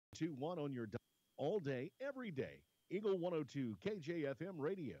2-1 on your dial all day, every day. Eagle 102 KJFM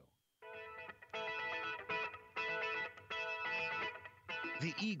Radio.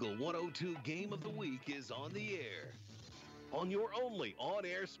 The Eagle 102 Game of the Week is on the air. On your only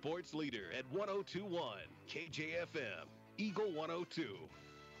on-air sports leader at 102.1 KJFM, Eagle 102.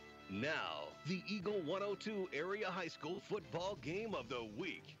 Now, the Eagle 102 Area High School Football Game of the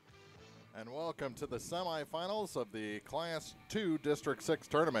Week. And welcome to the semifinals of the Class 2 District 6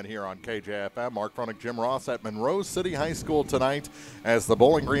 tournament here on KJFM. Mark Fronek, Jim Ross at Monroe City High School tonight as the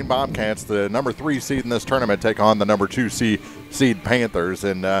Bowling Green Bobcats, the number 3 seed in this tournament, take on the number 2 seed Panthers.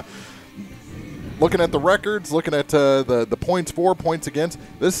 And looking at the records, looking at the points for, points against,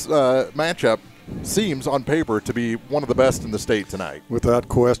 this matchup seems on paper to be one of the best in the state tonight. Without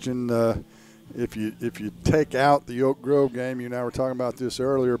question. If you take out the Oak Grove game, you and I were talking about this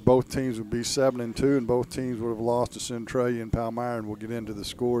earlier, both teams would be 7-2, and both teams would have lost to Centralia and Palmyra, and we'll get into the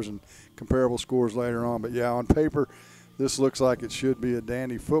scores and comparable scores later on. But, yeah, on paper, this looks like it should be a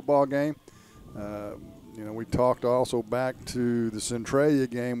dandy football game. We talked also back to the Centralia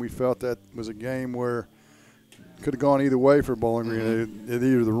game. We felt that was a game where it could have gone either way for Bowling Green. It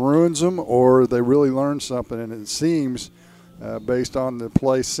either ruins them or they really learned something, and it seems based on the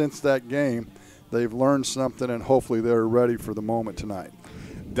play since that game, they've learned something, and hopefully they're ready for the moment tonight.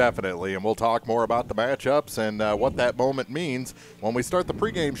 Definitely, and we'll talk more about the matchups and what that moment means when we start the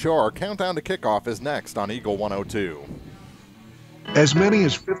pregame show. Our countdown to kickoff is next on Eagle 102. As many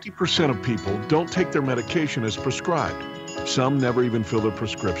as 50% of people don't take their medication as prescribed. Some never even fill their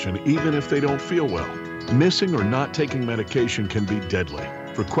prescription, even if they don't feel well. Missing or not taking medication can be deadly.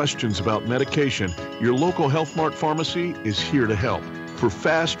 For questions about medication, your local Health Mart pharmacy is here to help. For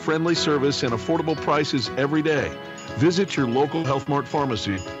fast, friendly service and affordable prices every day, visit your local Health Mart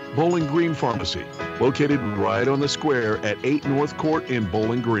pharmacy, Bowling Green Pharmacy, located right on the square at 8 North Court in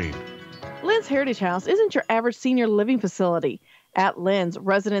Bowling Green. Lynn's Heritage House isn't your average senior living facility. At Lynn's,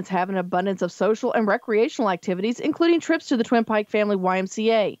 residents have an abundance of social and recreational activities, including trips to the Twin Pike Family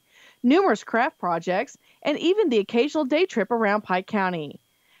YMCA, numerous craft projects, and even the occasional day trip around Pike County.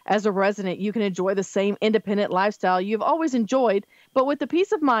 As a resident, you can enjoy the same independent lifestyle you've always enjoyed, but with the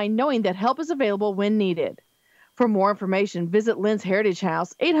peace of mind knowing that help is available when needed. For more information, visit Lynn's Heritage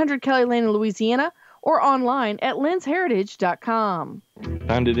House, 800 Kelly Lane in Louisiana, or online at lynsheritage.com.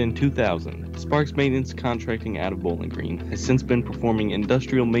 Founded in 2000, Sparks Maintenance Contracting out of Bowling Green has since been performing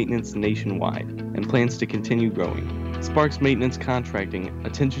industrial maintenance nationwide and plans to continue growing. Sparks Maintenance Contracting,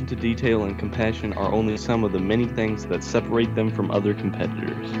 attention to detail and compassion are only some of the many things that separate them from other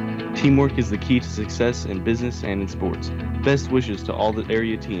competitors. Teamwork is the key to success in business and in sports. Best wishes to all the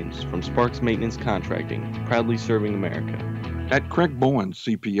area teams from Sparks Maintenance Contracting, proudly serving America. At Craig Bowen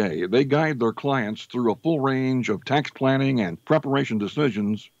CPA, they guide their clients through a full range of tax planning and preparation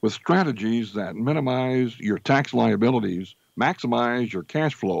decisions with strategies that minimize your tax liabilities, maximize your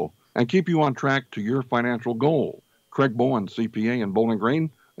cash flow, and keep you on track to your financial goal. Craig Bowen CPA in Bowling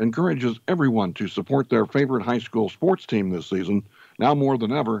Green encourages everyone to support their favorite high school sports team this season. Now more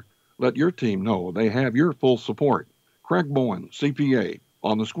than ever, let your team know they have your full support. Craig Bowen CPA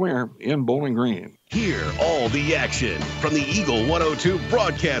on the square in Bowling Green. Hear all the action from the Eagle 102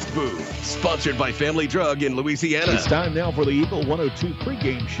 broadcast booth, sponsored by Family Drug in Louisiana. It's time now for the Eagle 102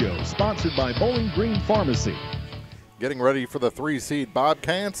 pregame show, sponsored by Bowling Green Pharmacy. Getting ready for the 3-seed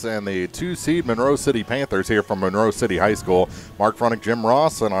Bobcats and the 2-seed Monroe City Panthers here from Monroe City High School. Mark Fronek, Jim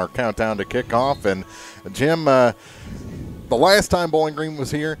Ross, and our countdown to kickoff. And Jim, the last time Bowling Green was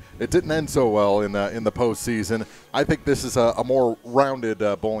here, it didn't end so well in the postseason. I think this is a more rounded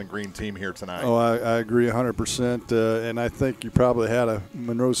Bowling Green team here tonight. Oh, I agree 100%. And I think you probably had a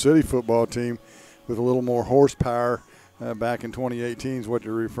Monroe City football team with a little more horsepower back in 2018 is what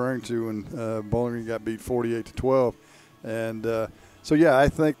you're referring to, when Bowling Green got beat 48-12. And so, yeah, I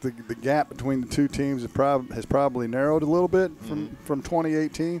think the gap between the two teams has probably narrowed a little bit from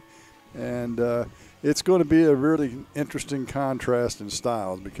 2018. And it's going to be a really interesting contrast in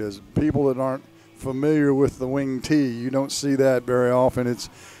styles, because people that aren't familiar with the wing T, you don't see that very often.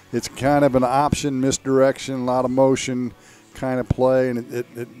 It's kind of an option, misdirection, a lot of motion kind of play, and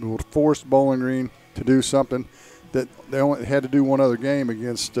it will force Bowling Green to do something that they only had to do one other game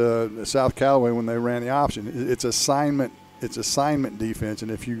against South Callaway when they ran the option. It's assignment defense, and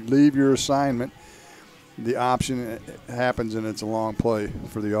if you leave your assignment, the option happens and it's a long play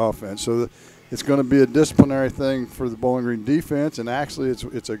for the offense. So it's going to be a disciplinary thing for the Bowling Green defense, and actually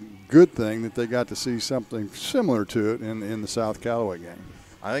it's a good thing that they got to see something similar to it in the South Callaway game.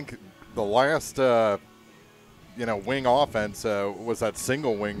 I think the last wing offense was that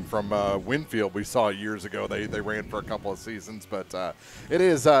single wing from Winfield we saw years ago. They ran for a couple of seasons, but it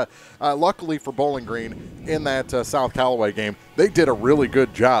is luckily for Bowling Green in that South Callaway game, they did a really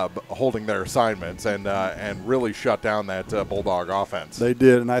good job holding their assignments and really shut down that Bulldog offense. They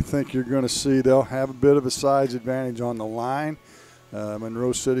did, and I think you're going to see they'll have a bit of a size advantage on the line.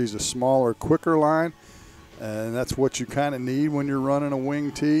 Monroe City's a smaller, quicker line, and that's what you kind of need when you're running a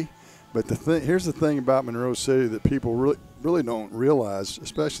wing tee. But here's the thing about Monroe City that people really don't realize,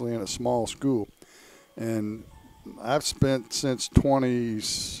 especially in a small school. And I've spent since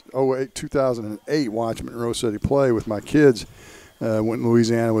 2008 watching Monroe City play with my kids when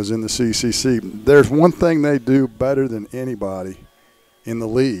Louisiana was in the CCC. There's one thing they do better than anybody in the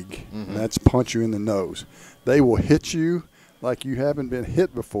league, and that's punch you in the nose. They will hit you like you haven't been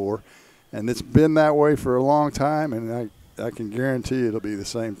hit before, and it's been that way for a long time, and I can guarantee it'll be the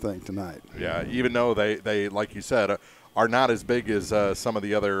same thing tonight. Yeah, even though they like you said, are not as big as some of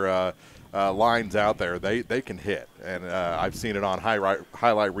the other lines out there, they can hit. And I've seen it on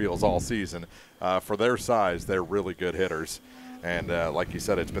highlight reels all season. For their size, they're really good hitters. And like you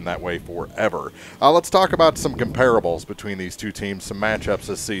said, it's been that way forever. Let's talk about some comparables between these two teams, some matchups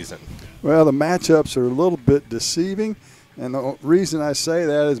this season. Well, the matchups are a little bit deceiving. And the reason I say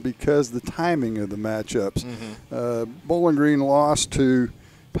that is because the timing of the matchups. Bowling Green lost to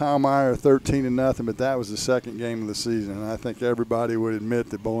Palmyra 13-0, but that was the second game of the season. And I think everybody would admit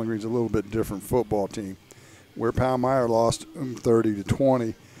that Bowling Green's a little bit different football team, where Palmyra lost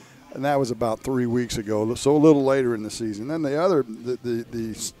 30-20, and that was about 3 weeks ago, so a little later in the season. Then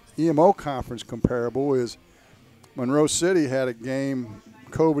the EMO conference comparable is Monroe City had a game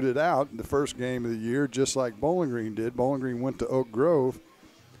COVIDed out the first game of the year, just like Bowling Green did. Bowling Green went to Oak Grove.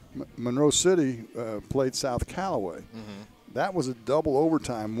 Monroe City played South Callaway. That was a double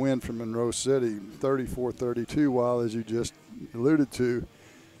overtime win for Monroe City, 34-32, while, as you just alluded to,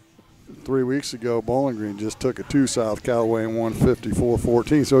 3 weeks ago, Bowling Green just took it to South Callaway and won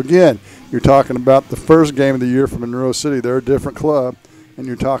 54-14. So, again, you're talking about the first game of the year for Monroe City. They're a different club, and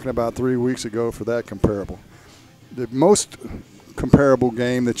you're talking about 3 weeks ago for that comparable. The most comparable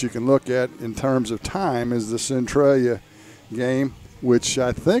game that you can look at in terms of time is the Centralia game, which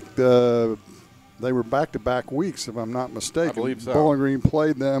I think they were back-to-back weeks, if I'm not mistaken. I believe so. Bowling Green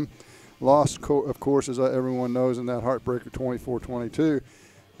played them, lost, of course, as everyone knows, in that heartbreaker 24-22.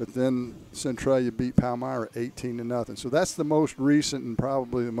 But then Centralia beat Palmyra 18-0. So that's the most recent and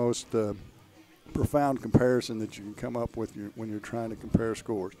probably the most profound comparison that you can come up with when you're trying to compare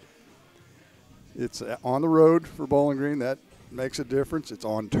scores. It's on the road for Bowling Green. That makes a difference. It's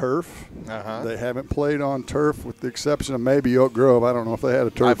on turf. They haven't played on turf with the exception of maybe Oak Grove. I don't know if they had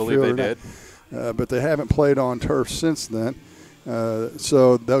a turf I believe field they or did. not. But they haven't played on turf since then.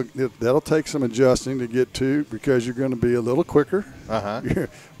 So that'll take some adjusting to get to, because you're going to be a little quicker.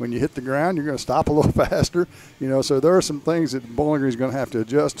 When you hit the ground, you're going to stop a little faster. So there are some things that Bowling Green's going to have to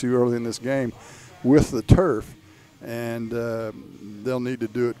adjust to early in this game with the turf, and they'll need to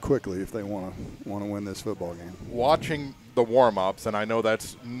do it quickly if they want to win this football game. Watching the warm-ups, and I know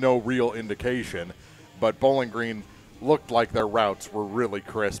that's no real indication, but Bowling Green looked like their routes were really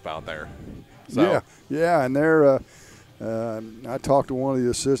crisp out there. So. Yeah, and they're I talked to one of the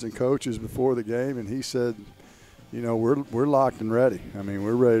assistant coaches before the game, and he said, we're locked and ready. I mean,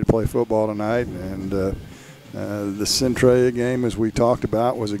 we're ready to play football tonight. And the Centralia game, as we talked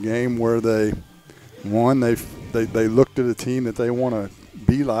about, was a game where they looked at a team that they want to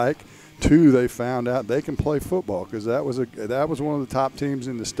be like. 2, they found out they can play football, because that was one of the top teams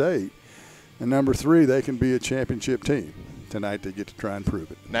in the state. And number 3, they can be a championship team. Tonight they get to try and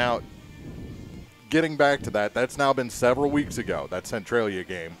prove it. Now, getting back to that's now been several weeks ago, that Centralia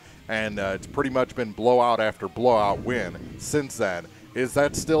game, and it's pretty much been blowout after blowout win since then. Is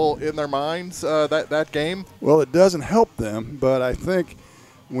that still in their minds, that game? Well, it doesn't help them, but I think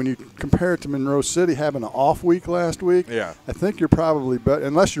when you compare it to Monroe City having an off week last week, I think you're probably better,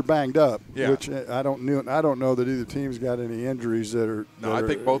 unless you're banged up, which I don't know that either team's got any injuries that are. No, I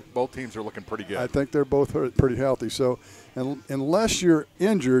think both teams are looking pretty good. I think they're both pretty healthy. So unless you're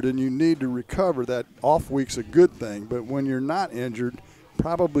injured and you need to recover, that off week's a good thing. But when you're not injured,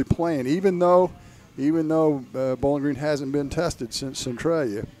 probably playing, even though Bowling Green hasn't been tested since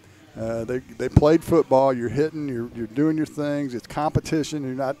Centralia. They played football. You're hitting. You're doing your things. It's competition.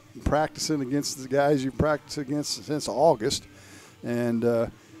 You're not practicing against the guys you've practiced against since August, and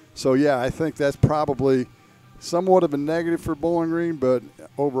I think that's probably somewhat of a negative for Bowling Green, but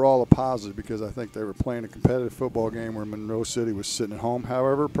overall a positive, because I think they were playing a competitive football game where Monroe City was sitting at home.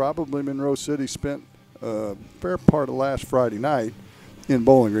 However, probably Monroe City spent a fair part of last Friday night in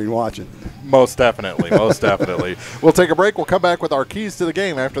Bowling Green watching. Most definitely, most definitely. We'll take a break. We'll come back with our keys to the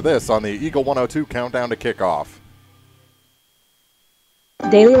game after this on the Eagle 102 Countdown to Kickoff.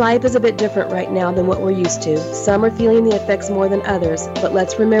 Daily life is a bit different right now than what we're used to. Some are feeling the effects more than others, but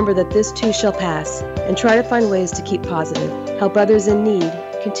let's remember that this too shall pass and try to find ways to keep positive, help others in need,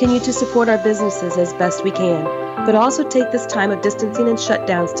 continue to support our businesses as best we can, but also take this time of distancing and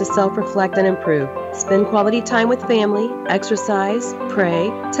shutdowns to self-reflect and improve. Spend quality time with family, exercise, pray,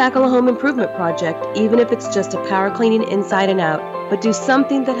 tackle a home improvement project, even if it's just a power cleaning inside and out, but do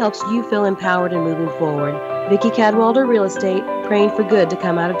something that helps you feel empowered and moving forward. Vicki Cadwalder Real Estate, praying for good to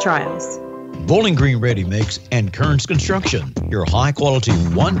come out of trials. Bowling Green Ready Mix and Kearns Construction, your high-quality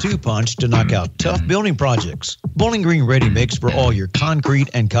 1-2 punch to knock out tough building projects. Bowling Green Ready Mix for all your concrete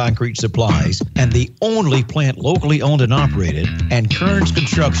and concrete supplies, and the only plant locally owned and operated, and Kearns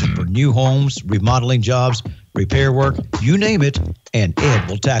Construction for new homes, remodeling jobs, repair work, you name it, and Ed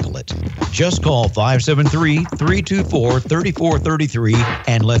will tackle it. Just call 573-324-3433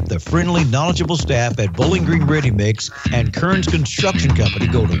 and let the friendly, knowledgeable staff at Bowling Green Ready Mix and Kearns Construction Company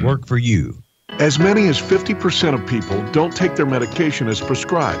go to work for you. As many as 50% of people don't take their medication as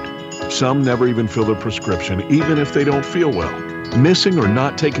prescribed. Some never even fill their prescription, even if they don't feel well. Missing or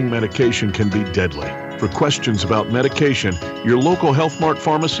not taking medication can be deadly. For questions about medication, your local Health Mart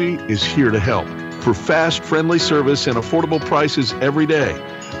pharmacy is here to help. For fast, friendly service and affordable prices every day,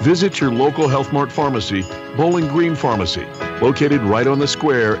 visit your local Health Mart pharmacy, Bowling Green Pharmacy, located right on the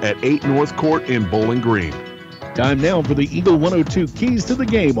square at 8 North Court in Bowling Green. Time now for the Eagle 102 Keys to the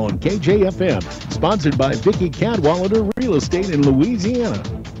Game on KJFM, sponsored by Vicki Cadwalder Real Estate in Louisiana.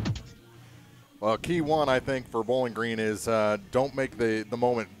 Well, key one, I think, for Bowling Green is don't make the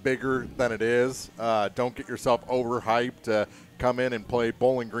moment bigger than it is. Don't get yourself overhyped. Come in and play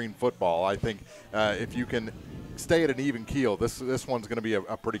Bowling Green football. I think if you can stay at an even keel, this one's going to be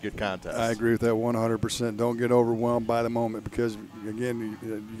a pretty good contest. I agree with that 100%. Don't get overwhelmed by the moment because, again,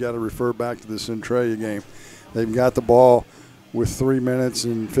 you got to refer back to the Centralia game. They've got the ball with 3 minutes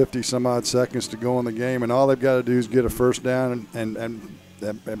and 50-some-odd seconds to go in the game, and all they've got to do is get a first down and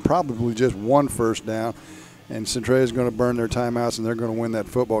probably just one first down, and Centralia is going to burn their timeouts, and they're going to win that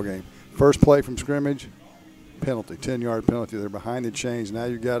football game. First play from scrimmage, penalty, 10-yard penalty. They're behind the chains. Now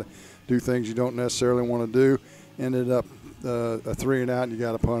you've got to do things you don't necessarily want to do. Ended up a 3-and-out, and you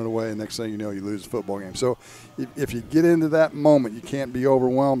got to punt it away, and next thing you know, you lose the football game. So if you get into that moment, you can't be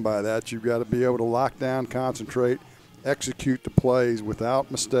overwhelmed by that. You've got to be able to lock down, concentrate, execute the plays without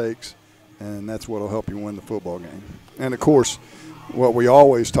mistakes, and that's what will help you win the football game. And, of course, what we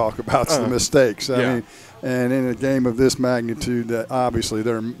always talk about is the mistakes. I mean, and in a game of this magnitude, obviously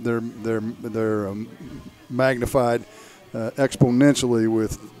they're magnified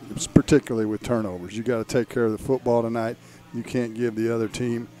exponentially particularly with turnovers. You got to take care of the football tonight. You can't give the other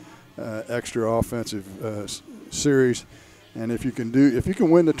team extra offensive series. And if you can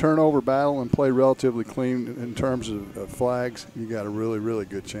win the turnover battle and play relatively clean in terms of flags, you got a really, really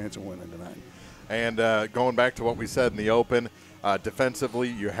good chance of winning tonight. And going back to what we said in the open, defensively,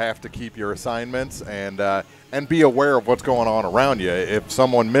 you have to keep your assignments and be aware of what's going on around you. If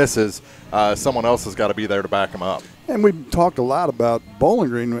someone misses, someone else has got to be there to back them up. And we've talked a lot about Bowling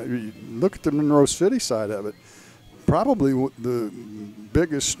Green. Look at the Monroe City side of it. Probably the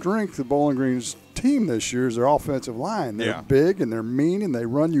biggest strength of Bowling Green's team this year is their offensive line. They're big and they're mean and they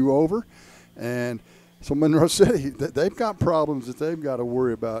run you over. And so Monroe City, they've got problems that they've got to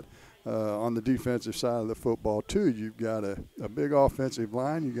worry about on the defensive side of the football too. You've got a big offensive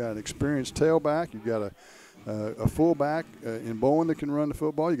line. You've got an experienced tailback. You've got a fullback in Bowen that can run the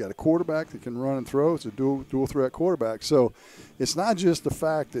football. You got a quarterback that can run and throw. It's a dual threat quarterback. So it's not just the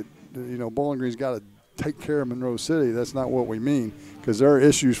fact that Bowling Green's got to take care of Monroe City. That's not what we mean, because there are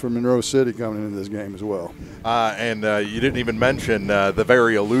issues for Monroe City coming into this game as well. And you didn't even mention the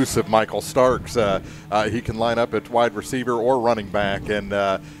very elusive Michael Starks. He can line up at wide receiver or running back, and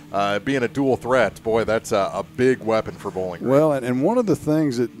being a dual threat, boy, that's a big weapon for Bowling Green. Well, and one of the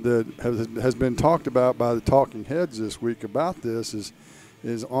things that has been talked about by the talking heads this week about this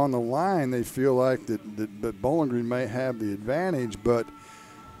is on the line they feel like that Bowling Green may have the advantage, but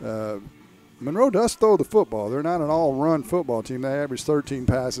Monroe does throw the football. They're not an all-run football team. They average 13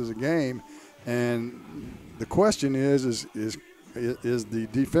 passes a game, and the question is the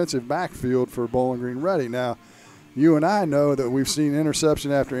defensive backfield for Bowling Green ready? Now, you and I know that we've seen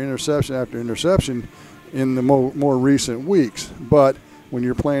interception after interception after interception in the more recent weeks, but when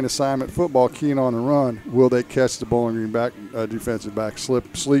you're playing assignment football, keen on the run, will they catch the Bowling Green defensive back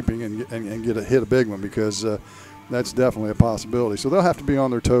sleeping and hit a big one? Because that's definitely a possibility. So they'll have to be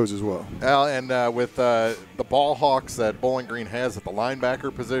on their toes as well. And with the ball hawks that Bowling Green has at the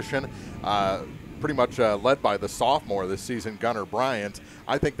linebacker position, pretty much led by the sophomore this season, Gunnar Bryant,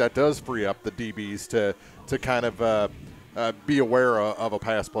 I think that does free up the DBs to kind of be aware of a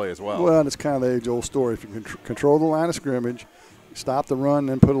pass play as well. Well, it's kind of the age-old story. If you can control the line of scrimmage, stop the run,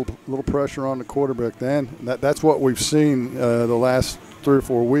 and put a little pressure on the quarterback, then that's what we've seen the last 3 or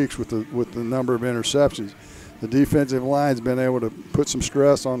 4 weeks with the number of interceptions. The defensive line's been able to put some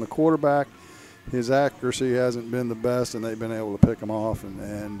stress on the quarterback. His accuracy hasn't been the best, and they've been able to pick him off,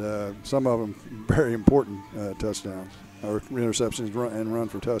 and some of them very important touchdowns or interceptions and run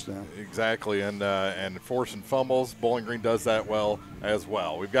for touchdowns. Exactly, and forcing fumbles, Bowling Green does that well as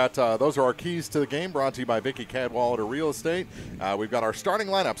well. We've got those are our keys to the game, brought to you by Vicky Cadwallader Real Estate. We've got our starting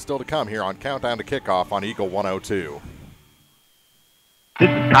lineup still to come here on Countdown to Kickoff on Eagle 102. This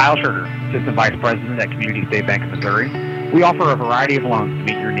is Kyle Schurter, Assistant Vice President at Community State Bank of Missouri. We offer a variety of loans to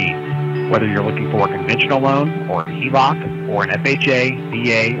meet your needs. Whether you're looking for a conventional loan or a HELOC or an FHA,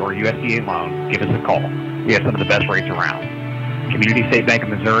 VA, or USDA loan, give us a call. We have some of the best rates around. Community State Bank of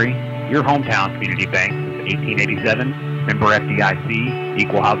Missouri, your hometown community bank since 1887, member FDIC,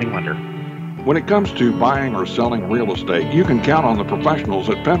 equal housing lender. When it comes to buying or selling real estate, you can count on the professionals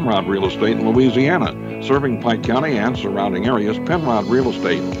at Penrod Real Estate in Louisiana. Serving Pike County and surrounding areas, Penrod Real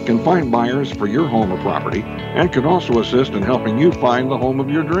Estate can find buyers for your home or property and can also assist in helping you find the home of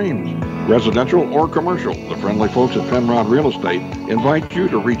your dreams. Residential or commercial, the friendly folks at Penrod Real Estate invite you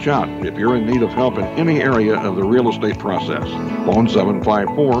to reach out if you're in need of help in any area of the real estate process. Phone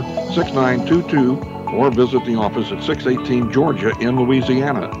 754-6922 or visit the office at 618 Georgia in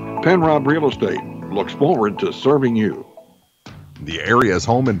Louisiana. Penrod Real Estate looks forward to serving you. The area's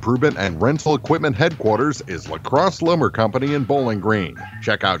home improvement and rental equipment headquarters is LaCrosse Lumber Company in Bowling Green.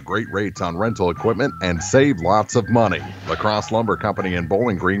 Check out great rates on rental equipment and save lots of money. LaCrosse Lumber Company in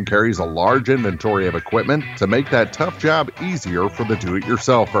Bowling Green carries a large inventory of equipment to make that tough job easier for the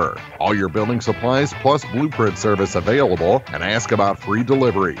do-it-yourselfer. All your building supplies plus blueprint service available, and ask about free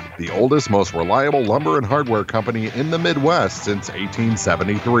delivery. The oldest, most reliable lumber and hardware company in the Midwest since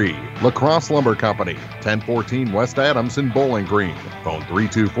 1873. LaCrosse Lumber Company, 1014 West Adams in Bowling Green. Phone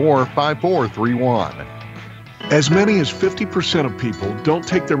 324-5431. As many as 50% of people don't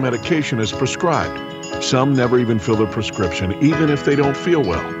take their medication as prescribed. Some never even fill their prescription, even if they don't feel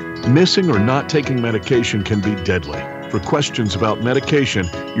well. Missing or not taking medication can be deadly. For questions about medication,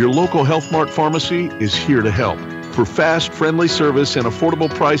 your local Health Mart pharmacy is here to help. For fast, friendly service and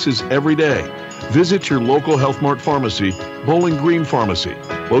affordable prices every day, visit your local Health Mart pharmacy, Bowling Green Pharmacy,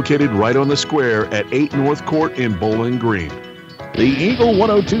 located right on the square at 8 North Court in Bowling Green. The Eagle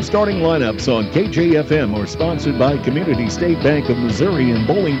 102 starting lineups on KJFM are sponsored by Community State Bank of Missouri in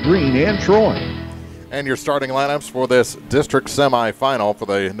Bowling Green and Troy. And your starting lineups for this district semifinal for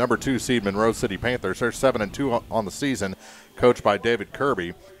the number 2 seed Monroe City Panthers. They're 7-2 on the season, coached by David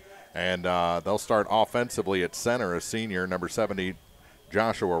Kirby. And they'll start offensively at center, a senior, number 70,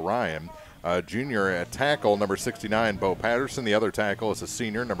 Joshua Ryan. Junior at tackle, number 69, Bo Patterson. The other tackle is a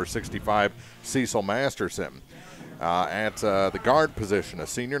senior, number 65, Cecil Masterson. At the guard position, a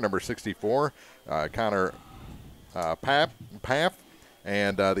senior, number 64, Connor Paff.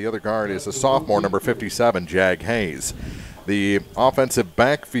 And the other guard is a sophomore, number 57, Jag Hayes. The offensive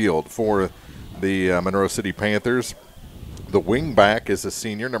backfield for the Monroe City Panthers, the wing back is a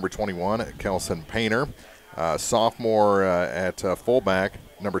senior, number 21, Kelson Painter. Sophomore at fullback,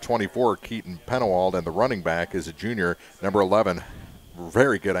 number 24, Keaton Penewald. And the running back is a junior, number 11,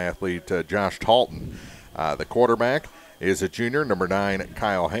 very good athlete, Josh Talton. The quarterback is a junior, number 9,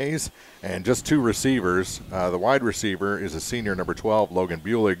 Kyle Hayes. And just 2 receivers. The wide receiver is a senior, number 12, Logan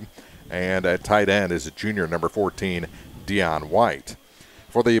Bulig. And at tight end is a junior, number 14, Dion White.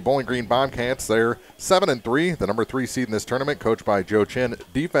 For the Bowling Green Bobcats, they're 7-3, the number 3 seed in this tournament, coached by Joe Chin.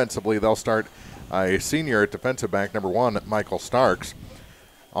 Defensively, they'll start a senior at defensive back, number 1, Michael Starks.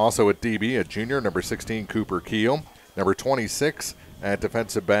 Also at DB, a junior, number 16, Cooper Keel. Number 26 at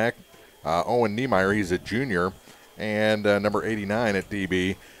defensive back, Owen Niemeyer, he's a junior. And number 89 at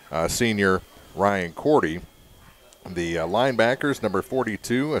DB, senior Ryan Cordy. The linebackers, number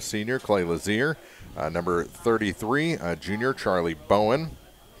 42, a senior, Clay Lazier. Number 33, junior, Charlie Bowen.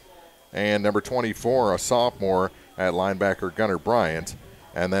 And number 24, a sophomore at linebacker, Gunnar Bryant.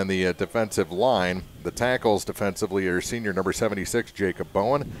 And then the defensive line, the tackles defensively are senior, number 76, Jacob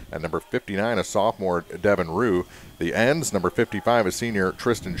Bowen. And number 59, a sophomore, Devin Rue. The ends, number 55, a senior,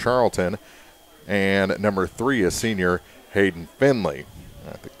 Tristan Charlton. And number 3, a senior, Hayden Finley.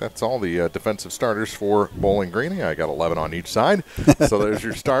 I think that's all the defensive starters for Bowling Green. I got 11 on each side. So there's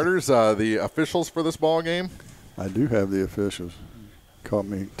your starters. The officials for this ball game. I do have the officials. Caught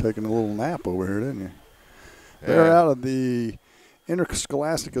me taking a little nap over here, didn't you? Yeah. They're out of the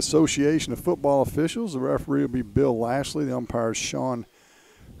Interscholastic Association of Football Officials. The referee will be Bill Lashley. The umpire is Sean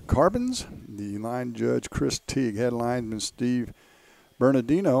Carbons. The line judge, Chris Teague. Head linesman, Steve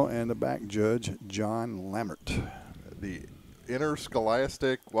Bernardino. And the back judge, John Lammert. The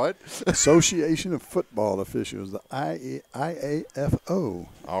Interscholastic what? Association of Football Officials, the IAFO.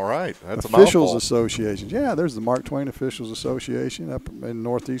 All right. That's Officials a mouthful. Association. Yeah, there's the Mark Twain Officials Association up in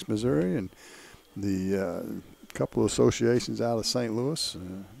Northeast Missouri, and the couple of associations out of St. Louis.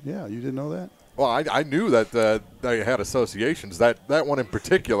 Yeah, you didn't know that? Well, I knew that they had associations. That one in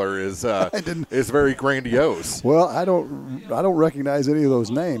particular is very grandiose. Well, I don't recognize any of those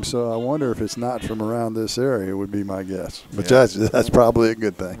names, so I wonder if it's not from around this area. Would be my guess. But that's probably a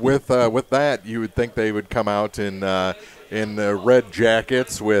good thing. With that, you would think they would come out in red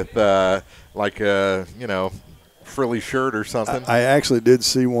jackets with frilly shirt or something. I actually did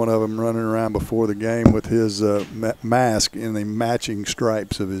see one of them running around before the game with his mask in the matching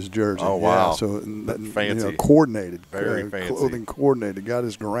stripes of his jersey. Oh, wow. Yeah, so fancy. Coordinated. Very fancy. Clothing coordinated. Got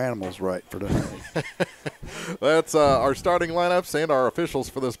his granimals right for tonight. That's our starting lineups and our officials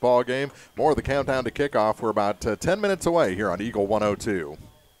for this ball game. More of the countdown to kickoff. We're about 10 minutes away here on Eagle 102.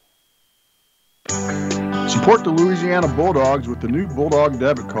 Support the Louisiana Bulldogs with the new Bulldog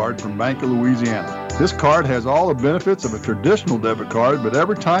debit card from Bank of Louisiana. This card has all the benefits of a traditional debit card, but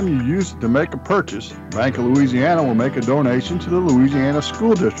every time you use it to make a purchase, Bank of Louisiana will make a donation to the Louisiana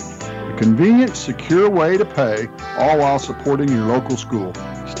School District. A convenient, secure way to pay, all while supporting your local school.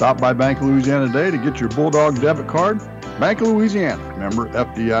 Stop by Bank of Louisiana today to get your Bulldog debit card. Bank of Louisiana, member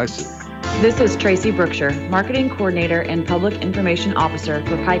FDIC. This is Tracy Brookshire, Marketing Coordinator and Public Information Officer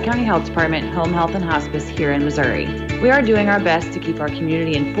for Pike County Health Department Home Health and Hospice here in Missouri. We are doing our best to keep our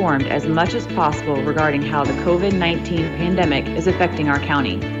community informed as much as possible regarding how the COVID-19 pandemic is affecting our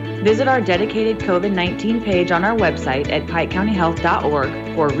county. Visit our dedicated COVID-19 page on our website at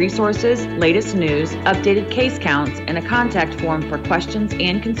pikecountyhealth.org for resources, latest news, updated case counts, and a contact form for questions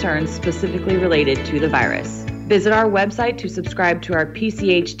and concerns specifically related to the virus. Visit our website to subscribe to our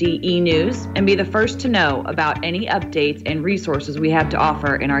PCHD e-news and be the first to know about any updates and resources we have to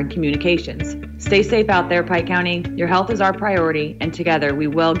offer in our communications. Stay safe out there, Pike County. Your health is our priority, and together we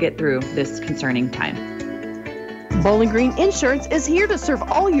will get through this concerning time. Bowling Green Insurance is here to serve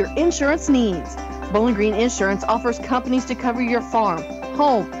all your insurance needs. Bowling Green Insurance offers companies to cover your farm,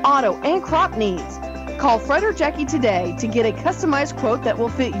 home, auto, and crop needs. Call Fred or Jackie today to get a customized quote that will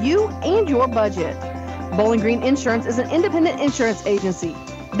fit you and your budget. Bowling Green Insurance is an independent insurance agency.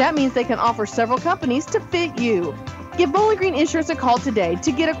 That means they can offer several companies to fit you. Give Bowling Green Insurance a call today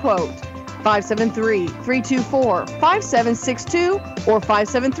to get a quote. 573-324-5762 or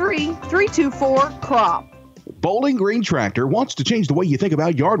 573-324-CROP. Bowling Green Tractor wants to change the way you think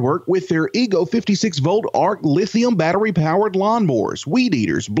about yard work with their Ego 56-volt ARC lithium battery-powered lawnmowers, weed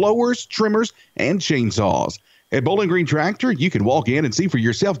eaters, blowers, trimmers, and chainsaws. At Bowling Green Tractor, you can walk in and see for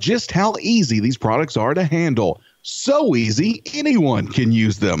yourself just how easy these products are to handle. So easy, anyone can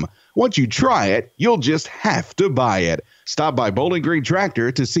use them. Once you try it, you'll just have to buy it. Stop by Bowling Green Tractor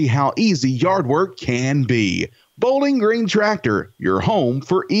to see how easy yard work can be. Bowling Green Tractor, your home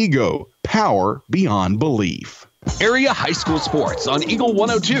for Ego. Power beyond belief. Area High School Sports on Eagle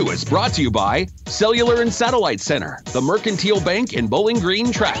 102 is brought to you by Cellular and Satellite Center, the Mercantile Bank, and Bowling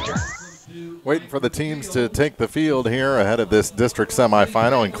Green Tractor. Waiting for the teams to take the field here ahead of this district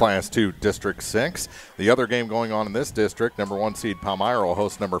semifinal in Class 2 District 6. The other game going on in this district, number 1 seed Palmyra will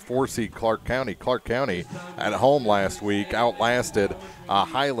host number 4 seed Clark County. Clark County at home last week outlasted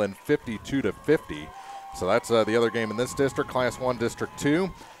Highland 52-50. So that's the other game in this district, Class 1 District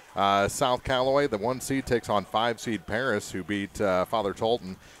 2. South Callaway, the 1 seed, takes on 5 seed Paris, who beat Father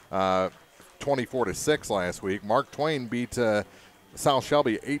Tolton 24-6 last week. Mark Twain beat South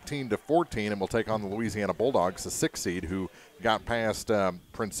Shelby 18-14 and will take on the Louisiana Bulldogs, the 6th seed, who got past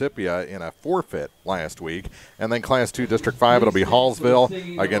Principia in a forfeit last week. And then Class 2 District 5, it'll be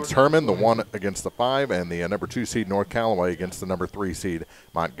Hallsville against Herman, the 1 against the 5, and the number 2 seed North Callaway against the number 3 seed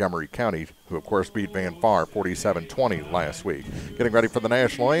Montgomery County, who of course beat Van Far 47-20 last week. Getting ready for the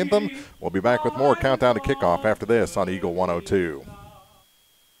national anthem. We'll be back with more countdown to kickoff after this on Eagle 102.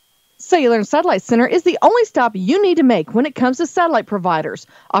 Cellular and Satellite Center is the only stop you need to make when it comes to satellite providers,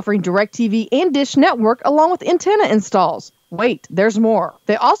 offering DirecTV and Dish Network along with antenna installs. Wait, there's more.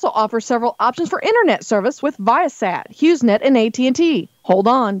 They also offer several options for internet service with Viasat, HughesNet, and AT&T. Hold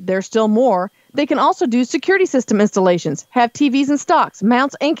on, there's still more. They can also do security system installations, have TVs in stocks,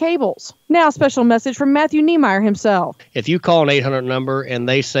 mounts, and cables. Now a special message from Matthew Niemeyer himself. If you call an 800 number and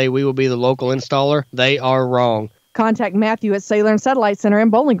they say we will be the local installer, they are wrong. Contact Matthew at Sailor and Satellite Center in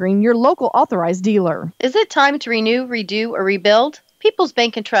Bowling Green, your local authorized dealer. Is it time to renew, redo, or rebuild? People's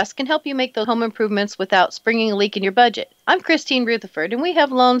Bank and Trust can help you make those home improvements without springing a leak in your budget. I'm Christine Rutherford, and we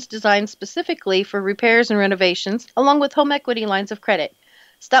have loans designed specifically for repairs and renovations, along with home equity lines of credit.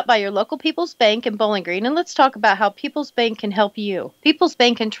 Stop by your local People's Bank in Bowling Green and let's talk about how People's Bank can help you. People's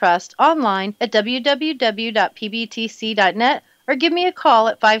Bank and Trust online at www.pbtc.net or give me a call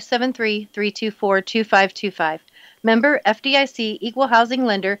at 573-324-2525. Member FDIC Equal Housing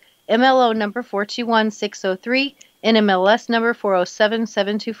Lender, MLO number 421603, NMLS number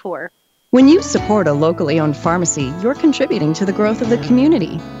 407724. When you support a locally owned pharmacy, you're contributing to the growth of the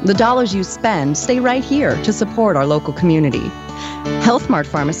community. The dollars you spend stay right here to support our local community. Health Mart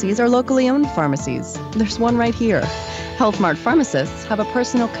pharmacies are locally owned pharmacies. There's one right here. Health Mart pharmacists have a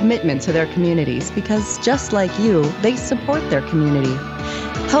personal commitment to their communities because, just like you, they support their community.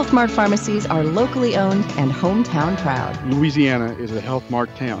 Health Mart pharmacies are locally owned and hometown proud. Louisiana is a Health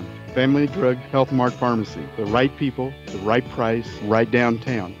Mart town. Family Drug Health Mart Pharmacy. The right people, the right price, right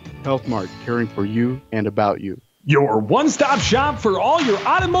downtown. Health Mart, caring for you and about you. Your one-stop shop for all your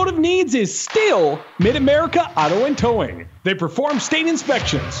automotive needs is still Mid-America Auto and Towing. They perform state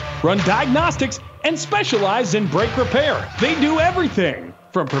inspections, run diagnostics, and specialize in brake repair. They do everything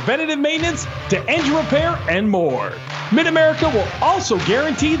from preventative maintenance to engine repair and more. Mid-America will also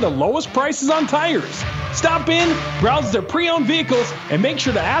guarantee the lowest prices on tires. Stop in, browse their pre-owned vehicles, and make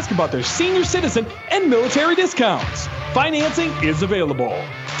sure to ask about their senior citizen and military discounts. Financing is available.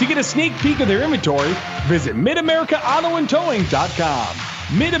 To get a sneak peek of their inventory, visit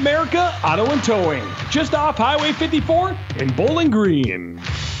MidAmericaAutoandTowing.com. Mid-America Auto and Towing, just off Highway 54 in Bowling Green.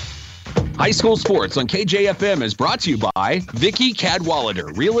 High school sports on KJFM is brought to you by Vicky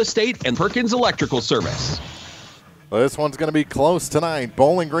Cadwallader Real Estate and Perkins Electrical Service. Well, this one's going to be close tonight.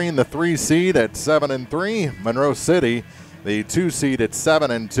 Bowling Green, the 3 seed at 7-3. Monroe City, the 2 seed at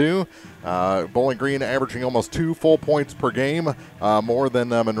 7-2. Bowling Green averaging almost 2 full points per game, more than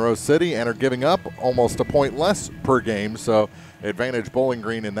Monroe City, and are giving up almost a point less per game. So advantage Bowling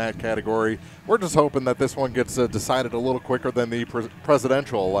Green in that category. We're just hoping that this one gets decided a little quicker than the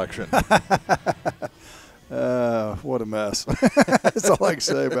presidential election. What a mess. That's all I can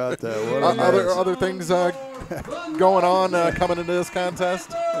say about that. What a other things going on coming into this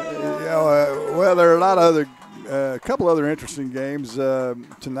contest? Well, there are a couple other interesting games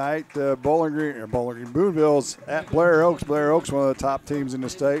tonight. Bowling Green, Boonville's at Blair Oaks. Blair Oaks, one of the top teams in the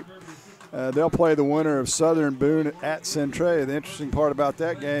state. They'll play the winner of Southern Boone at Centralia. The interesting part about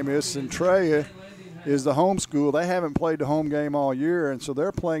that game is Centralia is the home school. They haven't played the home game all year, and so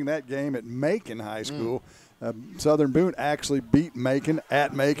they're playing that game at Macon High School. Southern Boone actually beat Macon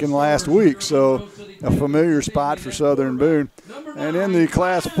at Macon last week, so a familiar spot for Southern Boone. And in the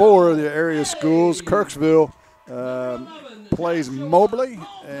Class 4 of the area schools, Kirksville plays Mobley,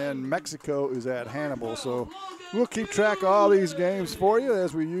 and Mexico is at Hannibal. So we'll keep track of all these games for you,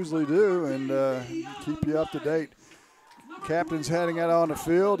 as we usually do, and keep you up to date. Captain's heading out on the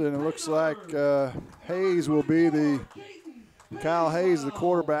field, and it looks like Hayes will be Kyle Hayes, the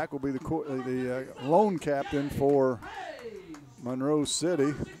quarterback, will be the lone captain for Monroe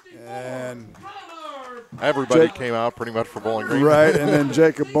City. And everybody came out pretty much for Bowling Green. Right, and then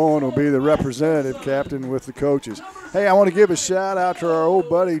Jacob Bowen will be the representative captain with the coaches. Hey, I want to give a shout-out to our old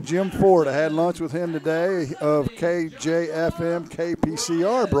buddy Jim Ford. I had lunch with him today of KJFM,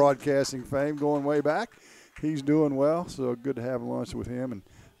 KPCR broadcasting fame going way back. He's doing well, so good to have lunch with him, and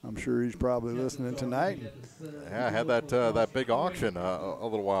I'm sure he's probably listening tonight. Yeah, I had that big auction a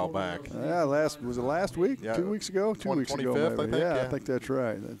little while back. Yeah, was it last week? Yeah, 2 weeks ago? 2 weeks ago, maybe. I think. Yeah, I think that's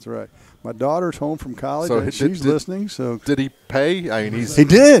right. That's right. My daughter's home from college, and she's listening. So did he pay? I mean, he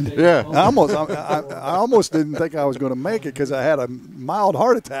did. Yeah. I almost didn't think I was going to make it because I had a mild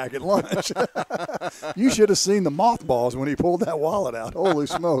heart attack at lunch. You should have seen the mothballs when he pulled that wallet out. Holy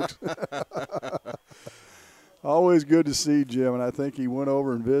smokes. Always good to see Jim, and I think he went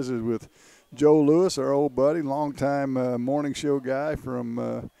over and visited with Joe Lewis, our old buddy, longtime morning show guy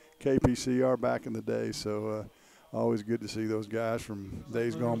from KPCR back in the day. So always good to see those guys from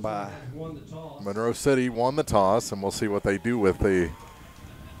days gone by. Monroe City won the toss, and we'll see what they do with the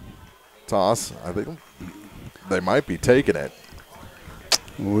toss. I think they might be taking it.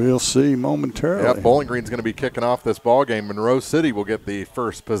 We'll see momentarily. Yeah, Bowling Green's going to be kicking off this ball game. Monroe City will get the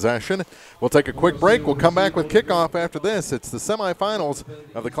first possession. We'll take a quick break. We'll come back with kickoff after this. It's the semifinals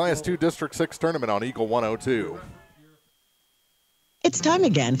of the Class 2 District 6 tournament on Eagle 102. It's time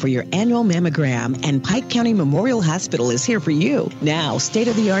again for your annual mammogram, and Pike County Memorial Hospital is here for you. Now,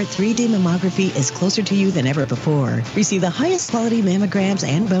 state-of-the-art 3D mammography is closer to you than ever before. Receive the highest quality mammograms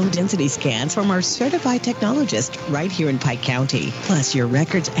and bone density scans from our certified technologist right here in Pike County. Plus, your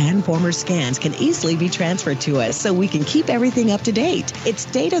records and former scans can easily be transferred to us so we can keep everything up to date. It's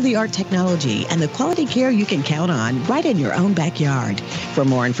state-of-the-art technology and the quality care you can count on right in your own backyard. For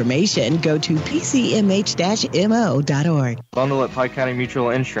more information, go to pcmh-mo.org. Bundle at Pike County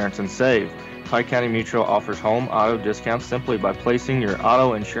Mutual Insurance and save. Pike County Mutual offers home auto discounts simply by placing your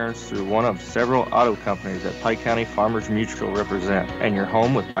auto insurance through one of several auto companies that Pike County Farmers Mutual represent, and your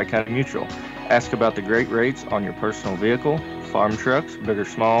home with Pike County Mutual. Ask about the great rates on your personal vehicle, farm trucks, big or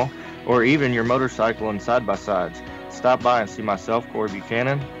small, or even your motorcycle and side-by-sides. Stop by and see myself, Corey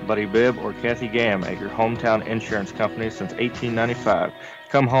Buchanan, Buddy Bibb, or Kathy Gam at your hometown insurance company since 1895.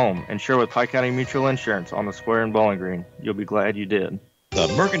 Come home, insure with Pike County Mutual Insurance on the square in Bowling Green. You'll be glad you did. The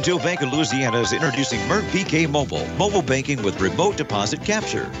Mercantile Bank of Louisiana is introducing MercPK Mobile, mobile banking with remote deposit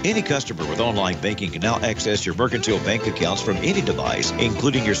capture. Any customer with online banking can now access your Mercantile Bank accounts from any device,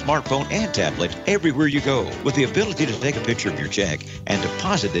 including your smartphone and tablet, everywhere you go. With the ability to take a picture of your check and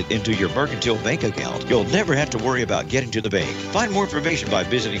deposit it into your Mercantile Bank account, you'll never have to worry about getting to the bank. Find more information by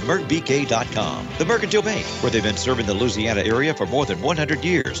visiting mercbk.com. The Mercantile Bank, where they've been serving the Louisiana area for more than 100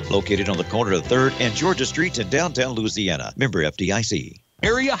 years, located on the corner of 3rd and Georgia Streets in downtown Louisiana. Member FDIC.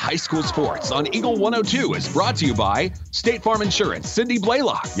 Area High School Sports on Eagle 102 is brought to you by State Farm Insurance, Cindy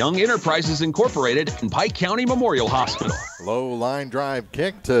Blaylock, Young Enterprises Incorporated, and Pike County Memorial Hospital. Low line drive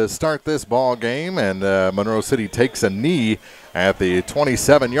kick to start this ball game, and Monroe City takes a knee at the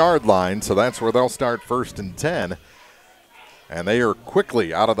 27-yard line, so that's where they'll start 1st and 10. And they are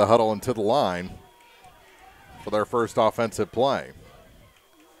quickly out of the huddle and to the line for their first offensive play.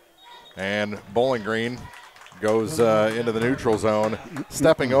 And Bowling Green goes into the neutral zone.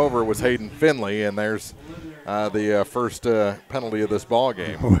 Stepping over was Hayden Finley, and there's the first penalty of this ball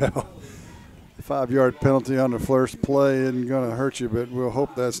game. Well, 5-yard penalty on the first play isn't going to hurt you, but we'll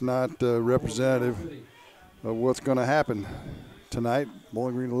hope that's not representative of what's going to happen tonight.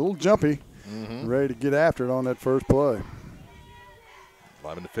 Bowling Green a little jumpy, ready to get after it on that first play.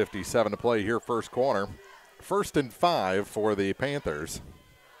 11:57 to play here, first quarter. 1st and 5 for the Panthers.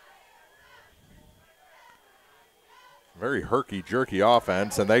 Very herky-jerky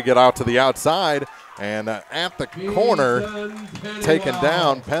offense, and they get out to the outside, and at the corner, taken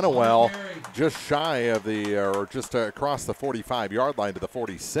down, Pennywell just shy of the, or just across the 45-yard line to the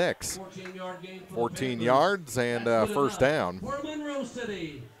 46. 14 yards and first down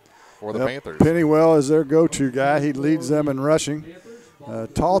for the Panthers. Pennywell is their go-to guy. He leads them in rushing.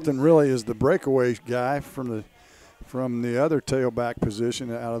 Talton really is the breakaway guy from the other tailback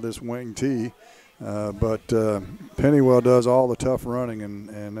position out of this wing T. But Pennywell does all the tough running,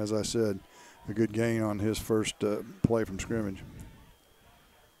 and as I said, a good gain on his first play from scrimmage.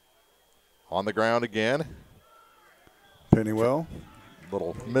 On the ground again. Pennywell.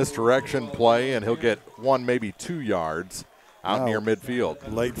 Little misdirection play, and he'll get 1, maybe 2 yards out near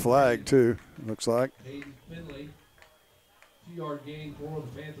midfield. Late flag, too, looks like. Hayden Finley, 2-yard gain for the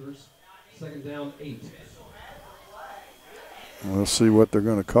Panthers. 2nd down, 8. We'll see what they're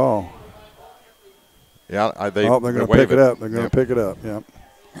going to call. Yeah, they're going to pick it up. They're going to pick it up, yeah.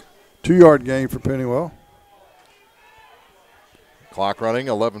 2-yard gain for Pennywell. Clock running,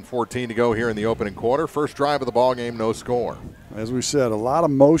 11:14 to go here in the opening quarter. First drive of the ball game, no score. As we said, a lot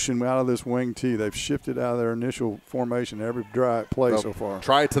of motion out of this wing T. They've shifted out of their initial formation every play so far.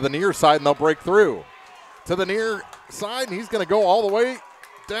 Try it to the near side, and they'll break through. To the near side, and he's going to go all the way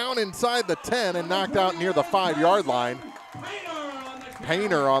down inside the 10 and knocked out near the 5-yard line.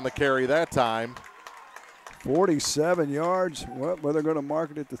 Painter on the carry that time. 47 yards. Well, they're going to mark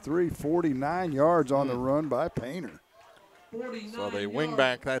it at the 3. 49 yards on the run by Painter. So they wing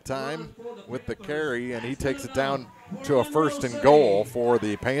back that time with the carry, and he takes it down to a 1st and goal for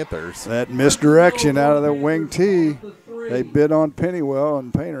the Panthers. That misdirection out of the wing T, they bid on Pennywell,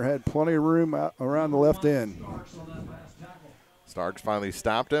 and Painter had plenty of room out around the left end. Starks finally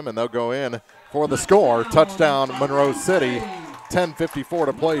stopped him, and they'll go in for the score. Touchdown, Monroe City. 10:54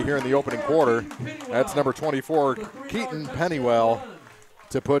 to play here in the opening quarter. That's number 24, Keaton Pennywell,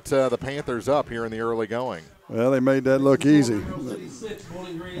 to put the Panthers up here in the early going. Well, they made that look easy.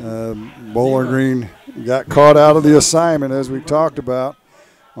 Bowling Green got caught out of the assignment, as we talked about,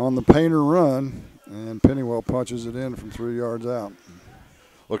 on the Painter run, and Pennywell punches it in from 3 yards out.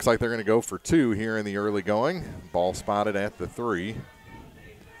 Looks like they're going to go for 2 here in the early going. Ball spotted at the 3.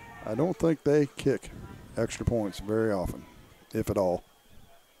 I don't think they kick extra points very often, if at all.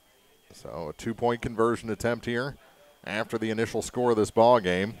 So a 2-point conversion attempt here after the initial score of this ball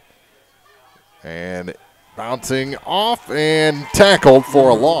game. And bouncing off and tackled for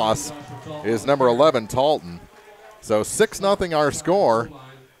a loss is number 11, Talton. So 6-0 our score.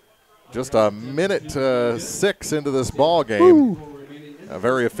 Just a minute 6 into this ball game. A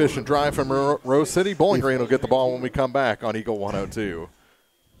very efficient drive from Monroe City. Bowling Green will get the ball when we come back on Eagle 102.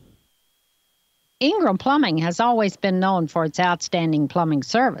 Ingram Plumbing has always been known for its outstanding plumbing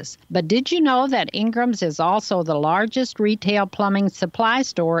service. But did you know that Ingram's is also the largest retail plumbing supply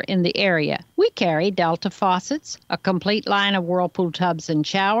store in the area? We carry Delta faucets, a complete line of Whirlpool tubs and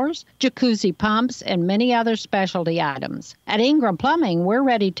showers, jacuzzi pumps, and many other specialty items. At Ingram Plumbing, we're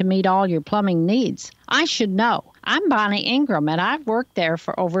ready to meet all your plumbing needs. I should know. I'm Bonnie Ingram, and I've worked there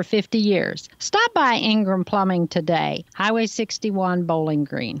for over 50 years. Stop by Ingram Plumbing today, Highway 61, Bowling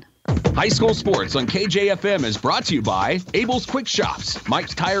Green. High school sports on KJFM is brought to you by Abel's Quick Shops,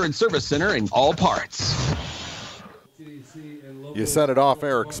 Mike's Tire and Service Center, and All Parts. You set it off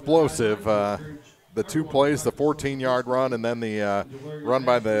air explosive. The two plays, the 14-yard run and then the run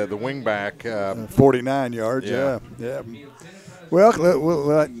by the wingback. 49 yards, yeah. Well,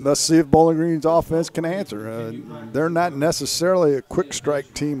 let's see if Bowling Green's offense can answer. They're not necessarily a quick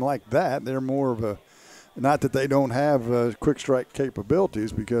strike team like that. They're more of a – not that they don't have quick strike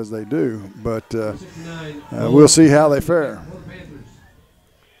capabilities, because they do, but we'll see how they fare.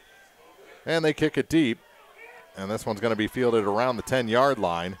 And they kick it deep, and this one's going to be fielded around the 10-yard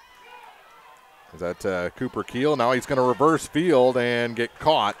line. Is that Cooper Keel? Now he's going to reverse field and get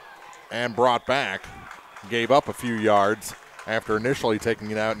caught and brought back. Gave up a few yards after initially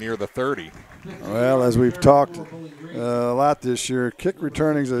taking it out near the 30. Well, as we've talked a lot this year, kick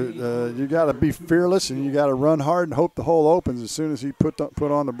returnings, you got to be fearless and you got to run hard and hope the hole opens. As soon as he put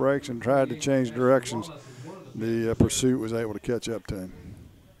on the brakes and tried to change directions, the pursuit was able to catch up to him.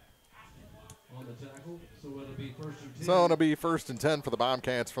 So it'll be 1st and 10 for the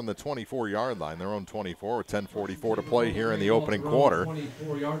Bobcats from the 24-yard line, their own 24, with 10:44 to play here in the opening quarter.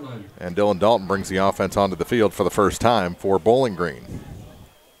 And Dylan Dalton brings the offense onto the field for the first time for Bowling Green.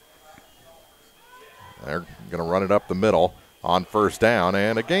 They're going to run it up the middle on 1st down,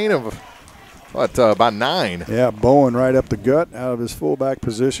 and a gain of, about 9. Yeah, Bowen right up the gut out of his fullback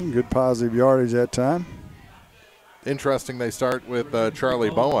position. Good positive yardage that time. Interesting, they start with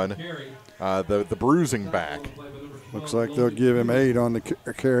Charlie Bowen, the bruising back. Looks like they'll give him 8 on the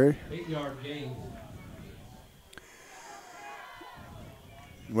carry. 8-yard gain.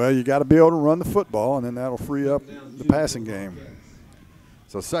 Well, you got to be able to run the football, and then that'll free up the passing game.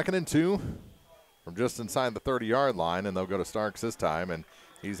 So 2nd and 2 from just inside the 30-yard line, and they'll go to Starks this time, and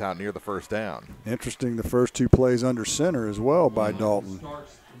he's out near the 1st down. Interesting, the first 2 plays under center as well by Dalton.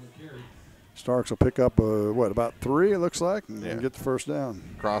 Starks will pick up, about 3, it looks like, and get the 1st down.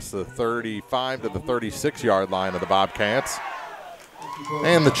 Across the 35 to the 36-yard line of the Bobcats.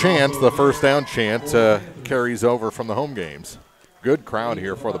 And the chant, the 1st down chant, carries over from the home games. Good crowd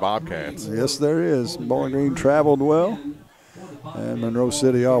here for the Bobcats. Yes, there is. Bowling Green traveled well, and Monroe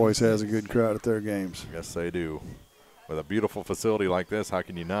City always has a good crowd at their games. Yes, they do. With a beautiful facility like this, how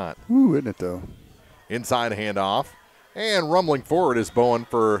can you not? Ooh, isn't it, though? Inside handoff, and rumbling forward is Bowen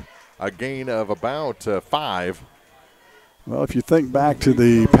for a gain of about 5. Well, if you think back to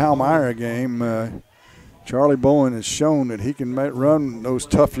the Palmyra game, Charlie Bowen has shown that he can run those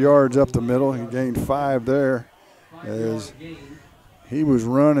tough yards up the middle. He gained 5 there, as he was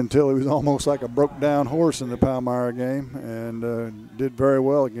running until he was almost like a broke-down horse in the Palmyra game, and did very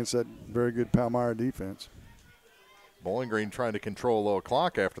well against that very good Palmyra defense. Bowling Green trying to control a little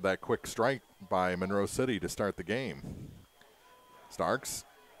clock after that quick strike by Monroe City to start the game. Starks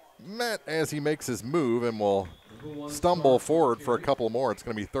met as he makes his move and will stumble forward for a couple more. It's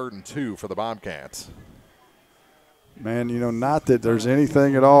going to be 3rd and 2 for the Bobcats. Man, not that there's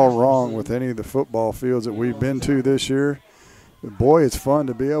anything at all wrong with any of the football fields that we've been to this year. But boy, it's fun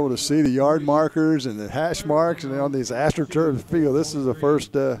to be able to see the yard markers and the hash marks and on these AstroTurf field. This is the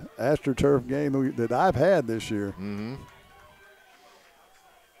first AstroTurf game that I've had this year. Mm-hmm.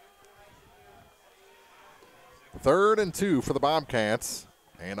 3rd and 2 for the Bobcats.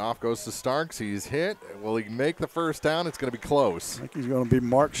 And off goes to Starks. He's hit. Will he make the 1st down? It's going to be close. I think he's going to be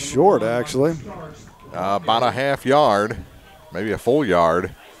marked short, actually. About a half yard, maybe a full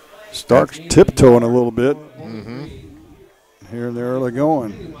yard. Starks tiptoeing a little bit. Mm-hmm. Here in the early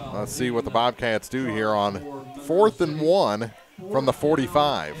going. Let's see what the Bobcats do here on 4th and 1 from the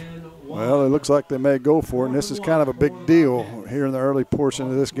 45. Well, it looks like they may go for it, and this is kind of a big deal here in the early portion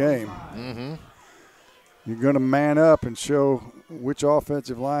of this game. Mm-hmm. You're going to man up and show which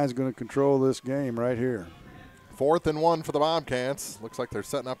offensive line is going to control this game right here. 4th and 1 for the Bobcats. Looks like they're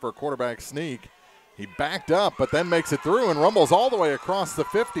setting up for a quarterback sneak. He backed up, but then makes it through and rumbles all the way across the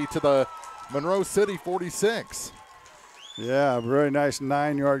 50 to the Monroe City 46. Yeah, a very nice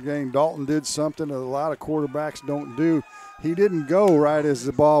 9-yard gain. Dalton did something that a lot of quarterbacks don't do. He didn't go right as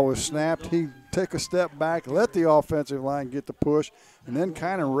the ball was snapped. He took a step back, let the offensive line get the push, and then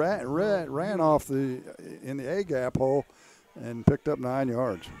kind of ran off in the A-gap hole and picked up 9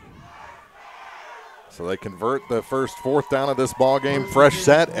 yards. So they convert the first 4th down of this ball game, fresh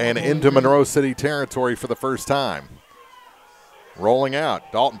set, and into Monroe City territory for the first time. Rolling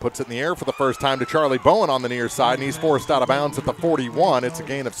out, Dalton puts it in the air for the first time to Charlie Bowen on the near side, and he's forced out of bounds at the 41. It's a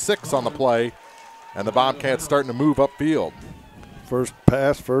gain of 6 on the play, and the Bobcats starting to move upfield. First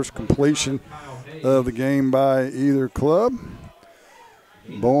pass, first completion of the game by either club.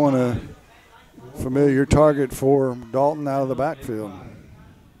 Bowen, a familiar target for Dalton out of the backfield.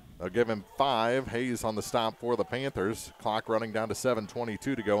 They'll give him 5. Hayes on the stop for the Panthers. Clock running down to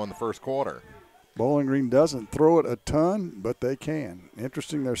 7:22 to go in the first quarter. Bowling Green doesn't throw it a ton, but they can.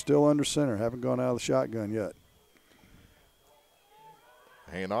 Interesting, they're still under center. Haven't gone out of the shotgun yet.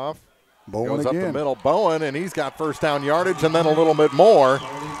 Handoff. Bowen goes again. Up the middle. Bowen, and he's got first down yardage and then a little bit more.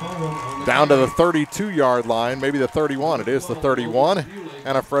 Down to the 32-yard line, maybe the 31. It is the 31.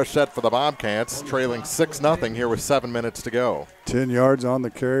 And a fresh set for the Bobcats, trailing 6-0 here with 7 minutes to go. 10 yards on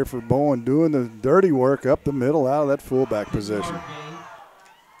the carry for Bowen, doing the dirty work up the middle out of that fullback position.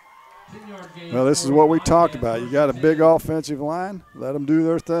 Well, this is what we talked about. You got a big offensive line, let them do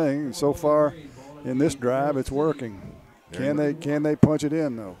their thing. And so far in this drive, it's working. Can they punch it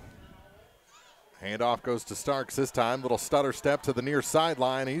in, though? Handoff goes to Starks this time. Little stutter step to the near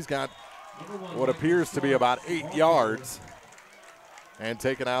sideline. He's got what appears to be about 8 yards and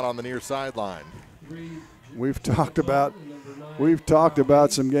taken out on the near sideline. We've talked about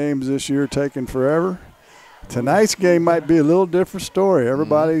some games this year taking forever. Tonight's game might be a little different story.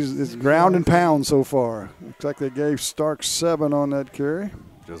 Everybody's ground and pound so far. Looks like they gave Starks 7 on that carry.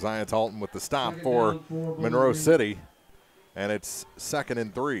 Josiah Talton with the stop for Monroe City, and it's 2nd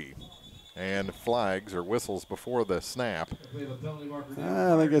and 3. And flags or whistles before the snap.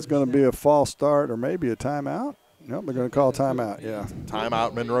 I think it's going to be a false start or maybe a timeout. Nope, they're going to call timeout, yeah.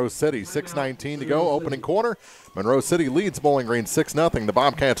 Timeout Monroe City, 6:19 to go, opening quarter. Monroe City leads Bowling Green 6-0. The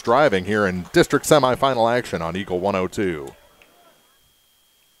Bobcats driving here in district semifinal action on Eagle 102.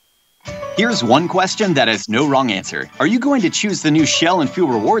 Here's one question that has no wrong answer. Are you going to choose the new Shell and Fuel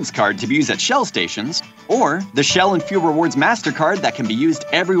Rewards card to be used at Shell stations, or the Shell and Fuel Rewards MasterCard that can be used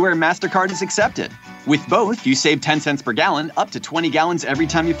everywhere MasterCard is accepted? With both, you save 10 cents per gallon, up to 20 gallons every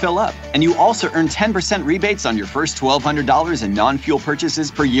time you fill up. And you also earn 10% rebates on your first $1,200 in non-fuel purchases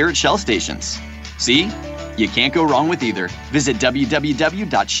per year at Shell stations. See? You can't go wrong with either. Visit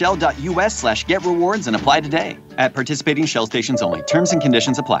www.shell.us/getrewards and apply today. At participating Shell stations only. Terms and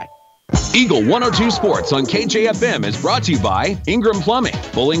conditions apply. Eagle 102 Sports on KJFM is brought to you by Ingram Plumbing,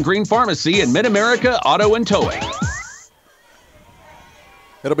 Bowling Green Pharmacy, and Mid-America Auto and Towing.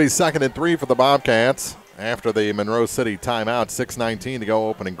 It'll be 2nd and 3 for the Bobcats after the Monroe City timeout. 6:19 to go,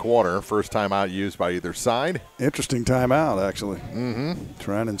 opening quarter. First timeout used by either side. Interesting timeout, actually. Mm-hmm.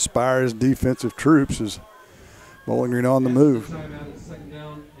 Trying to inspire his defensive troops as Bowling Green on the move. Timeout is 2nd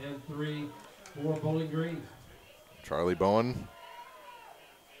down and 3 for Bowling Green. Charlie Bowen.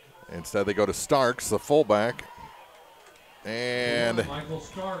 Instead, they go to Starks, the fullback. And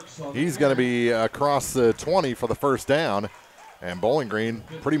he's going to be across the 20 for the first down. And Bowling Green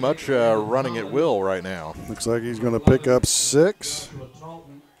pretty much running at will right now. Looks like he's going to pick up 6.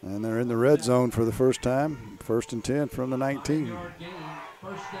 And they're in the red zone for the first time. 1st and 10 from the 19.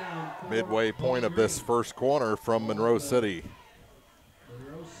 Midway point of this first quarter from Monroe City.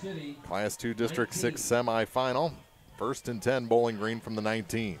 Class 2 District 6 semifinal. 1st and 10, Bowling Green from the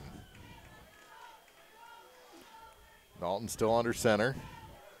 19. Dalton still under center.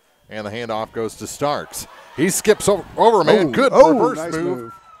 And the handoff goes to Starks. He skips over man. Good reverse nice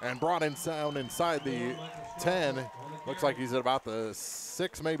move. And brought in sound inside the 10. Looks like he's at about the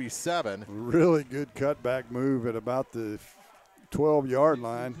 6, maybe 7. Really good cutback move at about the 12-yard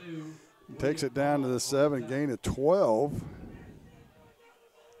line. Takes it down to the 7, gain of 12.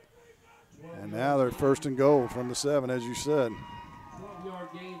 And now they're 1st and goal from the 7, as you said.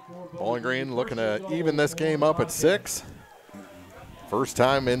 Bowling Green looking to even this game up at 6. First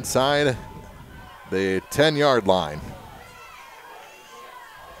time inside the 10-yard line.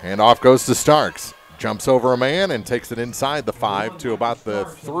 Handoff goes to Starks. Jumps over a man and takes it inside the 5 to about the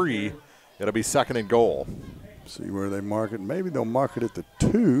 3. It'll be 2nd and goal. See where they mark it. Maybe they'll mark it at the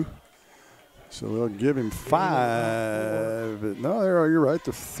 2. So they'll give him 5. No, you're right,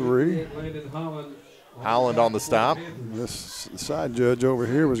 the 3. Howland on the stop. This side judge over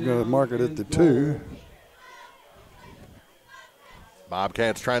here was going to mark it at the 2.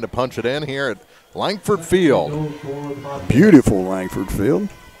 Bobcats trying to punch it in here at Langford Field. Beautiful Langford Field.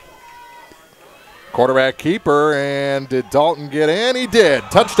 Quarterback keeper, and did Dalton get in? He did.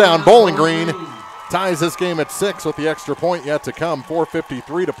 Touchdown, Bowling Green. Ties this game at 6 with the extra point yet to come.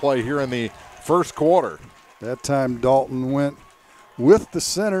 4:53 to play here in the first quarter. That time Dalton went with the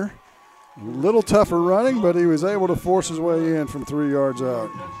center. A little tougher running, but he was able to force his way in from 3 yards out.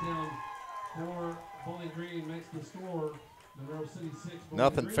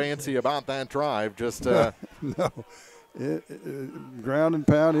 Nothing fancy about that drive, just no, ground and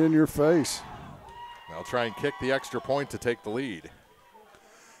pound in your face. They'll try and kick the extra point to take the lead.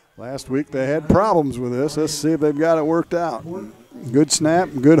 Last week they had problems with this. Let's see if they've got it worked out. Good snap,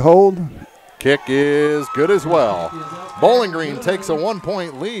 good hold. Kick is good as well. Bowling Green takes a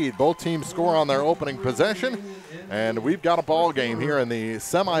 1-point lead. Both teams score on their opening possession. And we've got a ball game here in the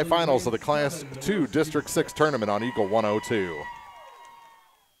semifinals of the Class 2 District 6 tournament on Eagle 102.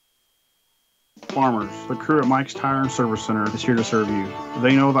 Farmers, the crew at Mike's Tire and Service Center is here to serve you.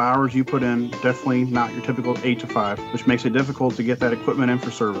 They know the hours you put in, definitely not your typical 8 to 5, which makes it difficult to get that equipment in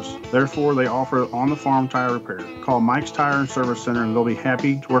for service. Therefore, they offer on-the-farm tire repair. Call Mike's Tire and Service Center and they'll be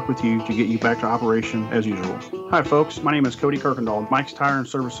happy to work with you to get you back to operation as usual. Hi folks, my name is Cody Kirkendall, Mike's Tire and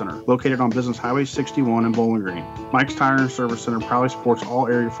Service Center, located on Business Highway 61 in Bowling Green. Mike's Tire and Service Center proudly supports all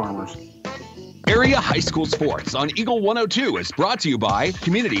area farmers. Area High School Sports on Eagle 102 is brought to you by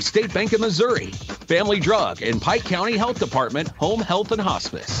Community State Bank of Missouri, Family Drug, and Pike County Health Department, Home Health and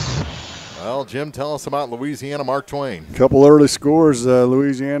Hospice. Well, Jim, tell us about Louisiana Mark Twain. Couple early scores.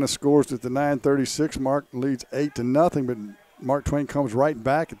 Louisiana scores at the 9:36 mark, leads 8-0, but Mark Twain comes right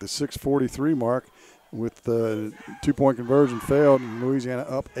back at the 6:43 mark with the 2-point conversion failed, and Louisiana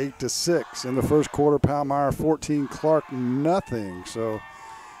up 8-6. In the first quarter, Palmyra 14, Clark nothing. So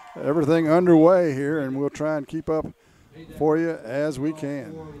everything underway here, and we'll try and keep up for you as we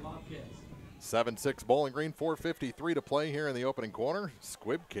can. 7-6 Bowling Green, 4:53 to play here in the opening quarter.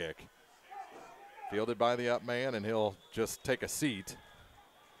 Squib kick. Fielded by the up man, and he'll just take a seat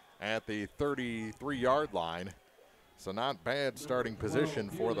at the 33-yard line. So not bad starting position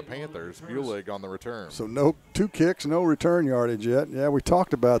for the Panthers. Bulig on the return. So no 2 kicks, no return yardage yet. Yeah, we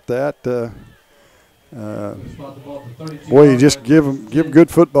talked about that. Boy, you just give good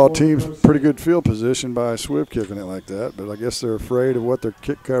football teams pretty good field position by Swift kicking it like that, but I guess they're afraid of what their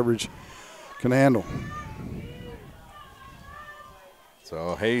kick coverage can handle.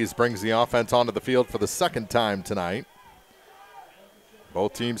 So Hayes brings the offense onto the field for the second time tonight.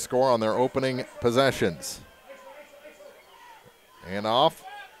 Both teams score on their opening possessions. And off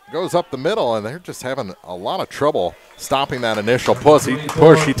goes up the middle, and they're just having a lot of trouble stopping that initial push.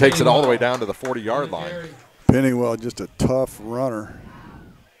 He takes it all the way down to the 40-yard line. Pennywell, just a tough runner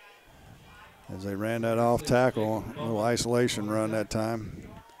as they ran that off tackle, a little isolation run that time.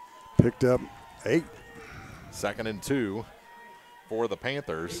 Picked up 8. 2nd and 2 for the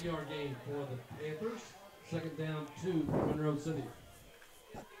Panthers. 8-yard gain for the Panthers. 2nd down 2 for Monroe City.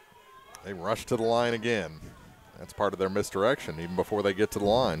 They rush to the line again. That's part of their misdirection, even before they get to the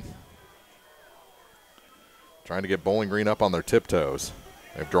line. Trying to get Bowling Green up on their tiptoes.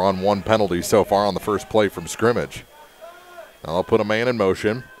 They've drawn 1 penalty so far on the first play from scrimmage. Now they'll put a man in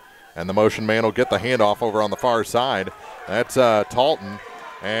motion, and the motion man will get the handoff over on the far side. That's Talton,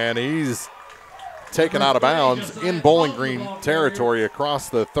 and he's taken out of bounds in Bowling Green territory across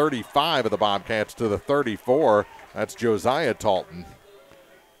the 35 of the Bobcats to the 34. That's Josiah Talton,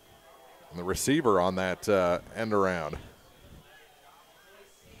 and the receiver on that end around.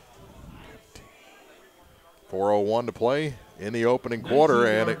 4:01 to play in the opening quarter,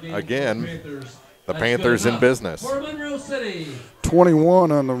 and again, the Panthers in business.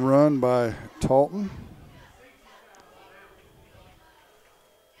 21 on the run by Talton.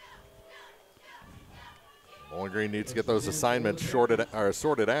 Bowling Green needs to get those assignments sorted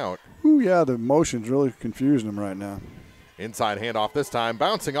out. Ooh, yeah, the motion's really confusing them right now. Inside handoff this time,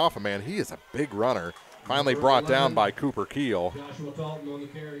 bouncing off a man. He is a big runner. Finally brought down by Cooper Keel.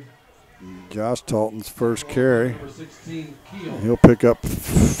 Josh Talton's first carry. He'll pick up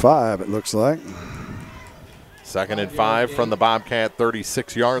 5, it looks like. 2nd and 5 from the Bobcat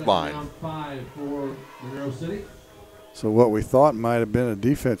 36-yard line. So what we thought might have been a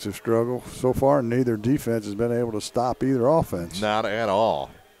defensive struggle, so far neither defense has been able to stop either offense. Not at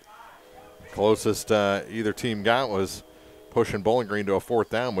all. Closest either team got was pushing Bowling Green to a 4th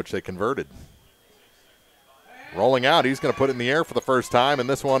down, which they converted. Rolling out, he's going to put it in the air for the first time, and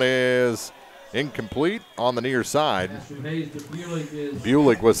this one is Incomplete on the near side.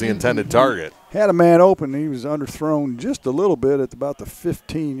 Bulick was the intended target. Had a man open. He was underthrown just a little bit at about the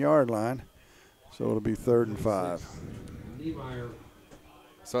 15-yard line. So it'll be 3rd and 5.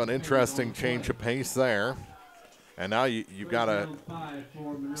 So an interesting change of pace there. And now you've got a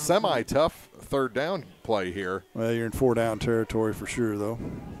semi-tough 3rd down play here. Well, you're in 4-down territory for sure, though.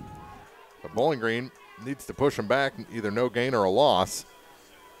 But Bowling Green needs to push him back, either no gain or a loss.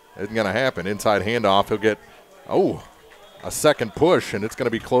 Isn't going to happen. Inside handoff, he'll get, a second push, and it's going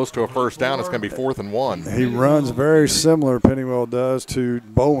to be close to a 1st down. It's going to be 4th and 1. He runs very similar, Pennywell does, to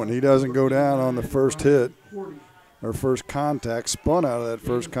Bowen. He doesn't go down on the first hit or first contact, spun out of that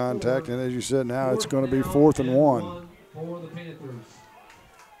first contact, and as you said, now it's going to be 4th and 1.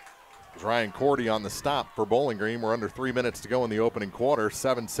 Ryan Cordy on the stop for Bowling Green. We're under 3 minutes to go in the opening quarter.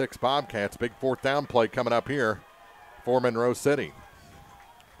 7-6 Bobcats. Big 4th down play coming up here for Monroe City.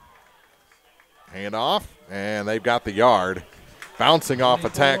 Handoff, and they've got the yard. Bouncing off a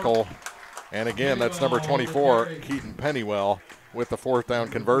tackle, and again, that's number 24, Keaton Pennywell, with the 4th down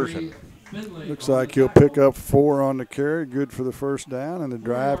conversion. Looks like he'll pick up 4 on the carry. Good for the 1st down, and the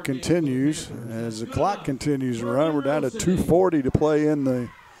drive continues. As the clock continues to run, we're down to 2:40 to play in the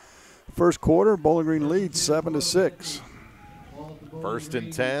first quarter. Bowling Green leads 7-6. 1st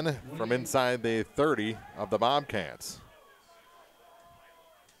and 10 from inside the 30 of the Bobcats.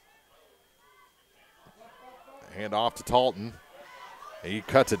 Hand off to Talton. He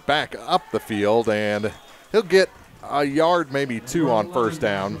cuts it back up the field, and he'll get a yard, maybe 2 on 1st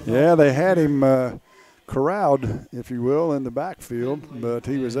down. Yeah, they had him corralled, if you will, in the backfield, but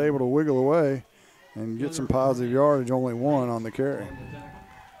he was able to wiggle away and get some positive yardage, only 1 on the carry.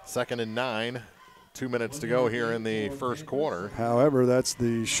 2nd and 9, 2 minutes to go here in the first quarter. However, that's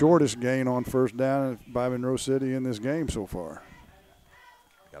the shortest gain on 1st down by Monroe City in this game so far.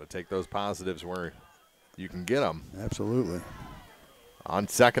 Got to take those positives where you can get them. Absolutely. On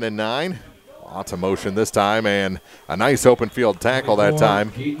 2nd and 9, lots of motion this time, and a nice open field tackle that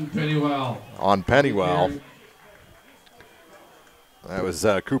time on Pennywell. That was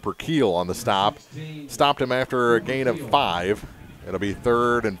Cooper Keel on the stop. Stopped him after a gain of 5. It'll be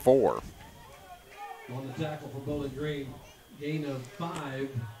 3rd and 4. On the tackle for Bowling Green, gain of 5.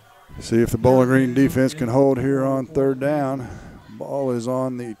 See if the Bowling Green defense can hold here on 3rd down. Ball is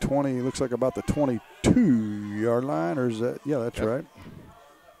on the 20, looks like about the 22-yard line, or is that? Yeah, that's right.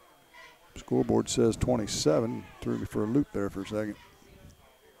 Scoreboard says 27. Threw me for a loop there for a second.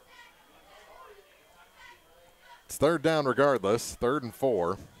 It's 3rd down regardless, 3rd and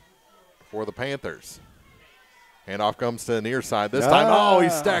 4 for the Panthers. Handoff comes to the near side this time.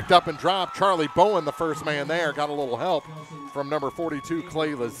 He's stacked up and dropped. Charlie Bowen, the first man there, got a little help from number 42,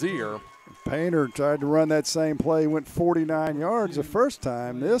 Clay Lazier. Painter tried to run that same play, went 49 yards the first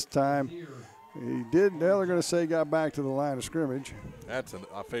time. This time he did. Now they're going to say got back to the line of scrimmage. That's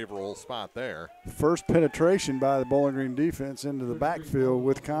a favorable spot there. First penetration by the Bowling Green defense into the backfield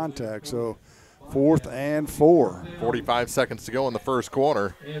with contact. So 4th and 4. 45 seconds to go in the first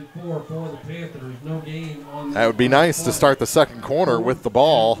quarter. And 4 for the Panthers. No gain on that would be nice to start the second quarter with the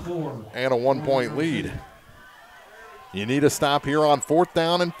ball and a 1-point lead. You need a stop here on 4th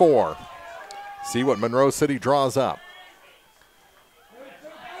down and 4. See what Monroe City draws up.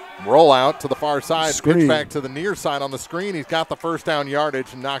 Roll out to the far side. Pitch back to the near side on the screen. He's got the 1st down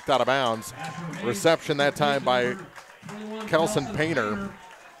yardage and knocked out of bounds. Reception that time by Kelson Painter.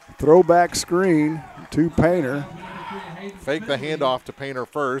 Throwback screen to Painter. Fake the handoff to Painter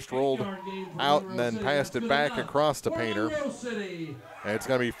first. Rolled out and then passed it back across to Painter. And it's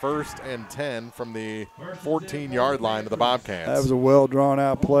going to be 1st and 10 from the 14-yard line of the Bobcats. That was a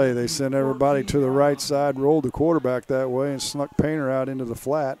well-drawn-out play. They sent everybody to the right side, rolled the quarterback that way, and snuck Painter out into the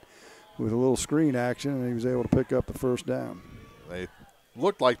flat with a little screen action, and he was able to pick up the 1st down. They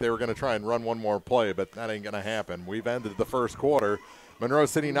looked like they were going to try and run one more play, but that ain't going to happen. We've ended the first quarter. Monroe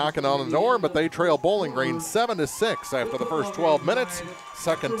City knocking on the door, but they trail Bowling Green 7-6 after the first 12 minutes.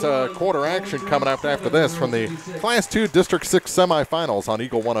 Second quarter action coming up after this from the Class 2 District 6 semifinals on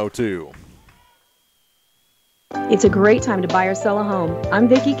Eagle 102. It's a great time to buy or sell a home. I'm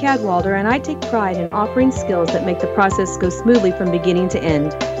Vicki Cadwalder, and I take pride in offering skills that make the process go smoothly from beginning to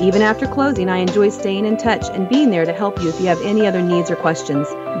end. Even after closing, I enjoy staying in touch and being there to help you if you have any other needs or questions.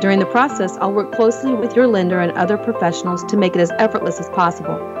 During the process, I'll work closely with your lender and other professionals to make it as effortless as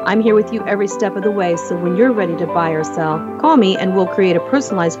possible. I'm here with you every step of the way, so when you're ready to buy or sell, call me and we'll create a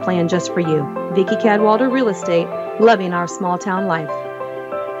personalized plan just for you. Vicki Cadwalder Real Estate, loving our small town life.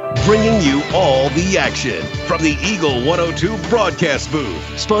 Bringing you all the action from the Eagle 102 broadcast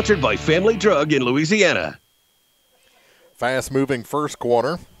booth. Sponsored by Family Drug in Louisiana. Fast-moving first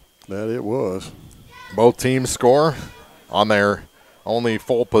quarter. That it was. Both teams score on their only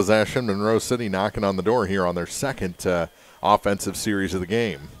full possession. Monroe City knocking on the door here on their second offensive series of the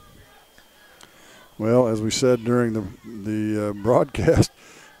game. Well, as we said during the broadcast,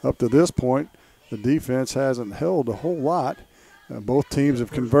 up to this point, the defense hasn't held a whole lot. Both teams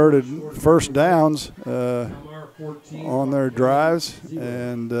have converted first downs on their drives,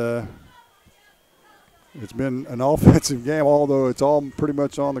 and it's been an offensive game, although it's all pretty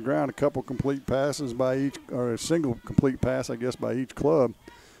much on the ground. A couple complete passes by each, or a single complete pass, I guess, by each club,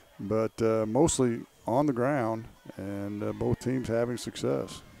 but mostly on the ground, and both teams having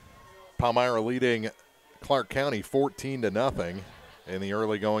success. Palmyra leading Clark County 14-0 in the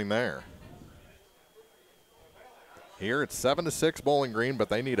early going there. Here it's 7-6 Bowling Green, but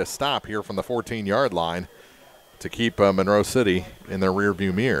they need a stop here from the 14-yard line to keep Monroe City in their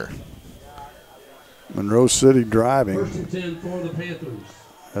rearview mirror. Monroe City driving 1st and 10 for the Panthers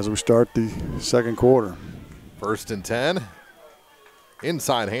as we start the second quarter. 1st and 10.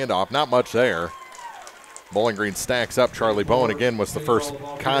 Inside handoff, not much there. Bowling Green stacks up. Charlie Bowen again was the first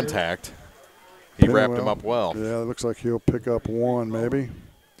contact. He wrapped him up well. Yeah, it looks like he'll pick up one maybe.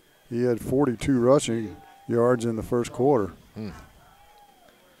 He had 42 rushing yards in the first quarter. And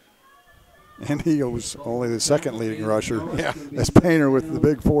he was only the second leading rusher. Yeah. As Painter with the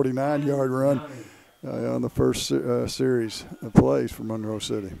big 49-yard run on the first series of plays for Monroe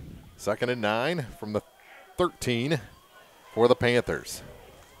City. 2nd and 9 from the 13 for the Panthers.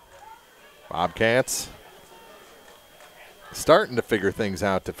 Bobcats starting to figure things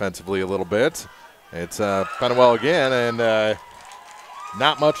out defensively a little bit. It's Pennywell again, and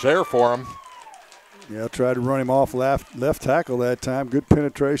not much there for him. Yeah, tried to run him off left tackle that time. Good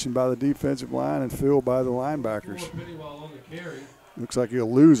penetration by the defensive line and filled by the linebackers. Looks like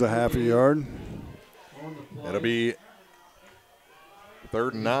he'll lose a half a yard. It'll be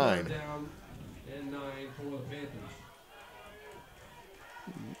 3rd and 9.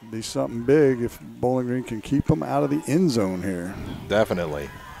 Be something big if Bowling Green can keep them out of the end zone here. Definitely.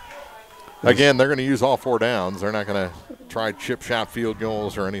 Again, they're going to use all 4 downs. They're not going to try chip shot field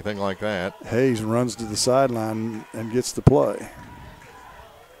goals or anything like that. Hayes runs to the sideline and gets the play.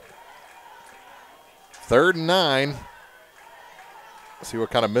 3rd and 9. See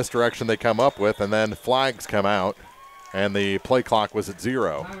what kind of misdirection they come up with, and then flags come out, and the play clock was at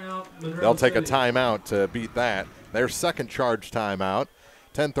 0. They'll take a timeout to beat that. Their second charge timeout.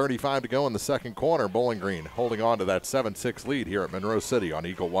 10:35 to go in the second quarter. Bowling Green holding on to that 7-6 lead here at Monroe City on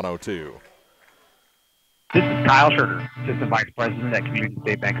Eagle 102. This is Kyle Schurter, Assistant Vice President at Community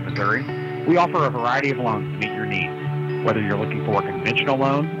State Bank of Missouri. We offer a variety of loans to meet your needs. Whether you're looking for a conventional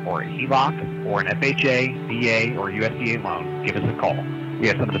loan or a HELOC or an FHA, VA, or USDA loan, give us a call. We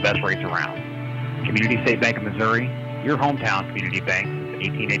have some of the best rates around. Community State Bank of Missouri, your hometown community bank since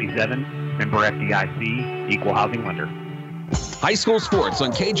 1887, member FDIC, equal housing lender. High school sports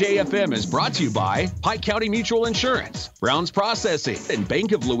on KJFM is brought to you by Pike County Mutual Insurance, Brown's Processing, and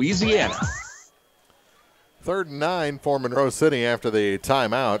Bank of Louisiana. 3rd and 9 for Monroe City after the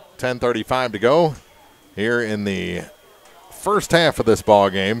timeout. 10:35 to go here in the first half of this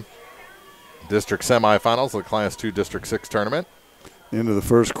ball game. District semifinals of the Class 2 District 6 tournament. Into the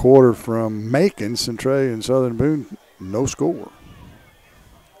first quarter from Macon, Centray, and Southern Boone, no score.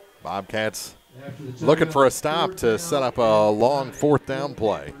 Bobcats looking for a stop to set up a long 4th down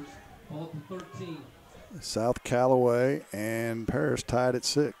play. South Callaway and Paris tied at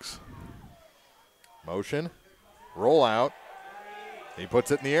 6. Motion, roll out. He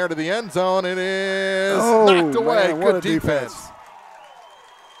puts it in the air to the end zone. It is knocked away. Man, good defense.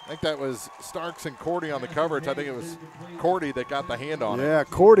 I think that was Starks and Cordy on the coverage. I think it was Cordy that got the hand on it. Yeah,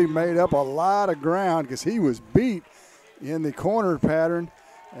 Cordy made up a lot of ground because he was beat in the corner pattern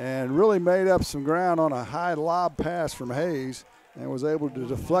and really made up some ground on a high lob pass from Hayes and was able to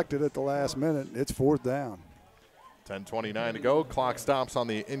deflect it at the last minute. It's 4th down. 10:29 to go. Clock stops on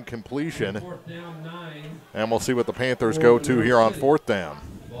the incompletion. And we'll see what the Panthers go to here on 4th down.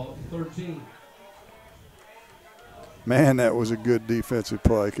 Man, that was a good defensive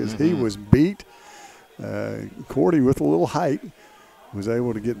play because he was beat. Cordy, with a little height, was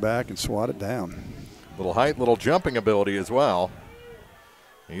able to get back and swat it down. Little height, little jumping ability as well.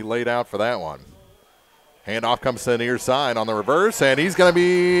 He laid out for that one. Handoff comes to the near side on the reverse, and he's going to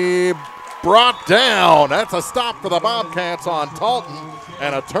be brought down. That's a stop for the Bobcats on Talton,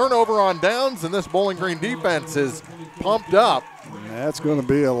 and a turnover on downs, and this Bowling Green defense is pumped up. And that's going to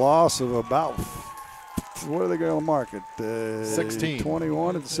be a loss of about, what are they going to mark it? 16.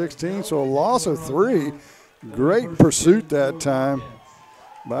 21 at 16, so a loss of 3. Great pursuit that time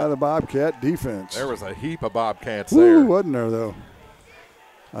by the Bobcat defense. There was a heap of Bobcats there. Wasn't there, though?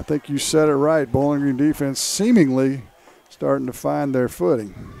 I think you said it right. Bowling Green defense seemingly starting to find their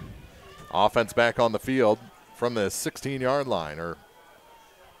footing. Offense back on the field from the 16-yard line.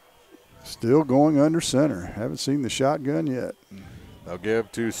 Still going under center. Haven't seen the shotgun yet. They'll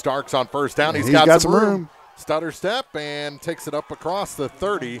give to Starks on first down. He's got some room. Stutter step and takes it up across the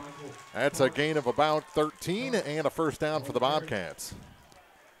 30. That's a gain of about 13 and a first down for the Bobcats.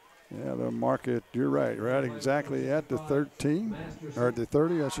 Yeah, they'll mark it. You're right exactly at the 13, or at the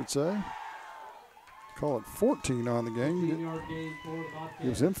 30, I should say. Call it 14 on the game.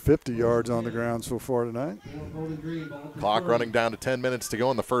 Gives him 50 yards on the ground so far tonight. Clock running down to 10 minutes to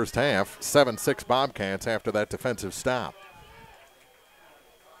go in the first half. 7-6 Bobcats after that defensive stop.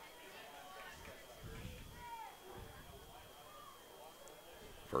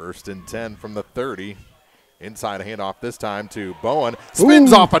 First and 10 from the 30. Inside a handoff this time to Bowen.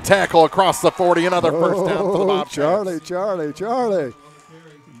 Spins off a tackle across the 40. Another first down for the Bobcats. Charlie.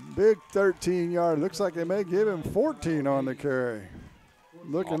 Big 13-yard. Looks like they may give him 14 on the carry.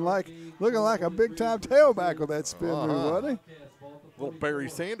 Looking like a big-time tailback with that spin move, wasn't he? Little Barry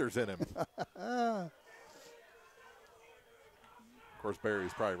Sanders in him. Of course,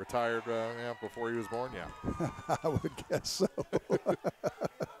 Barry's probably retired before he was born, yeah. I would guess so.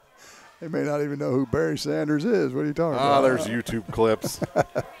 They may not even know who Barry Sanders is. What are you talking about? There's YouTube clips.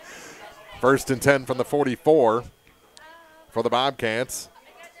 First and 10 from the 44 for the Bobcats.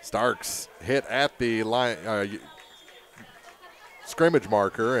 Starks hit at the line, scrimmage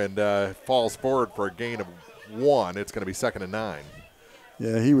marker and falls forward for a gain of 1. It's going to be 2nd and 9.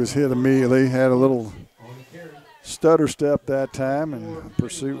 Yeah, he was hit immediately. Had a little stutter step that time, and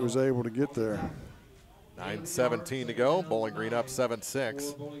Pursuit was able to get there. 9:17 to go. Bowling Green up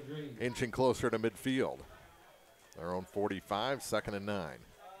 7-6, inching closer to midfield. Their own 45, 2nd and 9.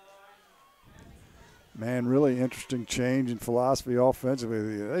 Man, really interesting change in philosophy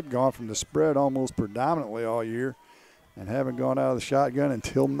offensively. They've gone from the spread almost predominantly all year and haven't gone out of the shotgun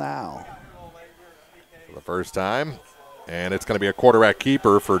until now. For the first time, and it's going to be a quarterback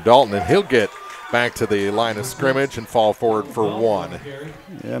keeper for Dalton, and he'll get back to the line of scrimmage and fall forward for 1.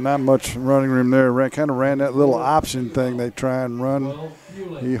 Yeah, not much running room there. Kind of ran that little option thing they try and run.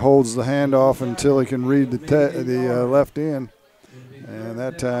 He holds the handoff until he can read the left end. And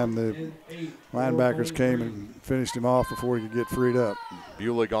that time the linebackers came and finished him off before he could get freed up.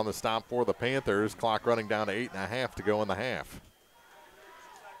 Bulig on the stop for the Panthers. Clock running down to 8.5 to go in the half.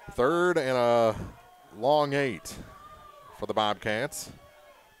 3rd and a long 8 for the Bobcats.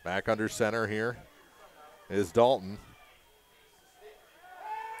 Back under center here is Dalton.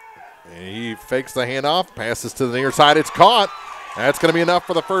 And he fakes the handoff, passes to the near side. It's caught. That's going to be enough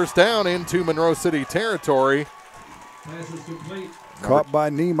for the first down into Monroe City territory. Caught by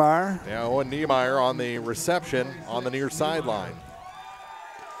Niemeyer. Yeah, Owen Niemeyer on the reception on the near sideline.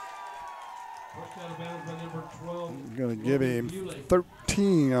 Going to give him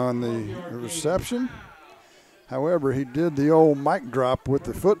 13 on the reception. However, he did the old mic drop with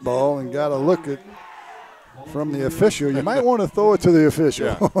the football and got a look at from the official. You might want to throw it to the official.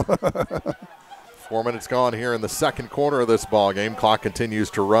 Yeah. 4 minutes gone here in the second quarter of this ball game. Clock continues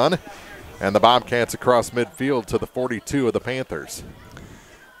to run, and the Bobcats across midfield to the 42 of the Panthers.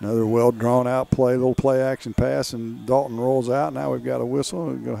 Another well-drawn-out play, little play-action pass, and Dalton rolls out. Now we've got a whistle.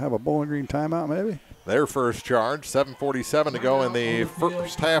 We're going to have a Bowling Green timeout maybe? Their first charge, 7:47 to go in the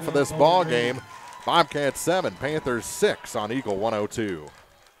first half of this ball game. Bobcats 7, Panthers 6 on Eagle 102.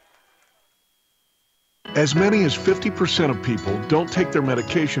 As many as 50% of people don't take their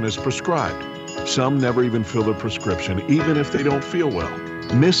medication as prescribed. Some never even fill their prescription, even if they don't feel well.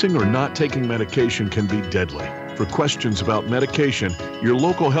 Missing or not taking medication can be deadly. For questions about medication, your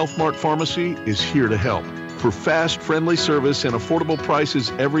local Health Mart pharmacy is here to help. For fast, friendly service and affordable prices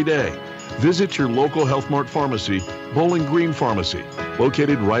every day, visit your local Health Mart pharmacy, Bowling Green Pharmacy,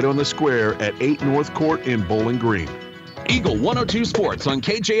 located right on the square at 8 North Court in Bowling Green. Eagle 102 Sports on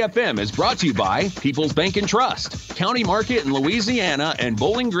KJFM is brought to you by People's Bank and Trust, County Market in Louisiana, and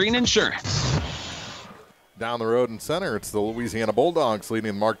Bowling Green Insurance. Down the road in center, it's the Louisiana Bulldogs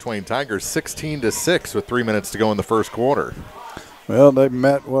leading the Mark Twain Tigers 16-6 with 3 minutes to go in the first quarter. Well, they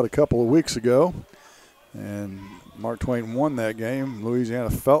met, a couple of weeks ago, and Mark Twain won that game. Louisiana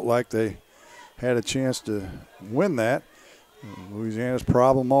felt like they had a chance to win that. Louisiana's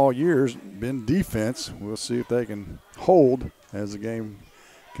problem all year has been defense. We'll see if they can hold as the game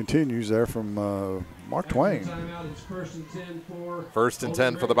continues there from Mark Twain. First and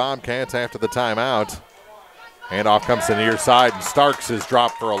 10 for the Bobcats after the timeout. Handoff comes to the near side, and Starks is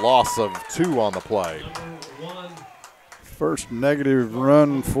dropped for a loss of 2 on the play. First negative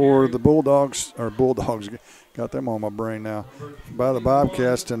run for the Bulldogs, got them on my brain now, by the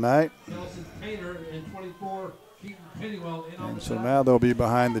Bobcats tonight. And so now they'll be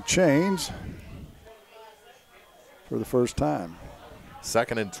behind the chains for the first time.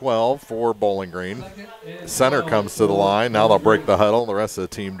 2nd and 12 for Bowling Green. Center comes to the line. Now they'll break the huddle. The rest of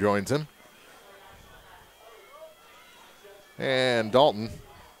the team joins him. And Dalton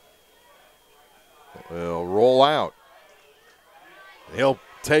will roll out. He'll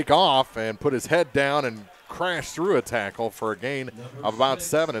take off and put his head down and crash through a tackle for a gain of about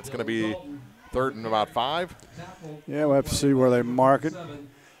 7. It's going to be 3rd and about 5. Yeah, we'll have to see where they mark it.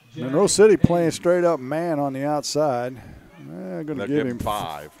 Monroe City playing straight up man on the outside. Going to give him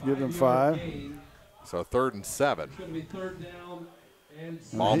 5. Give him 5. So 3rd and 7.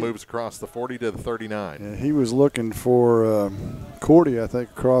 Ball moves across the 40 to the 39. Yeah, he was looking for Cordy, I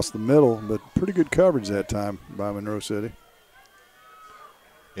think, across the middle, but pretty good coverage that time by Monroe City.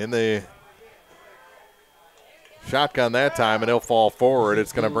 In the shotgun that time, and he'll fall forward.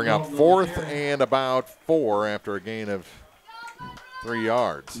 It's going to bring up 4th and about 4 after a gain of 3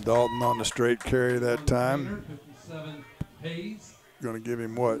 yards. Dalton on the straight carry that time. Going to give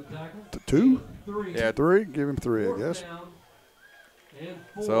him what? 2? Yeah, 3. Give him 3, I guess.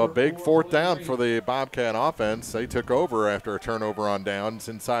 So a big 4th down for the Bobcat offense. They took over after a turnover on downs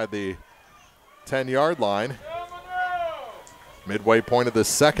inside the 10-yard line. Midway point of the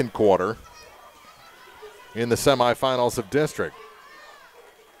 2nd quarter in the semifinals of district.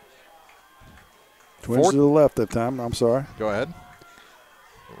 Twins to the left that time. I'm sorry. Go ahead.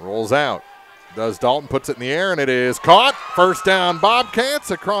 Rolls out. Does Dalton, puts it in the air, and it is caught. First down,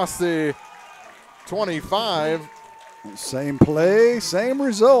 Bobcats across the 25. Same play, same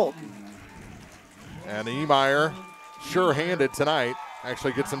result. And Emeyer, sure-handed tonight,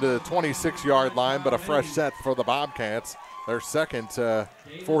 actually gets into the 26-yard line, but a fresh set for the Bobcats. Their second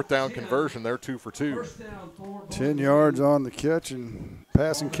 4th down conversion. They're 2 for 2. 10 yards on the catch and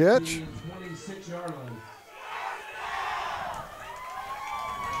pass and catch.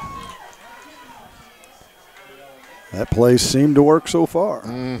 That play seemed to work so far.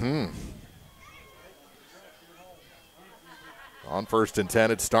 Mm-hmm. On 1st and 10,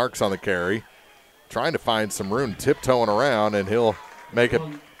 it's Starks on the carry. Trying to find some room, tiptoeing around, and he'll make it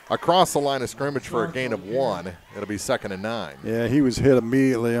across the line of scrimmage for a gain of 1. It'll be 2nd and 9. Yeah, he was hit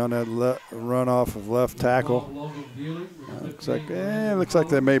immediately on that run off of left tackle. Looks like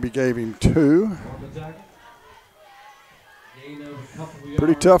they maybe gave him 2.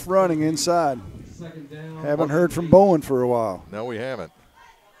 Pretty tough running inside. Haven't heard from Bowen for a while. No, we haven't.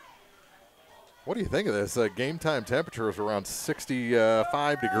 What do you think of this? Game time temperature is around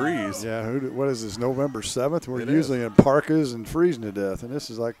 65 degrees. Yeah, what is this, November 7th? We're usually in parkas and freezing to death, and this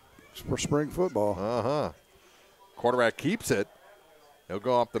is like for spring football. Uh-huh. Quarterback keeps it. He'll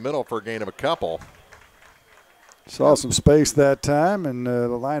go up the middle for a gain of a couple. Saw some space that time, and the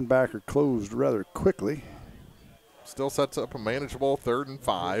linebacker closed rather quickly. Still sets up a manageable 3rd and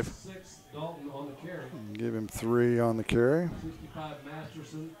 5. Give him 3 on the carry.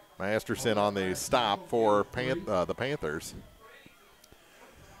 Masterson on the stop for the Panthers.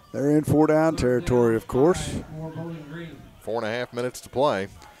 They're in 4-down territory, of course. 4.5 minutes to play.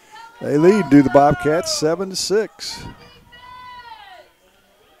 They lead to the Bobcats 7-6.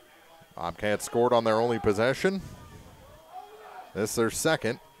 Bobcats scored on their only possession. This is their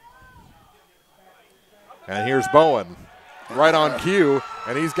second. And here's Bowen right on cue,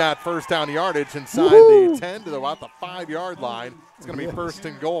 and he's got first down yardage inside the 10 to about the 5-yard line. It's going to be first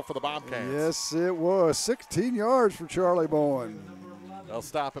and goal for the Bobcats. Yes, it was. 16 yards for Charlie Bowen. They'll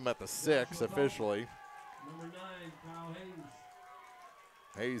stop him at the 6 officially.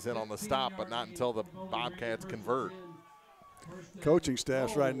 Hayes in on the stop, but not until the Bobcats convert. Coaching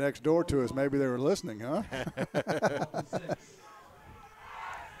staff's right next door to us. Maybe they were listening, huh?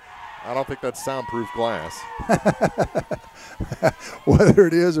 I don't think that's soundproof glass. Whether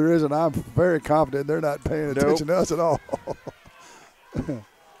it is or isn't, I'm very confident they're not paying attention to us at all.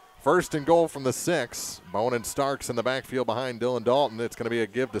 First and goal from the 6. Bowen and Starks in the backfield behind Dylan Dalton. It's going to be a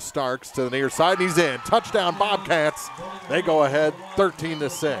give to Starks to the near side, and he's in. Touchdown Bobcats. They go ahead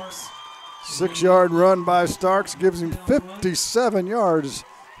 13-6. 6-yard run by Starks gives him 57 yards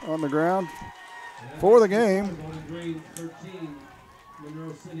on the ground for the game.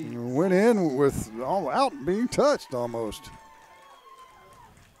 Went in without being touched almost.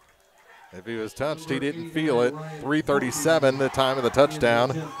 If he was touched, he didn't feel it. 3:37, the time of the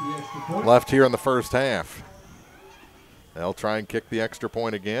touchdown. Left here in the first half. They'll try and kick the extra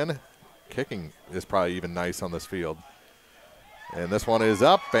point again. Kicking is probably even nice on this field. And this one is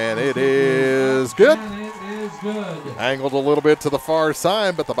up, and it is good. is good. Angled a little bit to the far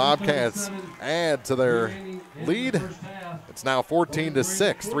side, but the Bobcats add to their lead. It's now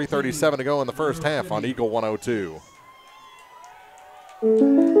 14-6, 3:37 to go in the first half on Eagle 102.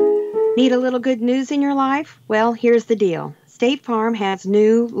 Need a little good news in your life? Well, here's the deal. State Farm has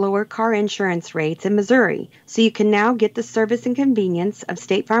new lower car insurance rates in Missouri, so you can now get the service and convenience of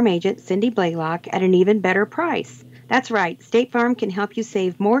State Farm agent Cindy Blaylock at an even better price. That's right, State Farm can help you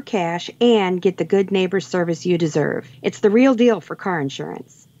save more cash and get the good neighbor service you deserve. It's the real deal for car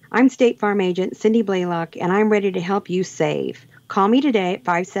insurance. I'm State Farm agent Cindy Blaylock, and I'm ready to help you save. Call me today at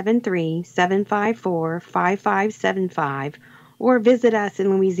 573-754-5575 or visit us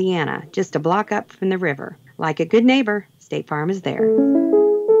in Louisiana, just a block up from the river. Like a good neighbor, State Farm is there.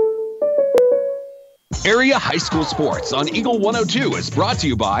 Area High School Sports on Eagle 102 is brought to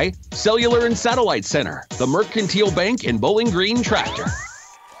you by Cellular and Satellite Center, the Mercantile Bank, and Bowling Green Tractor.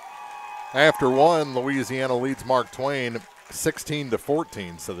 After one, Louisiana leads Mark Twain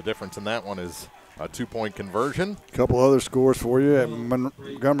 16-14, so the difference in that one is a 2-point conversion. A couple other scores for you. At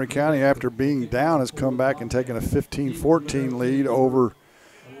Montgomery County, after being down, has come back and taken a 15-14 lead over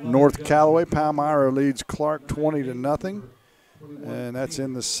North Callaway. Palmyra leads Clark 20-0, and that's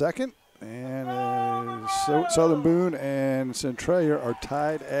in the second. And Southern Boone and Centralia are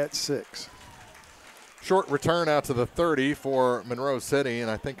tied at 6. Short return out to the 30 for Monroe City, and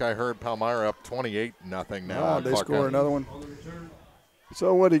I think I heard Palmyra up 28-0 now. They score another one.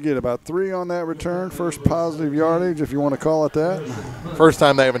 So what did he get, about 3 on that return? First positive yardage, if you want to call it that. First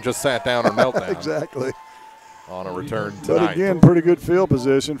time they haven't just sat down or knelt down. Exactly. On a return tonight. But again, pretty good field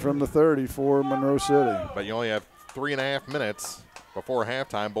position from the 30 for Monroe City. But you only have 3.5 minutes before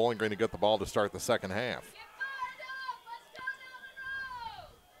halftime. Bowling Green to get the ball to start the second half.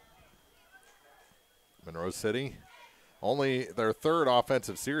 Monroe City, only their third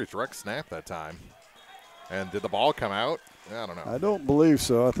offensive series. Direct snap that time. And did the ball come out? I don't know. I don't believe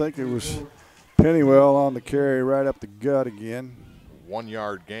so. I think it was Pennywell on the carry right up the gut again.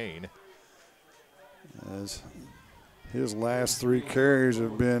 1-yard gain. As his last 3 carries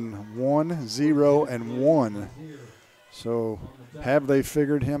have been 1, 0, and 1. So have they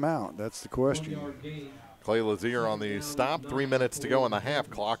figured him out? That's the question. Clay Lazier on the stop. 3 minutes to go in the half.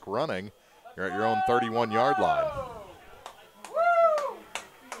 Clock running. You're at your own 31-yard line.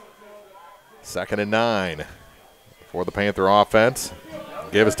 2nd and 9 for the Panther offense.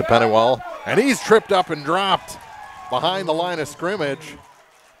 Give us to Pennywell, and he's tripped up and dropped behind the line of scrimmage.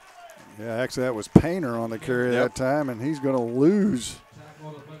 Yeah, actually that was Painter on the carry that time, and he's going to lose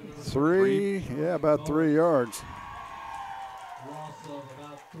 3, about 3 yards.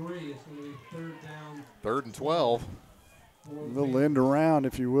 Third and 12. A little end around,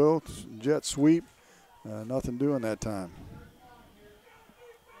 if you will, jet sweep. Nothing doing that time.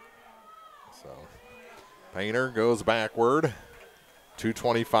 So Painter goes backward.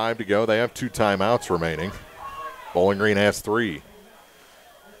 2:25 to go. They have 2 timeouts remaining. Bowling Green has 3.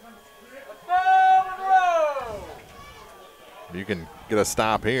 You can get a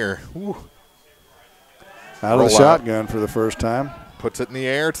stop here. Whew. Out of the shotgun for the first time. Puts it in the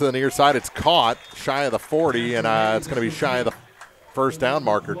air to the near side. It's caught shy of the 40, and it's going to be shy of the first down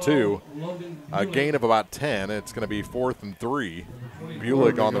marker, too. A gain of about 10. It's going to be 4th and 3.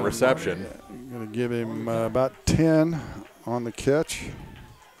 Bulig on the reception. Going to give him about 10 on the catch.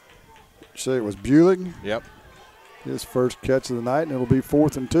 Say it was Bulig. Yep. His first catch of the night, and it'll be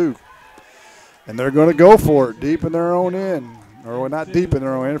 4th and 2. And they're going to go for it deep in their own end. Or not deep in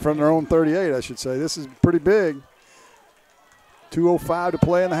their own end, from their own 38, I should say. This is pretty big. 2:05 to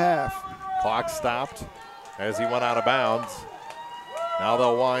play in the half. Clock stopped as he went out of bounds. Now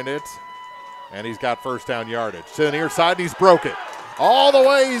they'll wind it, and he's got first down yardage. To the near side, and he's broke it. All the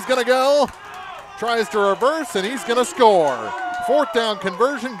way he's going to go. Tries to reverse, and he's going to score. 4th down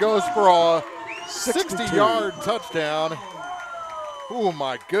conversion goes for a 60-yard touchdown. Oh,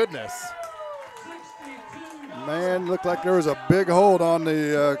 my goodness. Man, looked like there was a big hold on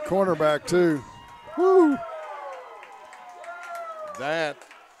the cornerback, too. Woo! That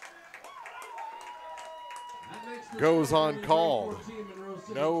goes uncalled.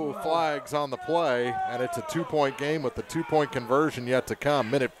 No flags on the play, and it's a 2-point game with the 2-point conversion yet to come.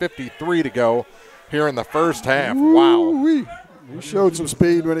 Minute 53 to go here in the first half. Wow. He showed some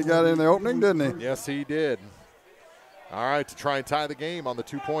speed when he got in the opening, didn't he? Yes, he did. All right, to try and tie the game on the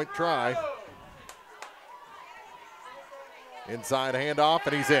 2-point try. Inside handoff,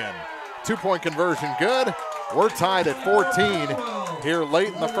 and he's in. 2-point conversion good. We're tied at 14 here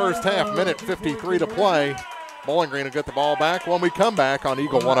late in the first half. Minute 53 to play. Bowling Green will get the ball back when we come back on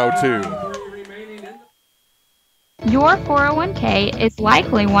Eagle 102. Your 401k is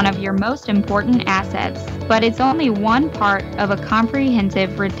likely one of your most important assets, but it's only one part of a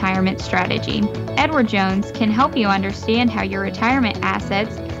comprehensive retirement strategy. Edward Jones can help you understand how your retirement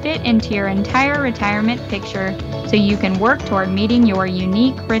assets fit into your entire retirement picture so you can work toward meeting your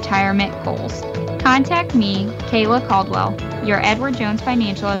unique retirement goals. Contact me, Kayla Caldwell, your Edward Jones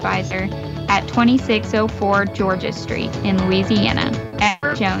financial advisor at 2604 Georgia Street in Louisiana.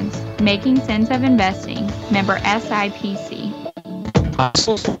 Edward Jones, making sense of investing, member SIPC.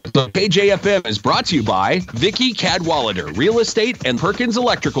 KJFM is brought to you by Vicky Cadwallader, Real Estate and Perkins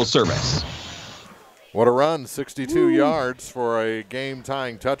Electrical Service. What a run, 62 yards for a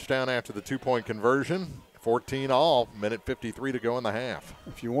game-tying touchdown after the two-point conversion. 14 all, minute 53 to go in the half.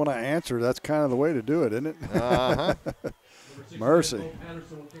 If you want to answer, that's kind of the way to do it, isn't it? Uh-huh. Mercy.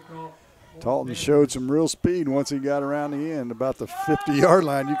 Talton showed some real speed once he got around the end. About the 50-yard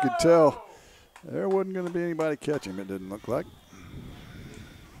line, you could tell there wasn't going to be anybody catch him, it didn't look like.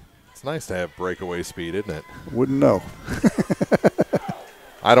 It's nice to have breakaway speed, isn't it? Wouldn't know.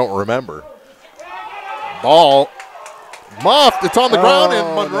 I don't remember. Ball muffed. It's on the ground,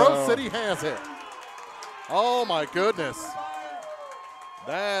 and Monroe City has it. Oh, my goodness.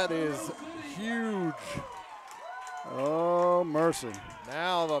 That is huge. Oh, mercy.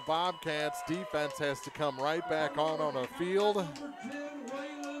 Now the Bobcats defense has to come right back on the field.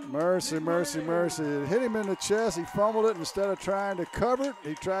 Mercy, mercy, mercy. It hit him in the chest. He fumbled it. Instead of trying to cover it,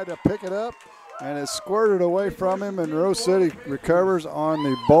 he tried to pick it up, and it squirted away from him, and Rose City recovers on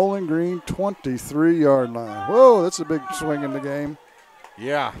the Bowling Green 23-yard line. Whoa, that's a big swing in the game.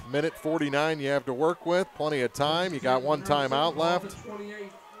 Yeah, minute 49 you have to work with. Plenty of time. You got one timeout left.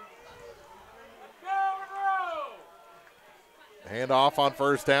 Handoff on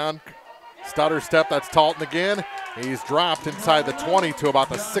first down. Stutter step, that's Talton again. He's dropped inside the 20 to about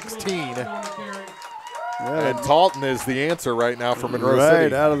the 16. Yeah. And Talton is the answer right now for Monroe City.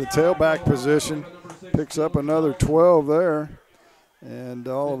 Right, out of the tailback position. Picks up another 12 there. And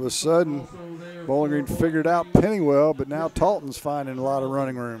all of a sudden, Bowling Green figured out Pennywell, but now Talton's finding a lot of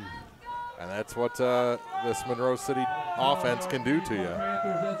running room. And that's what this Monroe City offense can do to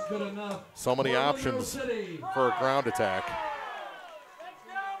you. So many options for a ground attack.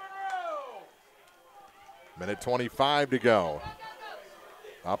 Minute 25 to go.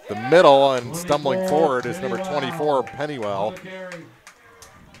 Up the middle and stumbling forward is number 24, Pennywell.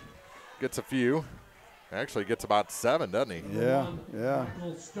 Gets a few. Actually gets about 7, doesn't he? Yeah, yeah.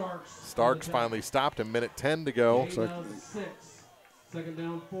 Starks finally stopped him. Minute 10 to go. Second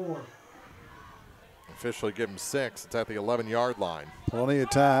down 4. Officially give him 6. It's at the 11-yard line. Plenty of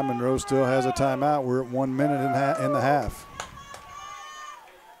time. Monroe still has a timeout. We're at 1 minute in the half.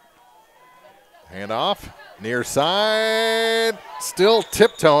 Handoff. Near side. Still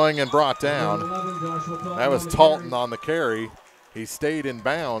tiptoeing and brought down. That was Talton on the carry. He stayed in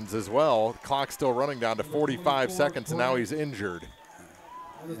bounds as well. The clock's still running down to 45 seconds, and now he's injured.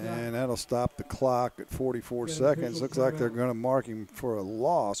 And that'll stop the clock at 44 seconds. Looks like they're going to mark him for a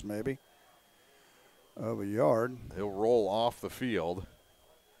loss, maybe, of a yard. He'll roll off the field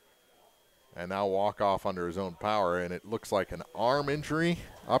and now walk off under his own power, and it looks like an arm injury,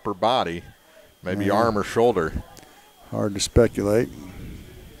 upper body, maybe arm or shoulder. Hard to speculate.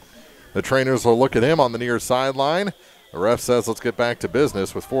 The trainers will look at him on the near sideline. The ref says let's get back to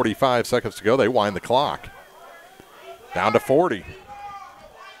business. With 45 seconds to go, they wind the clock. Down to 40.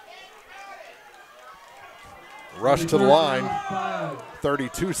 Rush to the line.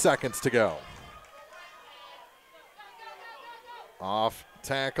 32 seconds to go. Off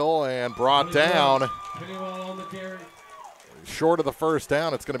tackle and brought down. Short of the first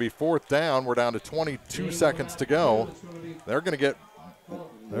down. It's going to be fourth down. We're down to 22 seconds to go. They're going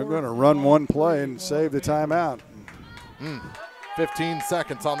to run one play and save the timeout. 15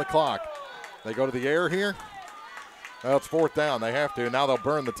 seconds on the clock. They go to the air here. Well, it's fourth down. They have to. Now they'll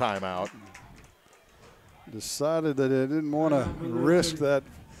burn the timeout. Decided that they didn't want to risk that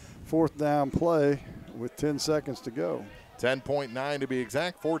fourth down play with 10 seconds to go. 10.9 to be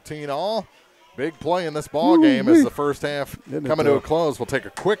exact, 14 all. Big play in this ball game as the first half coming to a close. We'll take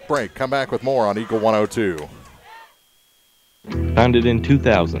a quick break. Come back with more on Eagle 102. Founded in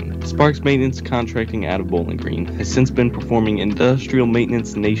 2000, Sparks Maintenance Contracting out of Bowling Green has since been performing industrial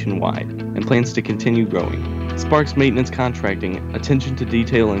maintenance nationwide and plans to continue growing. Sparks Maintenance Contracting, attention to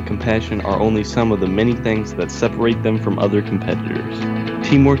detail and compassion are only some of the many things that separate them from other competitors.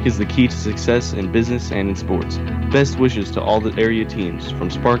 Teamwork is the key to success in business and in sports. Best wishes to all the area teams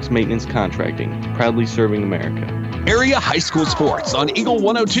from Sparks Maintenance Contracting, proudly serving America. Area High School Sports on Eagle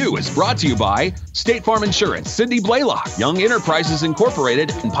 102 is brought to you by State Farm Insurance, Cindy Blaylock, Young Enterprises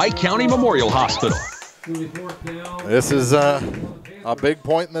Incorporated, and Pike County Memorial Hospital. This is a big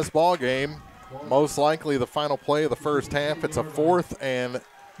point in this ball game. Most likely the final play of the first half. It's a 4th and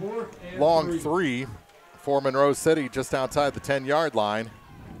long 3 for Monroe City just outside the 10-yard line.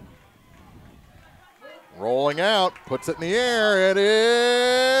 Rolling out, puts it in the air. It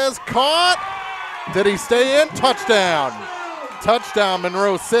is caught. Did he stay in? Touchdown. Touchdown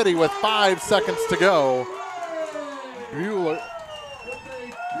Monroe City with 5 seconds to go. Bueller.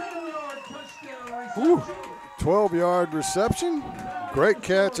 12-yard reception. Great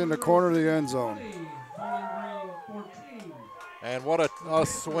catch in the corner of the end zone. And what a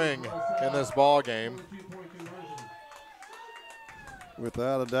swing in this ball game.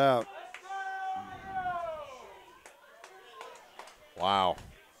 Without a doubt. Wow.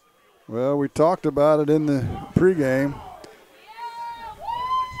 Well, we talked about it in the pregame.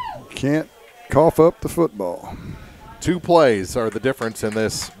 Can't cough up the football. 2 plays are the difference in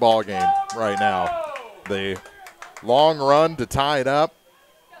this ball game right now. The long run to tie it up.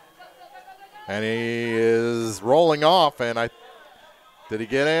 And he is rolling off, and did he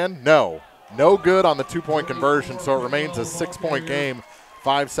get in? No. No good on the 2-point conversion, so it remains a 6-point game.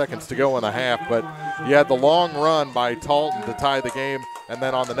 5 seconds to go in the half, but you had the long run by Talton to tie the game, and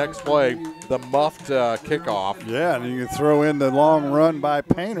then on the next play, the muffed kickoff. Yeah, and you can throw in the long run by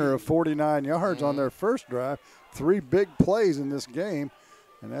Painter of 49 yards on their first drive. 3 big plays in this game,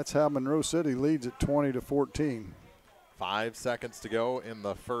 and that's how Monroe City leads at 20-14. 5 seconds to go in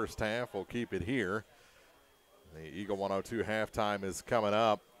the first half. We'll keep it here. The Eagle 102 halftime is coming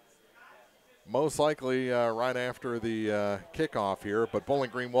up. Most likely right after the kickoff here, but Bowling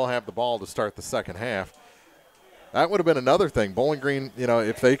Green will have the ball to start the second half. That would have been another thing. Bowling Green,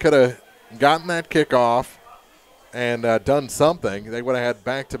 if they could have gotten that kickoff and done something, they would have had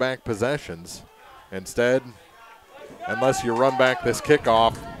back-to-back possessions. Instead, unless you run back this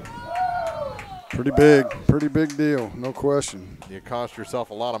kickoff. Pretty big deal, no question. You cost yourself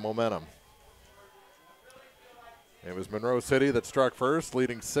a lot of momentum. It was Monroe City that struck first,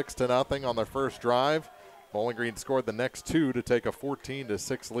 leading 6-0 on their first drive. Bowling Green scored the next 2 to take a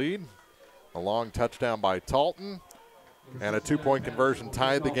 14-6 lead. A long touchdown by Talton, and a 2-point conversion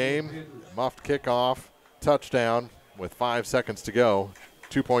tied the game. Muffed kickoff, touchdown with 5 seconds to go.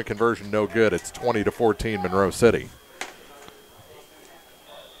 2-point conversion no good. It's 20-14 Monroe City.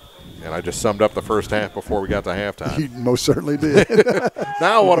 And I just summed up the first half before we got to halftime. You most certainly did.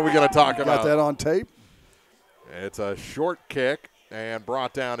 Now what are we going to talk about? Got that on tape? It's a short kick and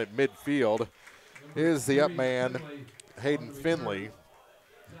brought down at midfield. Here's the up man, Hayden Finley.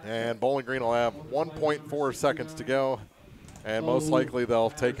 And Bowling Green will have 1.4 seconds to go. And most likely they'll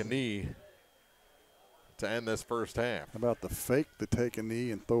take a knee to end this first half. How about the fake to take a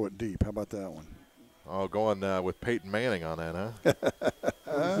knee and throw it deep? How about that one? Oh, going with Peyton Manning on that, huh?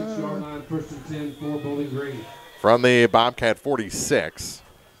 6-yard line, 1st and 10 for Bowling Green. From the Bobcat 46.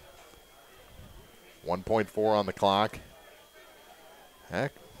 1.4 on the clock.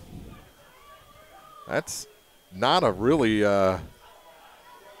 Heck, that's not a really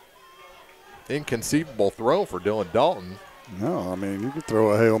inconceivable throw for Dylan Dalton. No, I mean, you could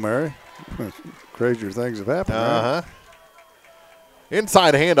throw a Hail Mary. Crazier things have happened. Uh-huh. Right?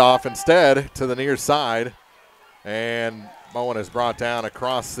 Inside handoff instead to the near side. And Bowen is brought down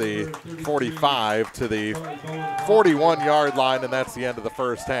across the 45 to the 41-yard line, and that's the end of the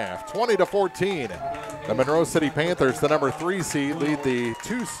first half. 20-14. The Monroe City Panthers, the number 3 seed, lead the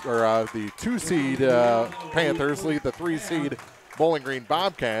 2 seed Panthers lead the 3 seed Bowling Green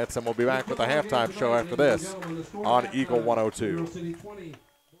Bobcats, and we'll be back with the halftime show after this on Eagle 102.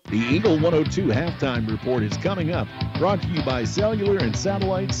 The Eagle 102 halftime report is coming up, brought to you by Cellular and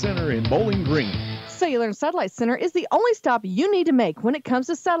Satellite Center in Bowling Green. Cellular and Satellite Center is the only stop you need to make when it comes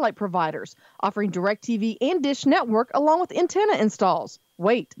to satellite providers, offering DirecTV and Dish Network along with antenna installs.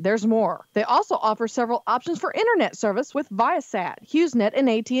 Wait, there's more. They also offer several options for internet service with Viasat, HughesNet, and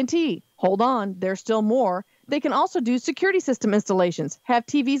AT&T. Hold on, there's still more. They can also do security system installations, have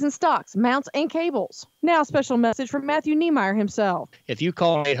TVs and stocks, mounts, and cables. Now, a special message from Matthew Niemeyer himself. If you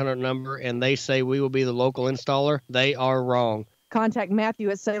call an 800 number and they say we will be the local installer, they are wrong. Contact Matthew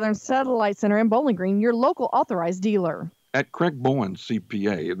at Cellular and Satellite Center in Bowling Green, your local authorized dealer. At Craig Bowen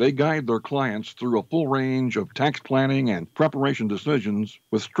CPA, they guide their clients through a full range of tax planning and preparation decisions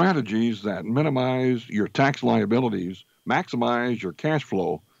with strategies that minimize your tax liabilities, maximize your cash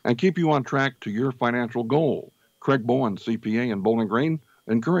flow, and keep you on track to your financial goal. Craig Bowen CPA in Bowling Green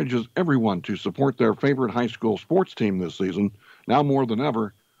encourages everyone to support their favorite high school sports team this season. Now more than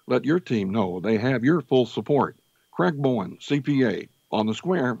ever, let your team know they have your full support. Craig Bowen CPA on the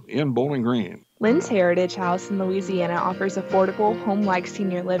Square in Bowling Green. Lynn's Heritage House in Louisiana offers affordable, home-like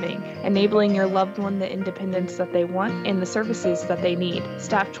senior living, enabling your loved one the independence that they want and the services that they need.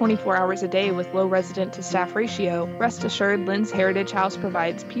 Staffed 24 hours a day with low resident-to-staff ratio, rest assured Lynn's Heritage House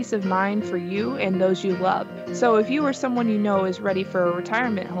provides peace of mind for you and those you love. So if you or someone you know is ready for a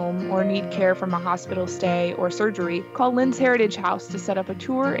retirement home or need care from a hospital stay or surgery, call Lynn's Heritage House to set up a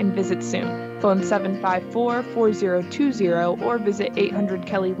tour and visit soon. Phone 754-4020 or visit 800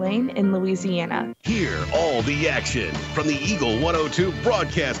 Kelly Lane in Louisiana. Hear all the action from the Eagle 102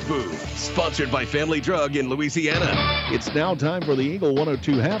 broadcast booth, sponsored by Family Drug in Louisiana. It's now time for the Eagle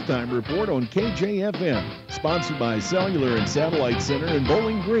 102 halftime report on KJFM, sponsored by Cellular and Satellite Center in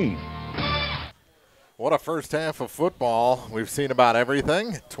Bowling Green. What a first half of football. We've seen about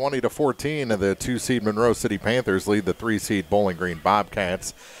everything. 20-14, the 2-seed Monroe City Panthers lead the 3-seed Bowling Green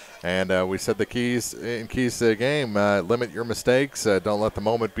Bobcats. And we said the keys to the game, limit your mistakes, don't let the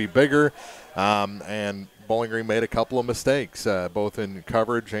moment be bigger. And Bowling Green made a couple of mistakes, both in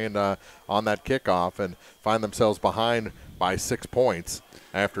coverage and on that kickoff, and find themselves behind by 6 points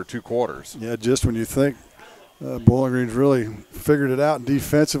after 2 quarters. Yeah, just when you think Bowling Green's really figured it out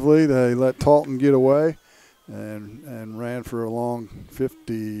defensively, they let Talton get away and ran for a long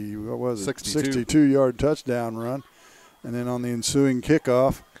 62-yard touchdown run. And then on the ensuing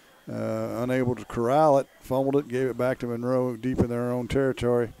kickoff, unable to corral it, fumbled it, gave it back to Monroe deep in their own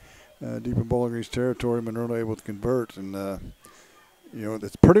territory, deep in Bowling Green's territory. Monroe able to convert, and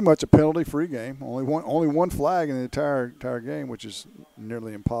it's pretty much a penalty-free game. Only one flag in the entire game, which is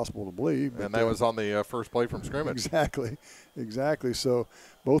nearly impossible to believe. And that was on the first play from scrimmage. Exactly. So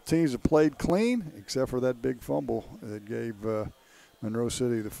both teams have played clean, except for that big fumble that gave Monroe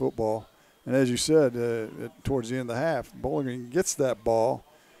City the football. And as you said, towards the end of the half, Bowling Green gets that ball.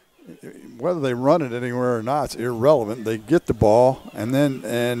 Whether they run it anywhere or not, it's irrelevant. They get the ball, and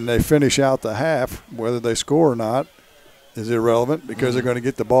they finish out the half. Whether they score or not is irrelevant because they're going to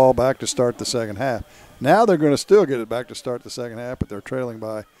get the ball back to start the second half. Now they're going to still get it back to start the second half, but they're trailing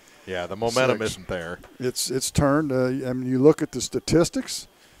by Yeah, the momentum 6. isn't there. It's turned. I mean, you look at the statistics,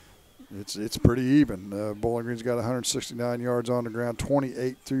 it's pretty even. Bowling Green's got 169 yards on the ground,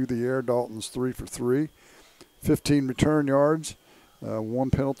 28 through the air. Dalton's 3 for 3, 15 return yards. 1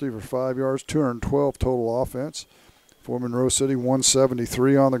 penalty for 5 yards, 212 total offense. For Monroe City,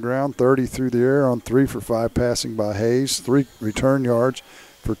 173 on the ground, 30 through the air on 3 for 5 passing by Hayes, 3 return yards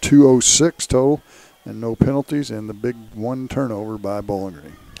for 206 total, and no penalties, and the big 1 turnover by Bowling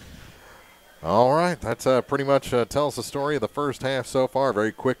Green. All right, that's pretty much tells the story of the first half so far.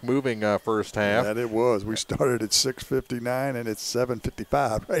 Very quick-moving first half. That it was. We started at 6:59, and it's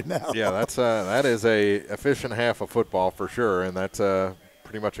 7:55 right now. Yeah, that is a efficient half of football for sure, and that's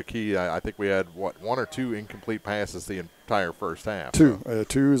pretty much a key. I think we had, 1 or 2 incomplete passes the entire first half. 2.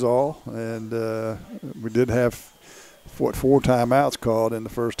 2 is all, and we did have 4 timeouts called in the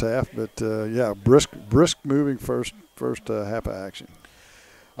first half, but, brisk moving first half of action.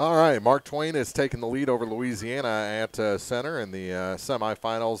 All right, Mark Twain has taken the lead over Louisiana at center in the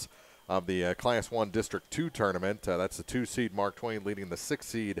semifinals of the Class 1 District 2 tournament. That's the 2-seed Mark Twain leading the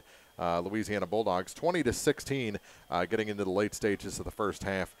 6-seed Louisiana Bulldogs, 20-16, getting into the late stages of the first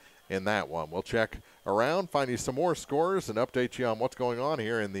half in that one. We'll check around, find you some more scores, and update you on what's going on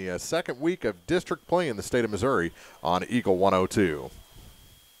here in the second week of district play in the state of Missouri on Eagle 102.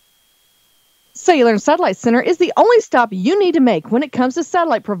 Cellular and Satellite Center is the only stop you need to make when it comes to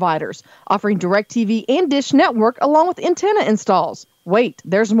satellite providers, offering DirecTV and Dish Network along with antenna installs. Wait,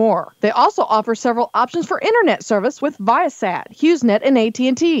 there's more. They also offer several options for internet service with Viasat, HughesNet, and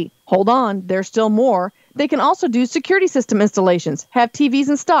AT&T. Hold on, there's still more. They can also do security system installations, have TVs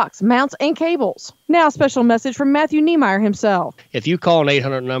in stocks, mounts, and cables. Now a special message from Matthew Niemeyer himself. If you call an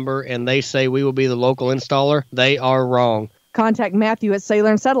 800 number and they say we will be the local installer, they are wrong. Contact Matthew at Cellular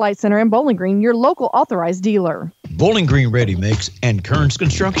and Satellite Center in Bowling Green, your local authorized dealer. Bowling Green Ready Mix and Kearns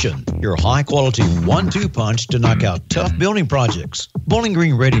Construction, your high-quality 1-2 punch to knock out tough building projects. Bowling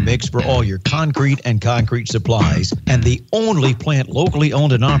Green Ready Mix for all your concrete and concrete supplies, and the only plant locally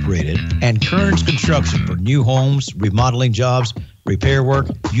owned and operated, and Kearns Construction for new homes, remodeling jobs, repair work,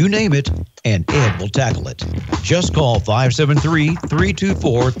 you name it, and Ed will tackle it. Just call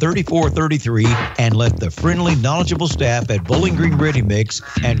 573-324-3433 and let the friendly, knowledgeable staff at Bowling Green Ready Mix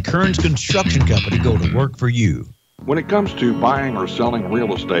and Kearns Construction Company go to work for you. When it comes to buying or selling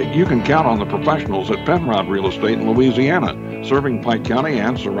real estate, you can count on the professionals at Penrod Real Estate in Louisiana. Serving Pike County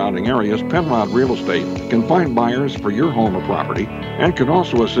and surrounding areas, Penrod Real Estate can find buyers for your home or property and can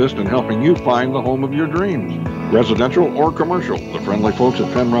also assist in helping you find the home of your dreams. Residential or commercial, the friendly folks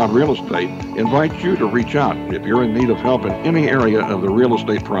at Penrod Real Estate invite you to reach out if you're in need of help in any area of the real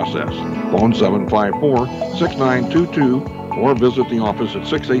estate process. Phone 754-6922 or visit the office at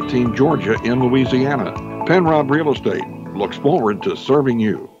 618 Georgia in Louisiana. Penrod Real Estate looks forward to serving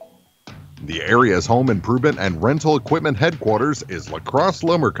you. The area's home improvement and rental equipment headquarters is La Crosse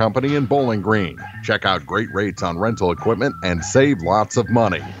Lumber Company in Bowling Green. Check out great rates on rental equipment and save lots of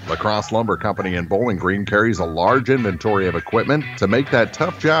money. La Crosse Lumber Company in Bowling Green carries a large inventory of equipment to make that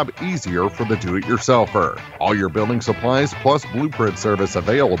tough job easier for the do-it-yourselfer. All your building supplies plus blueprint service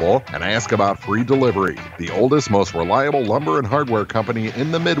available, and ask about free delivery. The oldest, most reliable lumber and hardware company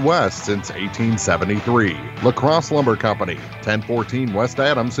in the Midwest since 1873. La Crosse Lumber Company, 1014 West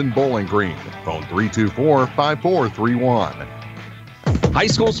Adams in Bowling Green. Phone 324-5431. High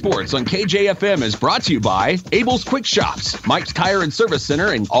school sports on KJFM is brought to you by Abel's Quick Shops, Mike's Tire and Service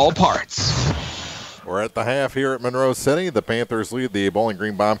Center, and All Parts. We're at the half here at Monroe City. The Panthers lead the Bowling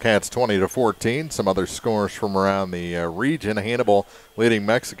Green Bobcats 20-14. Some other scores from around the region. Hannibal leading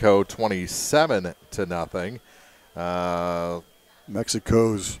Mexico 27-0.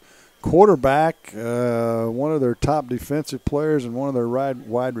 Mexico's quarterback, one of their top defensive players, and one of their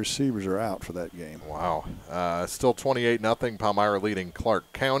wide receivers are out for that game. Wow. Still 28-0. Palmyra leading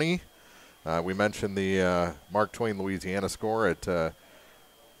Clark County. We mentioned the Mark Twain, Louisiana score at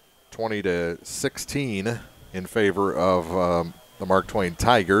 20-16 in favor of the Mark Twain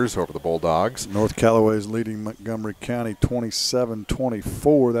Tigers over the Bulldogs. North Callaway is leading Montgomery County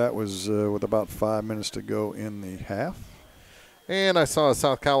 27-24. That was with about 5 minutes to go in the half. And I saw a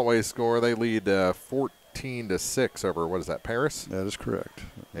South Callaway score. They lead 14-6 over, what is that, Paris? That is correct.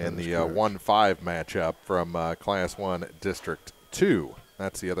 And the 1-5 matchup from Class 1 District 2.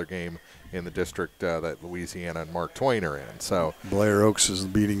 That's the other game in the district that Louisiana and Mark Twain are in. So Blair Oaks is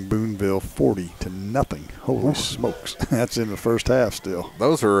beating Boonville 40-0. Holy smokes. That's in the first half still.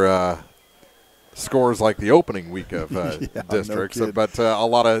 Those are scores like the opening week of districts, no but a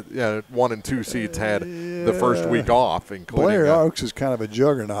lot of 1 and 2 seeds had the first week off, including Blair Oaks is kind of a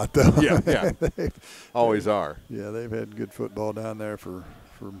juggernaut, though. Yeah. Always are. Yeah, they've had good football down there for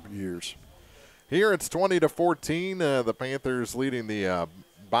years. Here it's 20-14. The Panthers leading the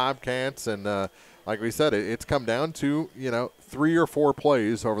Bobcats, and like we said, it's come down to 3 or 4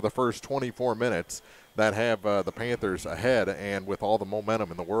 plays over the first 24 minutes that have the Panthers ahead and with all the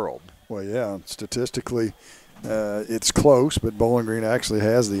momentum in the world. Well, yeah, statistically it's close, but Bowling Green actually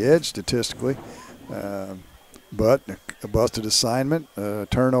has the edge statistically. But a busted assignment,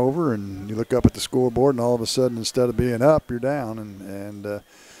 turnover, and you look up at the scoreboard, and all of a sudden, instead of being up, you're down, and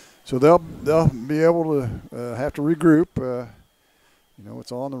so they'll be able to have to regroup.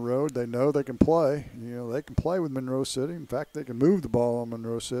 It's on the road. They know they can play. They can play with Monroe City. In fact, they can move the ball on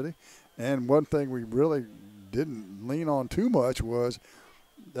Monroe City. And one thing we really didn't lean on too much was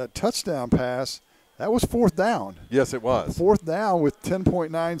that touchdown pass. That was 4th down. Yes, it was. 4th down with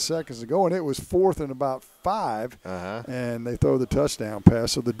 10.9 seconds to go, and it was 4th and about 5, and they throw the touchdown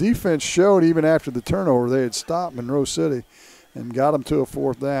pass. So the defense showed even after the turnover they had stopped Monroe City and got them to a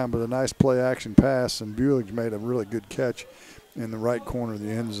 4th down, but a nice play-action pass, and Buick made a really good catch in the right corner of the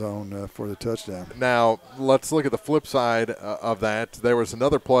end zone for the touchdown. Now, let's look at the flip side of that. There was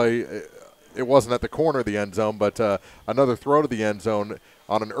another play. It wasn't at the corner of the end zone, but another throw to the end zone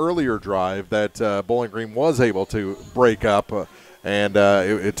on an earlier drive that Bowling Green was able to break up, and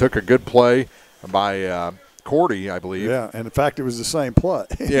it took a good play by Cordy, I believe. Yeah, and in fact, it was the same play.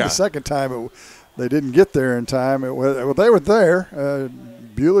 Yeah. The second time they didn't get there in time. They were there.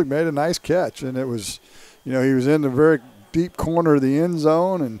 Buick made a nice catch, and it was, he was in the very deep corner of the end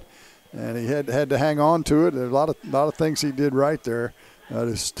zone, and he had to hang on to it. There's a lot of things he did right there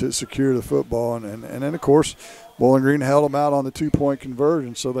to secure the football, and then of course Bowling Green held them out on the 2-point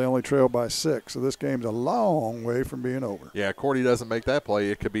conversion, so they only trailed by 6. So this game's a long way from being over. Yeah, Cordy doesn't make that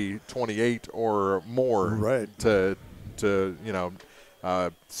play. It could be 28 or more, right? To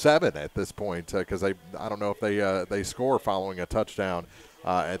 7 at this point, because I don't know if they score following a touchdown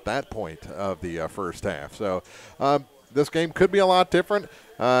at that point of the first half. So this game could be a lot different.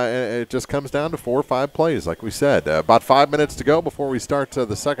 It just comes down to 4 or 5 plays, like we said. About 5 minutes to go before we start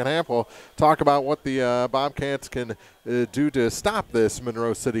the second half. We'll talk about what the Bobcats can do to stop this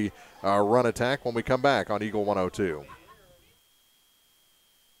Monroe City run attack when we come back on Eagle 102.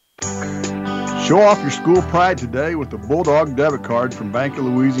 Show off your school pride today with the Bulldog debit card from Bank of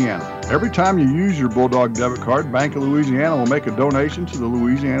Louisiana. Every time you use your Bulldog debit card, Bank of Louisiana will make a donation to the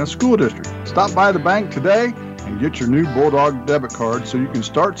Louisiana School District. Stop by the bank today and get your new Bulldog debit card so you can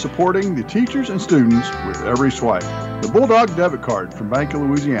start supporting the teachers and students with every swipe. The Bulldog debit card from Bank of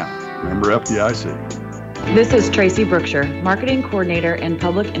Louisiana. Member FDIC. This is Tracy Brookshire, Marketing Coordinator and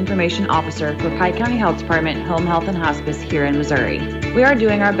Public Information Officer for Pike County Health Department Home Health and Hospice here in Missouri. We are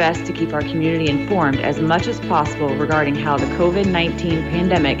doing our best to keep our community informed as much as possible regarding how the COVID-19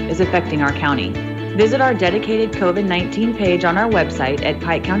 pandemic is affecting our county. Visit our dedicated COVID-19 page on our website at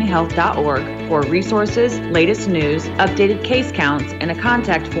pikecountyhealth.org for resources, latest news, updated case counts, and a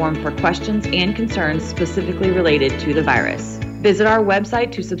contact form for questions and concerns specifically related to the virus. Visit our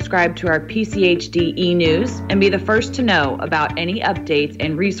website to subscribe to our PCHD e-news and be the first to know about any updates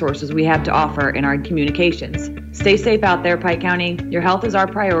and resources we have to offer in our communications. Stay safe out there, Pike County. Your health is our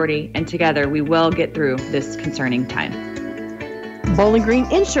priority, and together we will get through this concerning time. Bowling Green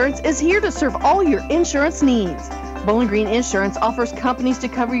Insurance is here to serve all your insurance needs. Bowling Green Insurance offers companies to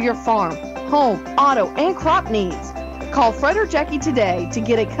cover your farm, home, auto, and crop needs. Call Fred or Jackie today to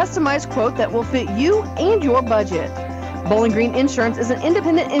get a customized quote that will fit you and your budget. Bowling Green Insurance is an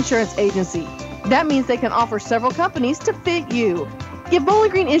independent insurance agency. That means they can offer several companies to fit you. Give Bowling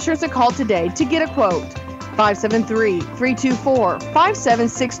Green Insurance a call today to get a quote.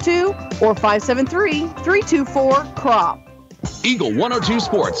 573-324-5762 or 573-324-CROP. Eagle 102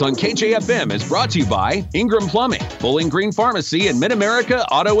 Sports on KJFM is brought to you by Ingram Plumbing, Bowling Green Pharmacy, and Mid-America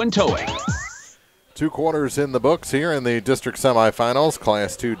Auto and Towing. 2 quarters in the books here in the district semifinals,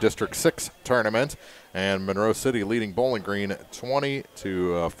 Class 2 District 6 tournament. And Monroe City leading Bowling Green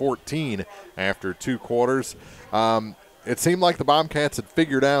 20-14 after 2 quarters. It seemed like the Bobcats had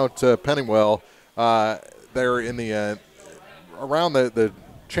figured out Pennywell there in the around the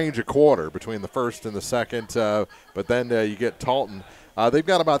change of quarter between the first and the second, but then you get Talton. They've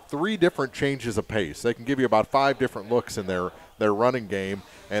got about 3 different changes of pace. They can give you about 5 different looks in their running game,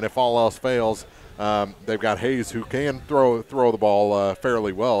 and if all else fails, they've got Hayes who can throw the ball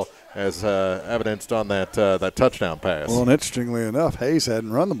fairly well, as evidenced on that touchdown pass. Well, and interestingly enough, Hayes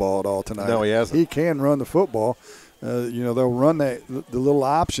hadn't run the ball at all tonight. No, he hasn't. He can run the football. They'll run the little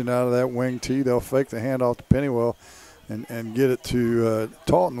option out of that wing tee. They'll fake the handoff to Pennywell and get it to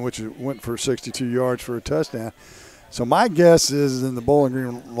Talton, which went for 62 yards for a touchdown. So my guess is in the Bowling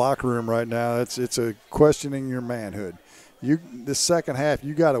Green locker room right now, it's a questioning your manhood. The second half,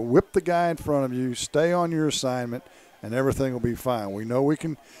 you got to whip the guy in front of you, stay on your assignment, and everything will be fine. We know we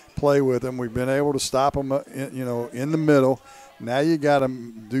can play with them. We've been able to stop them, in the middle. Now you got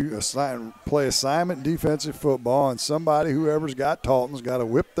to play assignment defensive football, and whoever's got Talton's got to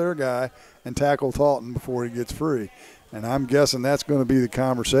whip their guy and tackle Talton before he gets free. And I'm guessing that's going to be the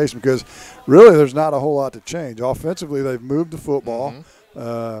conversation because really there's not a whole lot to change. Offensively, they've moved the football.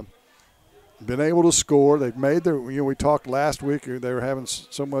 Been able to score. They've made their. We talked last week. They were having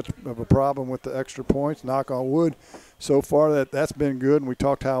so much of a problem with the extra points. Knock on wood. So far, that's been good. And we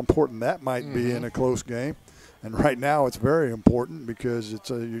talked how important that might be in a close game. And right now, it's very important because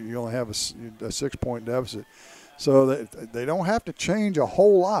you only have a 6-point deficit. So they don't have to change a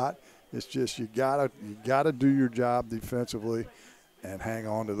whole lot. It's just you gotta do your job defensively and hang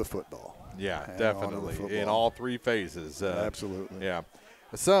on to the football. Yeah, definitely in all 3 phases. Absolutely. Yeah.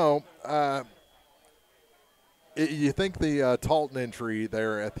 So, you think the Talton entry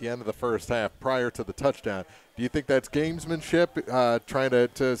there at the end of the first half prior to the touchdown, do you think that's gamesmanship, trying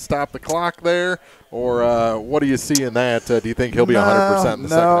to stop the clock there? Or what do you see in that? Do you think he'll be 100% in the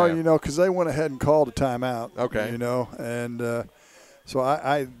second half? No, because they went ahead and called a timeout. Okay. And so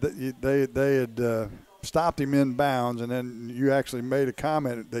they had stopped him in bounds, and then you actually made a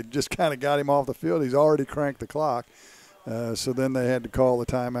comment. They just kind of got him off the field. He's already cranked the clock. So then they had to call the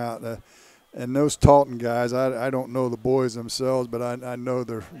timeout. And those Talton guys, I don't know the boys themselves, but I know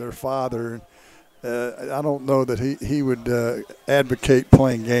their father. I don't know that he would advocate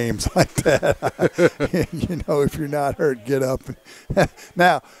playing games like that. If you're not hurt, get up.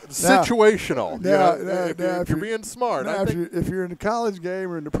 Now situational. If you're being smart. If you're in a college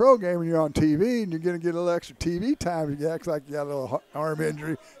game or in the pro game and you're on TV and you're going to get a little extra TV time, you act like you got a little arm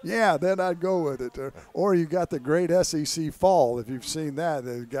injury. Yeah, then I'd go with it. Or you got the great SEC fall. If you've seen that,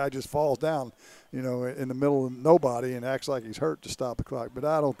 the guy just falls down, in the middle of nobody and acts like he's hurt to stop the clock. But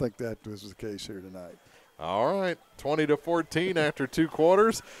I don't think that was the case here tonight. All right, 20-14 after 2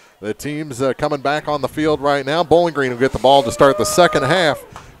 quarters. The team's coming back on the field right now. Bowling Green will get the ball to start the second half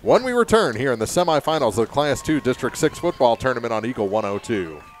when we return here in the semifinals of the Class 2 District 6 football tournament on Eagle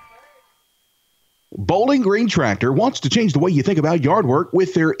 102. Bowling Green Tractor wants to change the way you think about yard work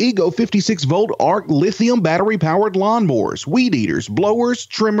with their Ego 56-volt ARC lithium battery-powered lawnmowers, weed eaters, blowers,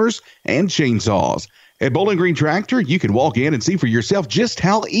 trimmers, and chainsaws. At Bowling Green Tractor, you can walk in and see for yourself just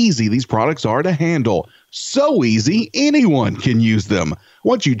how easy these products are to handle. So easy, anyone can use them.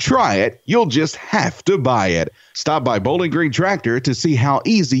 Once you try it, you'll just have to buy it. Stop by Bowling Green Tractor to see how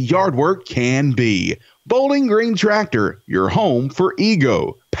easy yard work can be. Bowling Green Tractor, your home for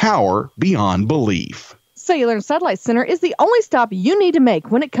Ego. Power beyond belief. Cellular and Satellite Center is the only stop you need to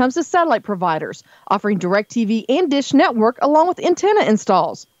make when it comes to satellite providers, offering DirecTV and Dish Network along with antenna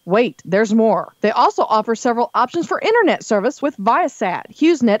installs. Wait, there's more. They also offer several options for internet service with Viasat,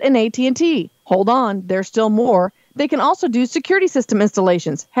 HughesNet, and AT&T. Hold on, there's still more. They can also do security system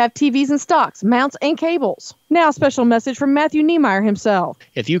installations, have TVs in stocks, mounts, and cables. Now a special message from Matthew Niemeyer himself.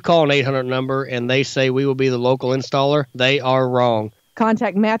 If you call an 800 number and they say we will be the local installer, they are wrong.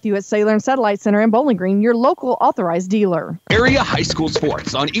 Contact Matthew at Cellular and Satellite Center in Bowling Green, your local authorized dealer. Area High School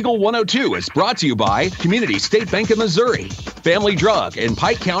Sports on Eagle 102 is brought to you by Community State Bank of Missouri, Family Drug, and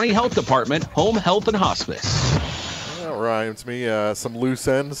Pike County Health Department, Home Health and Hospice. All right, it's me some loose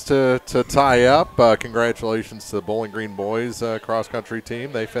ends to tie up. Congratulations to the Bowling Green boys cross-country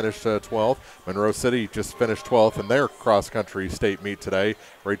team. They finished 12th. Monroe City just finished 12th in their cross-country state meet today.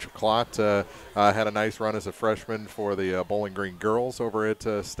 Rachel Klott had a nice run as a freshman for the Bowling Green girls over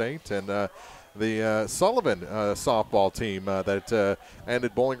at state. And the Sullivan softball team that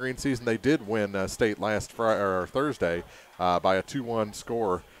ended Bowling Green season, they did win state last Thursday by a 2-1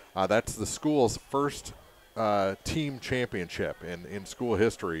 score. That's the school's first team championship in school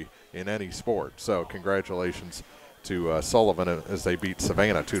history in any sport. So congratulations to Sullivan as they beat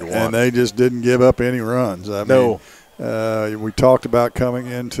Savannah 2-1. And they just didn't give up any runs. I mean, we talked about coming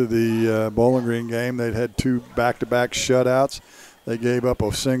into the Bowling Green game. They'd had 2 back-to-back shutouts. They gave up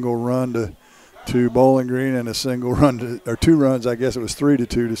a single run to Bowling Green and a single run or 2 runs. I guess it was 3-2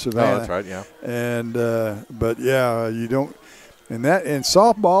 to Savannah. Oh, that's right, yeah. And but yeah, you don't. In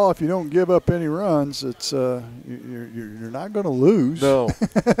softball, if you don't give up any runs, it's you're not going to lose. No.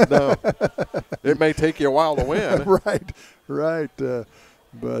 It may take you a while to win. right.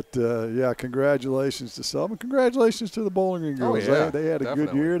 But yeah, congratulations to Sullivan. Congratulations to the Bowling Green girls. Oh, yeah, they had a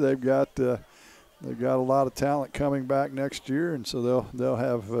good year. They've got a lot of talent coming back next year, and so they'll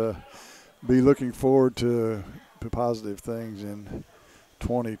have be looking forward to positive things in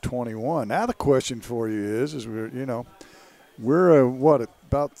 2021. Now the question for you is we're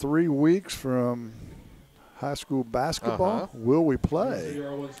about 3 weeks from high school basketball. Will we play?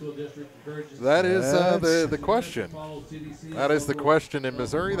 That is the question. That is the question in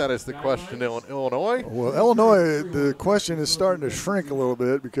Missouri. That is the question in Illinois. Well, Illinois, the question is starting to shrink a little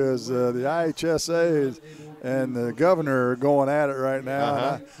bit because the IHSA and the governor are going at it right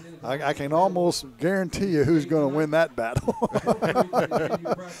now. I can almost guarantee you who's going to win that battle.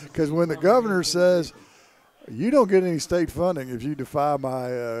 Because when the governor says, you don't get any state funding if you defy my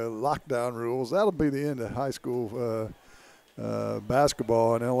lockdown rules, that'll be the end of high school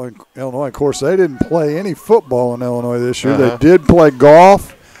basketball in Illinois. Of course, they didn't play any football in Illinois this year. They did play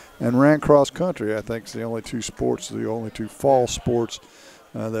golf and ran cross country. I think it's the only 2 sports, the only 2 fall sports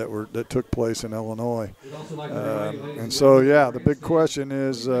that took place in Illinois. And so, yeah, the big question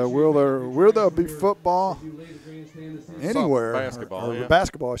is, will there be football anywhere?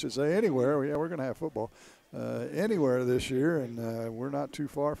 Basketball, I should say, anywhere. Yeah, we're going to have football. Anywhere this year, and we're not too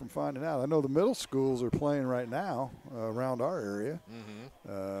far from finding out. I know the middle schools are playing right now around our area.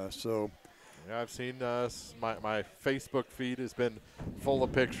 So, yeah, I've seen my Facebook feed has been full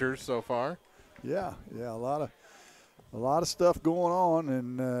of pictures so far. Yeah, a lot of stuff going on,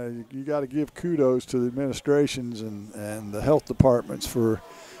 and you got to give kudos to the administrations and the health departments for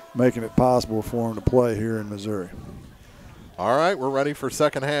making it possible for them to play here in Missouri. All right, we're ready for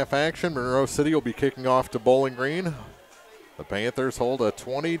second half action. Monroe City will be kicking off to Bowling Green. The Panthers hold a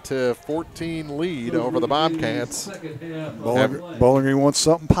 20-14 lead over the Bobcats. Bowling Green wants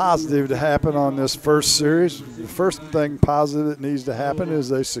something positive to happen on this first series. The first thing positive that needs to happen is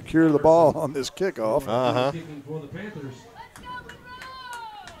they secure the ball on this kickoff.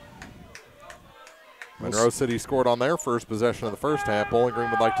 Monroe City scored on their first possession of the first half. Bowling Green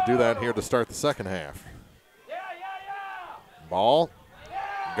would like to do that here to start the second half. Ball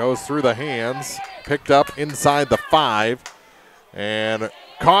goes through the hands, picked up inside the 5, and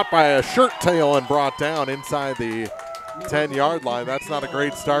caught by a shirt tail and brought down inside the 10-yard line. That's not a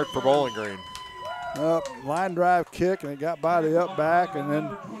great start for Bowling Green. Line drive kick, and it got by the up back, and then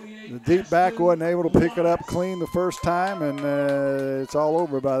the deep back wasn't able to pick it up clean the first time, and it's all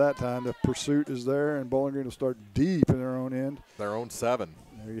over by that time. The pursuit is there, and Bowling Green will start deep in their own end. Their own 7.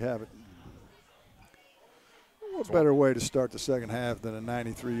 There you have it. What better way to start the second half than a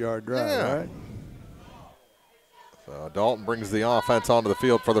 93-yard drive, right? So Dalton brings the offense onto the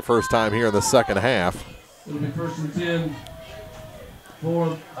field for the first time here in the second half. It'll be 1st and 10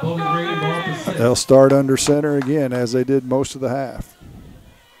 for Bowling Green. Ball up to 6. They'll start under center again, as they did most of the half.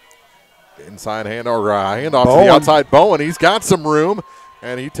 Inside handoff to the outside. Bowen, he's got some room,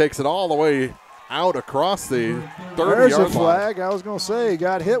 and he takes it all the way out across the 30-yard line. There's a flag. I was going to say he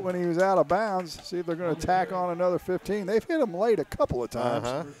got hit when he was out of bounds. See if they're going to tack on another 15. They've hit him late a couple of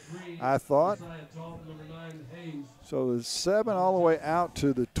times, I thought. So the 7 all the way out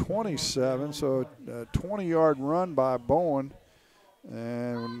to the 27. So a 20-yard run by Bowen.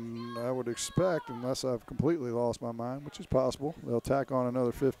 And I would expect, unless I've completely lost my mind, which is possible, they'll tack on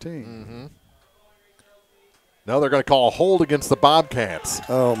another 15. Now they're going to call a hold against the Bobcats.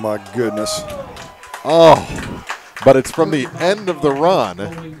 Oh, my goodness. Oh, but it's from the end of the run.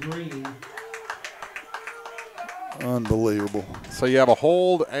 Unbelievable. So you have a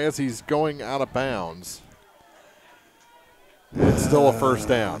hold as he's going out of bounds. It's still a first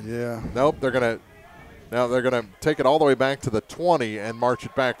down. Yeah. Nope, they're going to take it all the way back to the 20 and march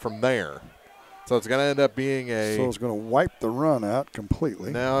it back from there. So it's going to end up being So it's going to wipe the run out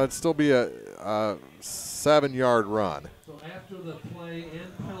completely. Now it'd still be a 7-yard run. So after the play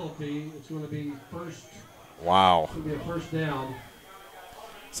and penalty, it's going to be first. Wow. It's going to be a first down.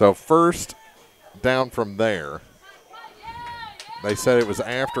 So first down from there. They said it was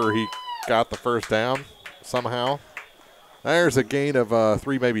after he got the first down somehow. There's a gain of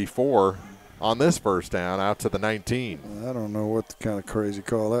 3, maybe 4 on this first down out to the 19. I don't know what kind of crazy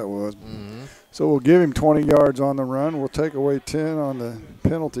call that was. So we'll give him 20 yards on the run. We'll take away 10 on the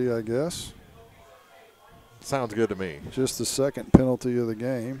penalty, I guess. Sounds good to me. Just the second penalty of the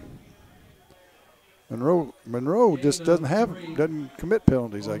game. Monroe just doesn't commit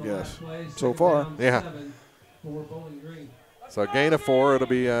penalties, I guess, so far. Yeah. So a gain of 4. It'll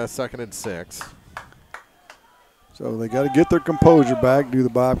be 2nd and 6. So they got to get their composure back, do the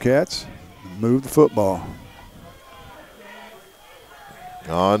Bobcats, and move the football.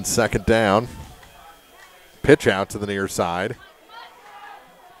 On 2nd down. Pitch out to the near side.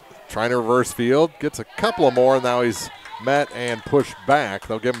 Trying to reverse field. Gets a couple of more. Now he's met and pushed back.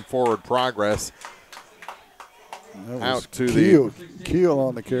 They'll give him forward progress. Out to the Keel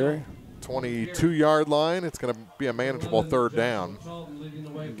on the carry. 22-yard line. It's going to be a manageable 3rd down.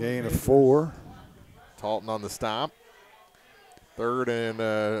 Gain of 4. Talton on the stop. 3rd and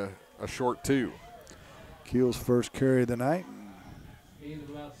a short 2. Keel's first carry of the night. Gain of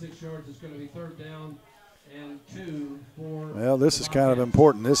about 6 yards. It's going to be 3rd down and 2 for. Well, this is kind of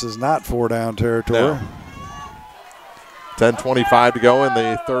important. This is not 4-down territory. No. 10:25 to go in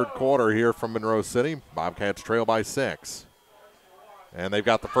the 3rd quarter here from Monroe City. Bobcats trail by 6. And they've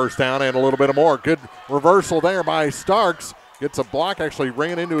got the first down and a little bit more. Good reversal there by Starks. Gets a block, actually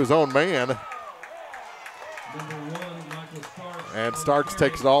ran into his own man. And Starks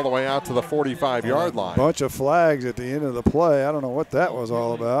takes it all the way out to the 45-yard line. Bunch of flags at the end of the play. I don't know what that was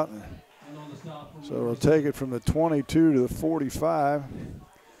all about. So we'll take it from the 22 to the 45.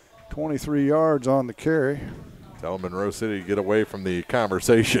 23 yards on the carry. Tell Monroe City to get away from the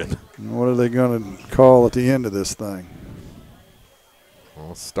conversation. And what are they going to call at the end of this thing?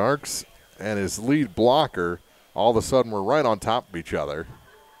 Well, Starks and his lead blocker all of a sudden were right on top of each other.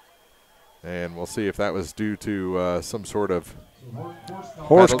 And we'll see if that was due to some sort of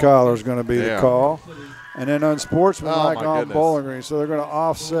horse collar is going to be the call. And then unsportsmanlike on Bowling Green, so they're going to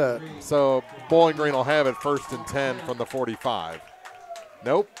offset. So Bowling Green will have it 1st and 10 from the 45.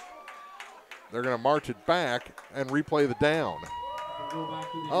 Nope. They're going to march it back and replay the down.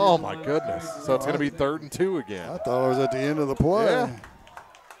 Oh, my goodness. So it's going to be 3rd and 2 again. I thought it was at the end of the play. Yeah.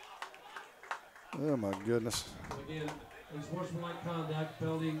 Oh, my goodness. Again, unsportsmanlike conduct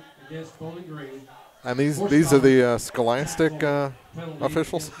penalty against Bowling Green. And these are the Scholastic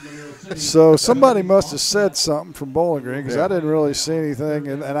officials? So somebody must have said something from Bowling Green because I didn't really see anything.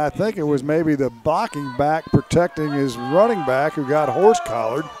 And I think it was maybe the blocking back protecting his running back who got horse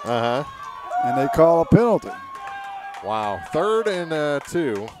collared. And they call a penalty. Wow. 3rd and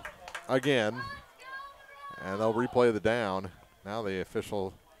 2 again. And they'll replay the down. Now the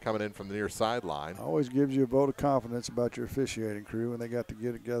official coming in from the near sideline. Always gives you a vote of confidence about your officiating crew when they got to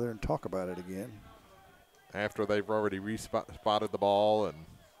get together and talk about it again. After they've already spotted the ball, and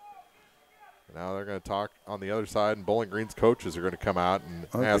now they're going to talk on the other side, and Bowling Green's coaches are going to come out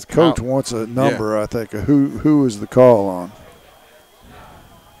and ask. The coach wants a number, I think, of who is the call on.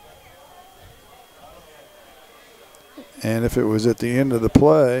 And if it was at the end of the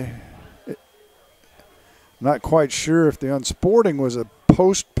play, I'm not quite sure if the unsporting was a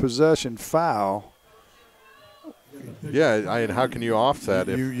post-possession foul Yeah, I mean, how can you offset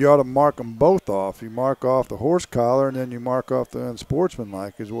it? You ought to mark them both off. You mark off the horse collar, and then you mark off the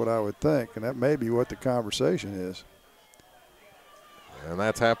unsportsmanlike is what I would think, and that may be what the conversation is. And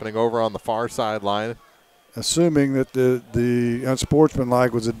that's happening over on the far sideline. Assuming that the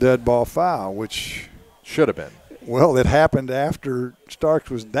unsportsmanlike was a dead ball foul, which should have been. Well, it happened after Starks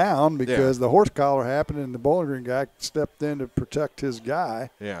was down because the horse collar happened and the Bowling Green guy stepped in to protect his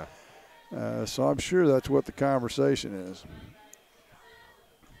guy. Yeah. So I'm sure that's what the conversation is.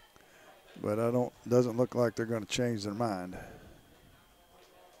 But doesn't look like they're going to change their mind.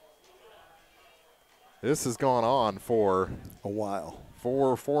 This has gone on for a while.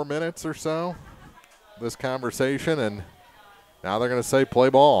 4 minutes or so, this conversation, and now they're going to say play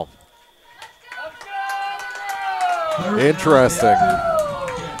ball. Interesting.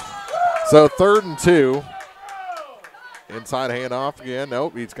 So 3rd and 2. Inside handoff again.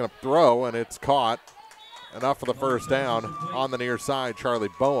 Nope, he's going to throw, and it's caught. Enough for the first down on the near side. Charlie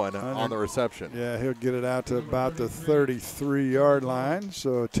Bowen on the reception. Yeah, he'll get it out to about the 33-yard line,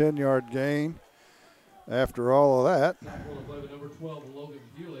 so a 10-yard gain after all of that.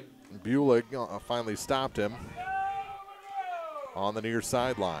 Bulick finally stopped him on the near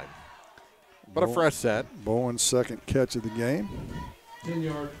sideline. But a fresh set. Bowen's second catch of the game.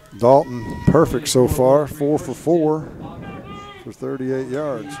 Dalton, perfect so far, 4 for 4 for 38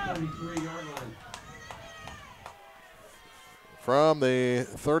 yards. From the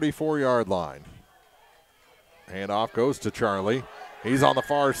 34-yard line. Handoff goes to Charlie. He's on the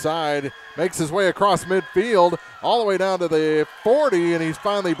far side, makes his way across midfield, all the way down to the 40, and he's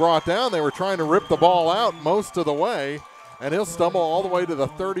finally brought down. They were trying to rip the ball out most of the way, and he'll stumble all the way to the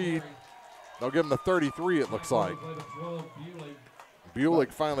 30. They'll give him the 33, it looks like.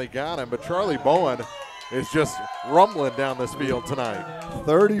 Bulick finally got him, but Charlie Bowen is just rumbling down this field tonight.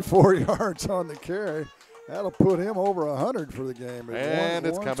 34 yards on the carry. That'll put him over 100 for the game. And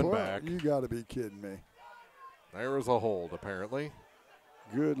it's coming back. You got to be kidding me. There was a hold, apparently.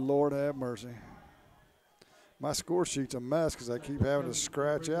 Good Lord have mercy. My score sheet's a mess because I keep having to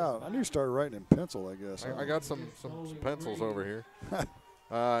scratch out. I need to start writing in pencil, I guess. I got some pencils over here.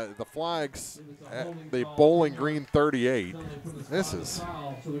 The flags at the Bowling Green 38. This is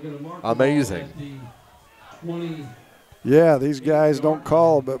amazing. Yeah, these guys don't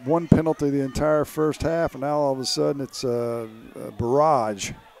call but one penalty the entire first half, and now all of a sudden it's a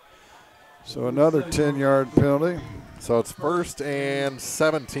barrage. So another 10-yard penalty. So it's 1st and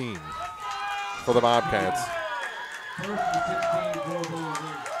 17 for the Bobcats.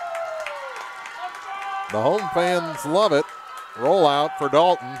 The home fans love it. Rollout for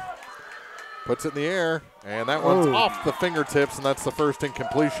Dalton. Puts it in the air, and that one's off the fingertips, and that's the first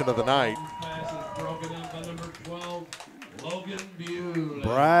incompletion of the night.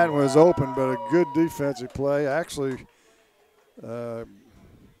 Bryant was open, but a good defensive play. Actually,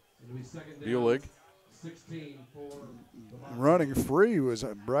 Bulig. Running free was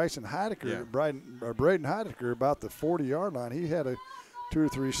Bryson Heidecker, Braden Heidecker about the 40-yard line. He had 2 or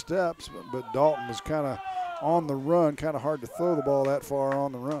 3 steps, but Dalton was kind of on the run, kind of hard to throw the ball that far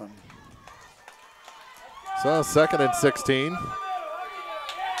on the run. So 2nd and 16.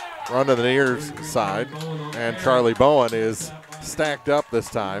 Run to the near side, and Charlie Bowen is stacked up this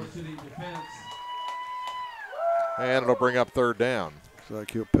time. And it'll bring up 3rd down. Looks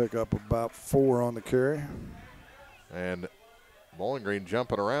like he'll pick up about 4 on the carry. And Bowling Green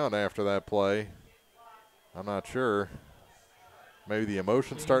jumping around after that play. I'm not sure. Maybe the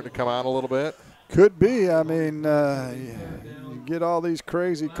emotion's starting to come out a little bit. Could be. I mean, you get all these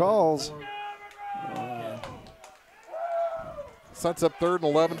crazy calls. Sets up 3rd and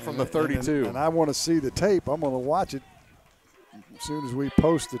 11 from the 32. And I want to see the tape. I'm going to watch it as soon as we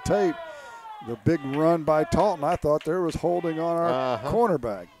post the tape. The big run by Talton, I thought there was holding on our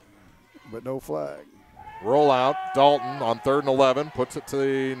cornerback, but no flag. Roll out, Dalton on 3rd and 11, puts it to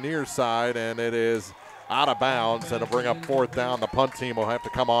the near side, and it is out of bounds, and it'll bring up 4th down. The punt team will have to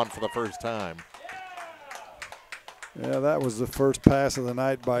come on for the first time. Yeah, that was the first pass of the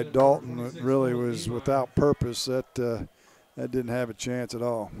night by Dalton. It really was without purpose. That didn't have a chance at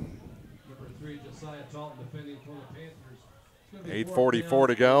all. 8:44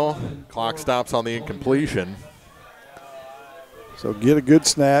 to go. Clock stops on the incompletion. So get a good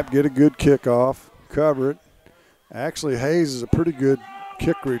snap, get a good kickoff, cover it. Actually, Hayes is a pretty good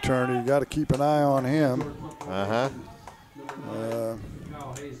kick returner. You got to keep an eye on him.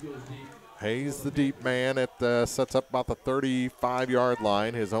 Hayes, the deep man, it sets up about the 35-yard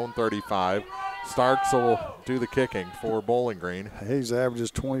line, his own 35. Starks will do the kicking for Bowling Green. Hayes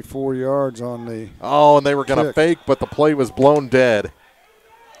averages 24 yards on the and they were going to fake, but the play was blown dead.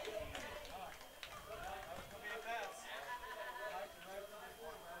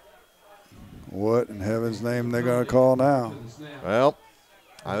 What in heaven's name they're going to call now? Well,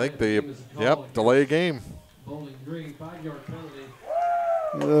 I think delay game.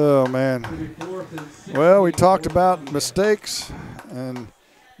 Oh, man. Well, we talked about mistakes and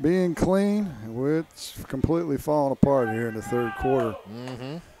being clean. It's completely fallen apart here in the third quarter.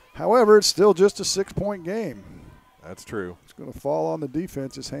 However, it's still just a 6-point game. That's true. It's going to fall on the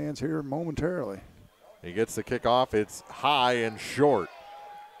defense's hands here momentarily. He gets the kickoff. It's high and short.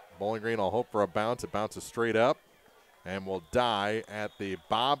 Bowling Green will hope for a bounce. It bounces straight up and will die at the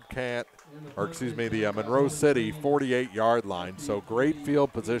the Monroe City 48-yard line. So great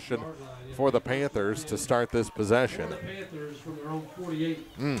field position for the Panthers to start this possession.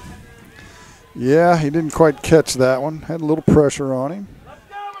 Yeah, he didn't quite catch that one. Had a little pressure on him.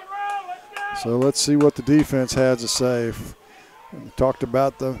 So let's see what the defense has to say. We talked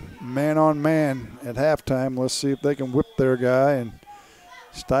about the man-on-man at halftime. Let's see if they can whip their guy and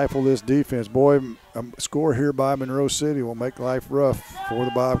stifle this defense. Boy, a score here by Monroe City will make life rough for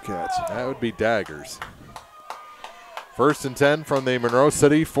the Bobcats. That would be daggers. 1st and 10 from the Monroe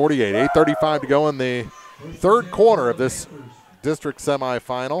City 48. 8:35 to go in the third quarter of this district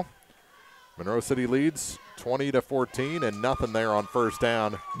semifinal. Monroe City leads 20-14 and nothing there on first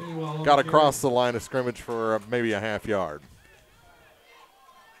down. Got across the line of scrimmage for maybe a half yard.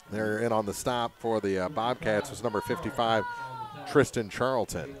 They're in on the stop for the Bobcats was number 55, Tristan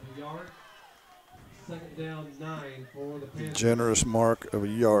Charlton. Generous mark of a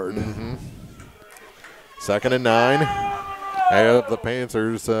yard. 2nd and 9. Have the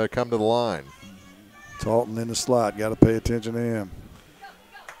Panthers come to the line. Talton in the slot. Got to pay attention to him.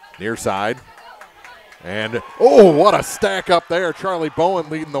 Near side. And, what a stack up there. Charlie Bowen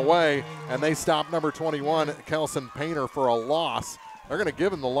leading the way. And they stop number 21, Kelson Painter, for a loss. They're going to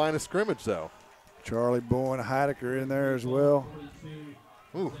give him the line of scrimmage, though. Charlie Bowen, Heidecker in there as well.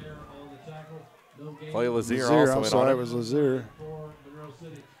 Ooh. Clay Lazier Lazier, also I'm in sorry, on it. It was Lazier.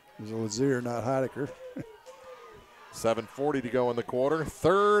 It was Lazier, not Heidecker. 7:40 to go in the quarter.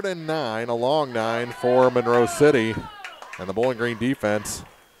 3rd and 9, a long 9 for Monroe City. And the Bowling Green defense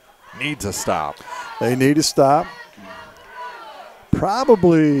needs a stop. They need to stop.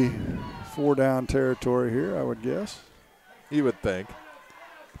 Probably 4-down territory here, I would guess. You would think.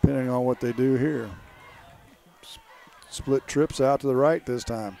 Depending on what they do here. Split trips out to the right this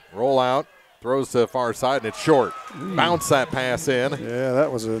time. Roll out, throws to the far side, and it's short. Bounce that pass in. Yeah,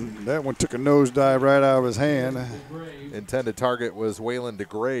 that one took a nosedive right out of his hand. Intended target was Waylon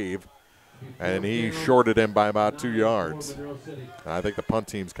DeGrave, and he shorted him by about 2 yards. I think the punt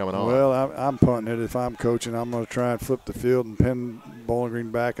team's coming on. Well, I'm punting it. If I'm coaching, I'm going to try and flip the field and pin Bowling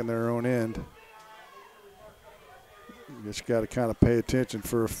Green back in their own end. You just got to kind of pay attention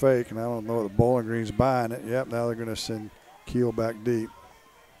for a fake, and I don't know if the Bowling Green's buying it. Yep, now they're going to send Keel back deep.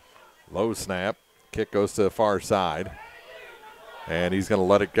 Low snap. Kick goes to the far side. And he's going to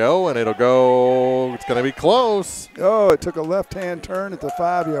let it go, and it'll go. It's going to be close. Oh, it took a left-hand turn at the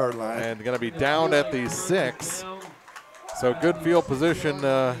 5-yard line. And going to be down at the 6. So good field position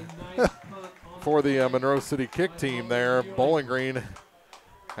for the Monroe City kick team there. Bowling Green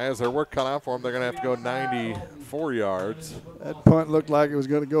has their work cut out for them. They're going to have to go 94 yards. That punt looked like it was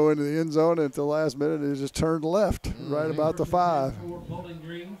going to go into the end zone, and at the last minute it just turned left, right about the 5.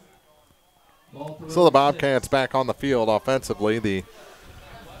 So the Bobcats back on the field offensively.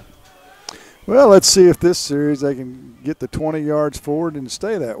 Well, let's see if this series they can get the 20 yards forward and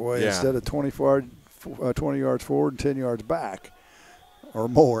stay that way instead of 20 yards forward and 10 yards back, or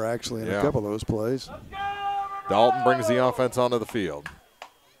more actually in a couple of those plays. Dalton brings the offense onto the field.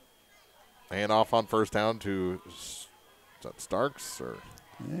 Hand off on first down to, is that Starks? Or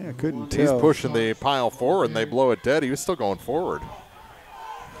yeah, I couldn't tell. He's pushing the pile forward, and they blow it dead. He was still going forward.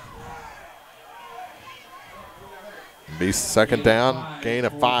 Be 2nd down, gain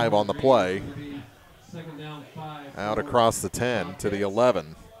of 5 on the play. Out across the 10 to the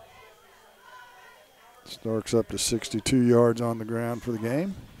 11. Starks up to 62 yards on the ground for the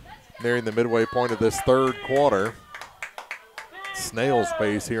game. Nearing the midway point of this third quarter. Snail's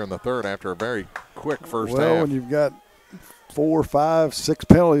pace here in the third after a very quick first half. Well, when you've got 4, 5, 6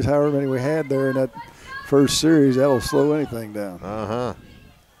 penalties, however many we had there in that first series, that'll slow anything down.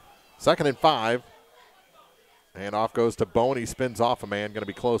 2nd and 5. And off goes to Bone. He spins off a man. Going to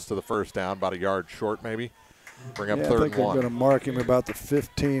be close to the first down, about a yard short maybe. Bring up 3rd and 1. I think they're going to mark him about the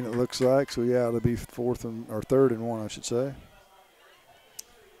 15, it looks like. So, yeah, it'll be 3rd and 1, I should say.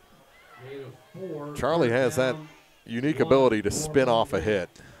 Charlie has that unique ability to spin off a hit.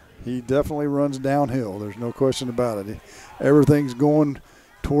 He definitely runs downhill. There's no question about it. Everything's going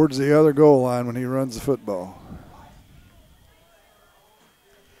towards the other goal line when he runs the football.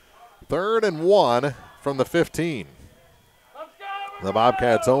 3rd and 1 from the 15. The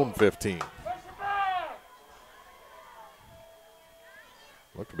Bobcats own 15.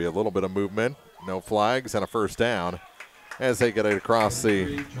 Look to be a little bit of movement. No flags and a first down as they get it across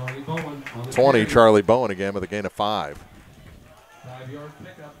the 20. Charlie Bowen again with a gain of 5. 5-yard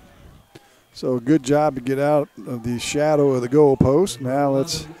pickup. So good job to get out of the shadow of the goalpost. Now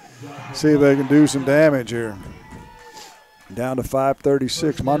let's see if they can do some damage here. Down to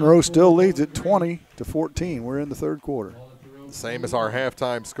 5:36. Monroe still leads at 20-14. We're in the 3rd quarter. Same as our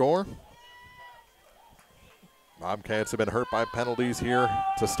halftime score. Bobcats have been hurt by penalties here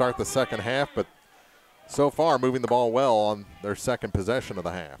to start the second half, but so far moving the ball well on their second possession of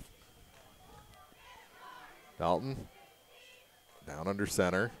the half. Dalton down under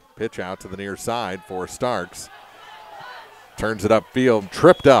center. Pitch out to the near side for Starks. Turns it upfield,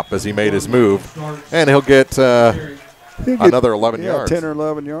 tripped up as he made his move, and he'll get another 11 yards. 10 or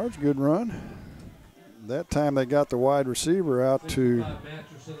 11 yards, good run. That time they got the wide receiver out to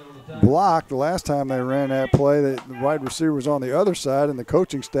block. The last time they ran that play, the wide receiver was on the other side, and the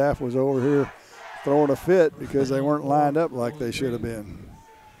coaching staff was over here throwing a fit because they weren't lined up like they should have been.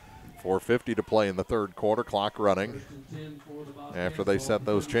 4:50 to play in the 3rd quarter, clock running after they set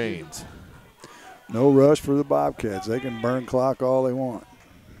those chains. No rush for the Bobcats. They can burn clock all they want.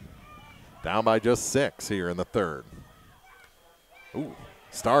 Down by just 6 here in the 3rd. Ooh,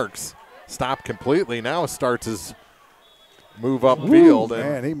 Starks stopped completely. Now starts his move upfield.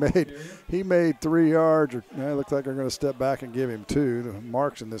 Man, he made 3 yards. It looks like they're going to step back and give him 2. The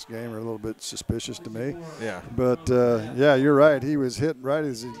marks in this game are a little bit suspicious to me. Yeah. But, yeah, you're right. He was hit right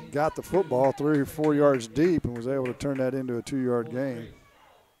as he got the football 3 or 4 yards deep and was able to turn that into a 2-yard gain.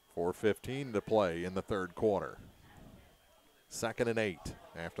 4:15 to play in the 3rd quarter. 2nd and 8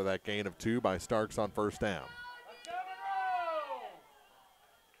 after that gain of 2 by Starks on first down.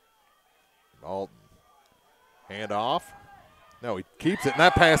 Dalton. Hand off. No, he keeps it, and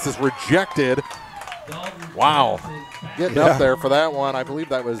that pass is rejected. Wow. Getting up there for that one. I believe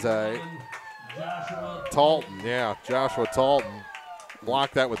that was Talton. Yeah, Joshua Talton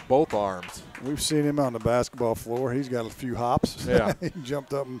blocked that with both arms. We've seen him on the basketball floor. He's got a few hops. Yeah. He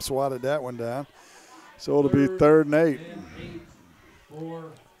jumped up and swatted that one down. So it'll be 3rd and 8.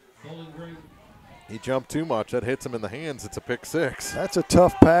 He jumped too much. That hits him in the hands. It's a pick 6. That's a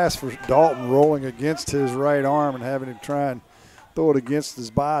tough pass for Dalton, rolling against his right arm and having to try and throw it against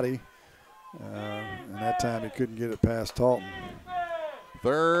his body. And that time he couldn't get it past Talton.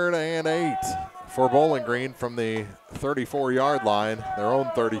 3rd and 8 for Bowling Green from the 34-yard line, their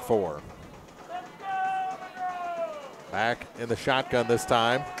own 34. Back in the shotgun this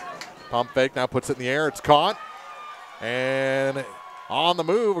time. Pump fake, now puts it in the air. It's caught. And on the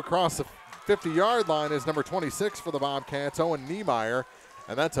move across the 50-yard line is number 26 for the Bobcats, Owen Niemeyer.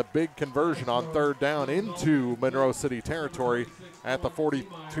 And that's a big conversion on 3rd down into Monroe City territory at the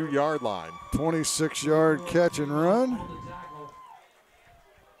 42-yard line. 26-yard catch and run.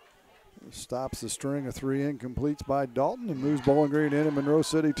 Stops the string of 3 incompletes by Dalton and moves Bowling Green into Monroe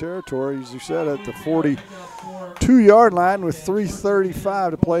City territory, as you said, at the 42-yard line with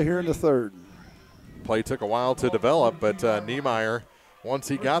 3:35 to play here in the 3rd. Play took a while to develop, but Niemeyer, once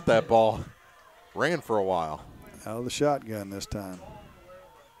he got that ball, ran for a while. Out of the shotgun this time.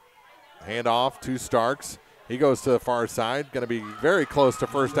 Hand off to Starks. He goes to the far side, going to be very close to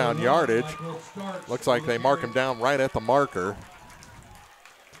first down yardage. Looks like they mark him down right at the marker.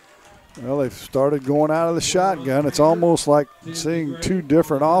 Well, they've started going out of the shotgun. It's almost like seeing 2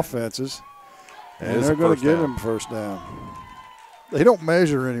 different offenses, and they're going to give him first down. They don't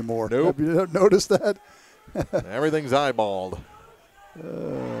measure anymore. Nope. Have you noticed that? Everything's eyeballed.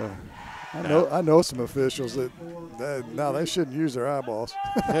 I know some officials that now they shouldn't use their eyeballs.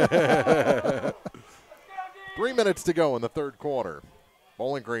 3 minutes to go in the 3rd quarter.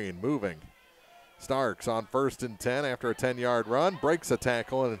 Bowling Green moving. Starks on 1st and 10 after a 10-yard run, breaks a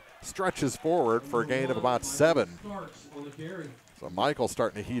tackle and stretches forward for a gain of about 7. So Michael's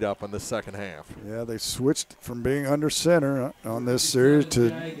starting to heat up in the second half. Yeah, they switched from being under center on this series to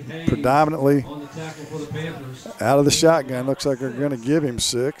predominantly out of the shotgun. Looks like they're going to give him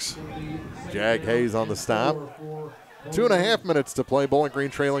 6. Jag Hayes on the stop. 2.5 minutes to play. Bowling Green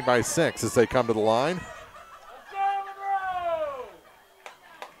trailing by 6 as they come to the line.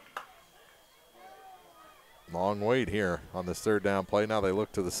 Long wait here on this 3rd down play. Now they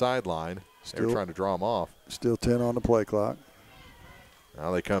look to the sideline. They're trying to draw him off. Still 10 on the play clock.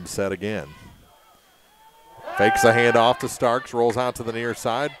 Now they come set again. Fakes a handoff to Starks, rolls out to the near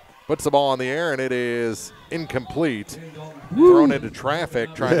side, puts the ball in the air, and it is incomplete. Thrown into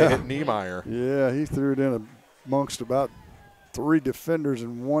traffic, trying to hit Niemeyer. Yeah, he threw it in amongst about 3 defenders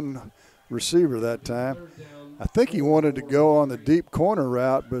and 1 receiver that time. I think he wanted to go on the deep corner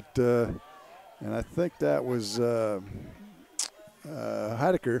route, but and I think that was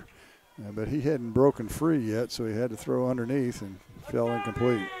Heidecker, but he hadn't broken free yet, so he had to throw underneath and fell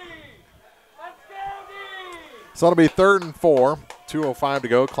incomplete. So it'll be 3rd and 4. 2:05 to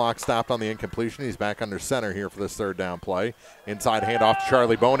go. Clock stopped on the incompletion. He's back under center here for this 3rd down play. Inside handoff to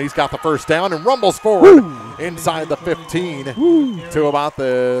Charlie Bowen. He's got the first down and rumbles forward inside the 15 to about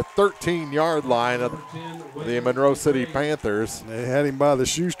the 13-yard line of the Monroe City Panthers. They had him by the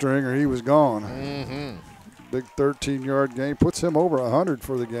shoestring or he was gone. Big 13-yard gain. Puts him over 100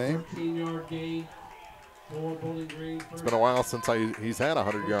 for the game. 13-yard gain for Bowling Green. It's been a while since he's had a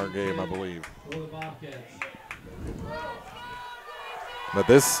 100-yard game, I believe. For the Bobcats. But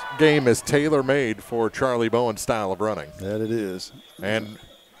this game is tailor-made for Charlie Bowen's style of running. That it is. And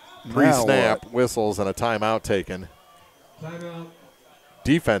pre-snap whistles and a timeout taken. Timeout.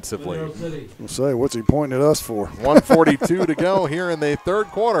 Defensively. We'll say, what's he pointing at us for? 1:42 to go here in the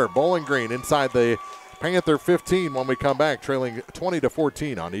 3rd quarter. Bowling Green inside the Panther 15 when we come back, trailing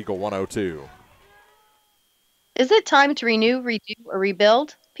 20-14 on Eagle 102. Is it time to renew, redo, or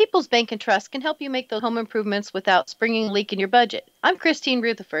rebuild? People's Bank and Trust can help you make those home improvements without springing a leak in your budget. I'm Christine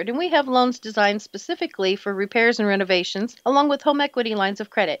Rutherford, and we have loans designed specifically for repairs and renovations, along with home equity lines of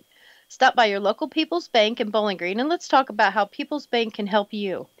credit. Stop by your local People's Bank in Bowling Green, and let's talk about how People's Bank can help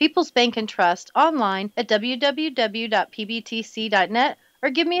you. People's Bank and Trust online at www.pbtc.net or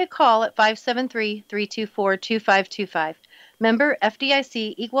give me a call at 573-324-2525. Member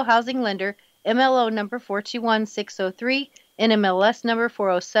FDIC Equal Housing Lender, MLO number 421603. NMLS number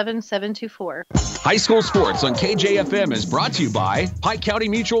 407724. High school sports on KJFM is brought to you by Pike County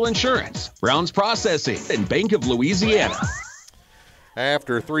Mutual Insurance, Browns Processing, and Bank of Louisiana.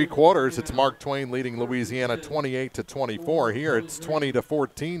 After 3 quarters, it's Mark Twain leading Louisiana 28-24. Here it's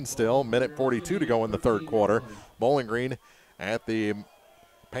 20-14 still. Minute 42 to go in the 3rd quarter. Bowling Green at the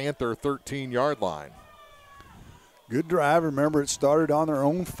Panther 13-yard line. Good drive. Remember, it started on their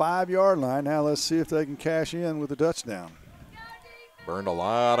own 5-yard line. Now let's see if they can cash in with a touchdown. Burned a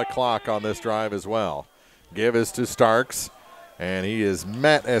lot of clock on this drive as well. Give is to Starks, and he is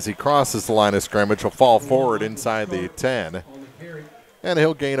met as he crosses the line of scrimmage. He'll fall forward inside the 10, and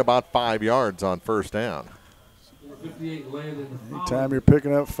he'll gain about 5 yards on 1st down. Anytime you're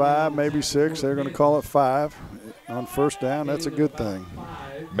picking up 5, maybe 6, they're going to call it 5 on 1st down. That's a good thing.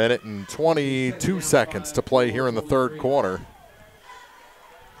 Minute and 22 seconds to play here in the 3rd quarter.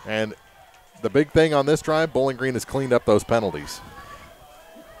 And the big thing on this drive, Bowling Green has cleaned up those penalties.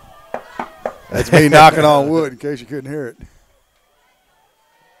 That's me knocking on wood in case you couldn't hear it.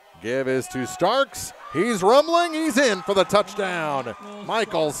 Give is to Starks. He's rumbling. He's in for the touchdown.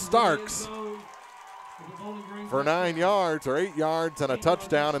 Michael Starks for 9 yards or 8 yards and a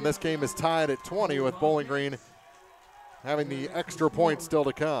touchdown. And this game is tied at 20 with Bowling Green having the extra point still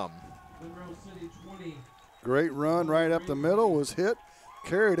to come. Great run right up the middle, was hit,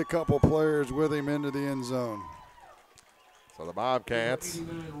 carried a couple players with him into the end zone. So the Bobcats.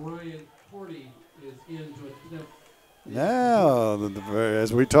 Now,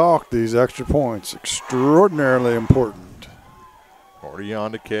 as we talk, these extra points, extraordinarily important. 40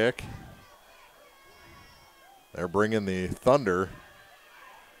 on to kick. They're bringing the Thunder.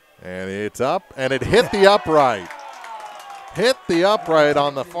 And it's up, and it hit the upright. Hit the upright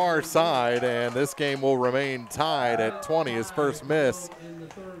on the far side, and this game will remain tied at 20. His first miss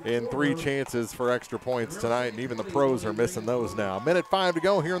in 3 chances for extra points tonight, and even the pros are missing those now. Minute 5 to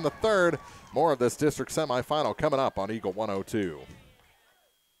go here in the 3rd. More of this district semifinal coming up on Eagle 102.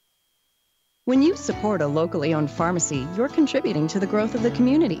 When you support a locally owned pharmacy, you're contributing to the growth of the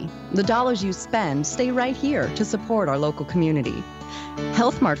community. The dollars you spend stay right here to support our local community.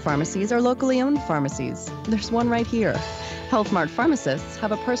 Health Mart pharmacies are locally owned pharmacies. There's one right here. Health Mart pharmacists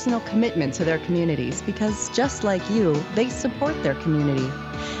have a personal commitment to their communities because, just like you, they support their community.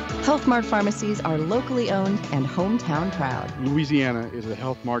 Health Mart pharmacies are locally owned and hometown proud. Louisiana is a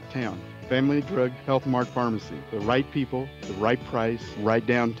Health Mart town. Family Drug Health Mart Pharmacy. The right people, the right price, right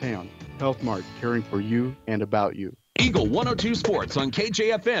downtown. Health Mart, caring for you and about you. Eagle 102 Sports on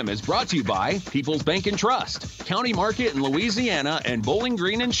KJFM is brought to you by People's Bank and Trust, County Market in Louisiana, and Bowling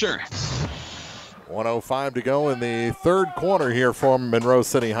Green Insurance. 1:05 to go in the 3rd quarter here from Monroe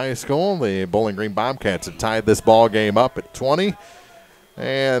City High School. The Bowling Green Bobcats have tied this ball game up at 20,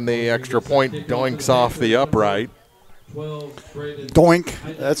 and the extra point doinks off the upright.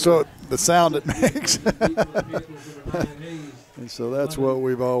 Doink. That's what the sound it makes. And so that's what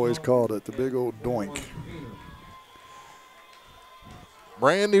we've always called it, the big old doink.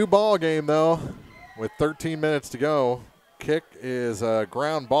 Brand new ball game, though, with 13 minutes to go. kick is a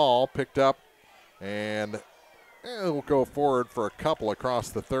ground ball picked up, and it will go forward for a couple across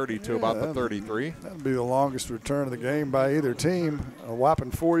the 30 to about the 33. That'll be the longest return of the game by either team, a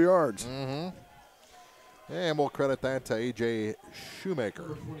whopping 4 yards. And we'll credit that to A.J. Shoemaker.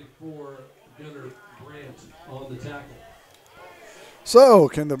 Number 24, Gunnar Brandt on the tackle. So,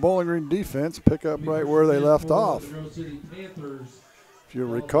 can the Bowling Green defense pick up right where they left off? Monroe City Panthers. If you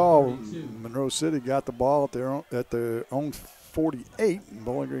recall, Monroe City got the ball at their own 48, and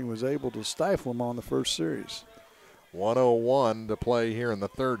Bowling Green was able to stifle them on the first series. 1:01 to play here in the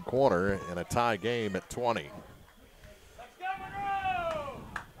third quarter in a tie game at 20.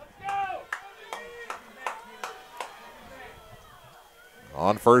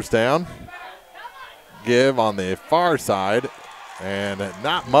 On first down, give on the far side, and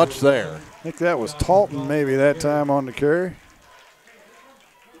not much there. I think that was Talton maybe that time on the carry.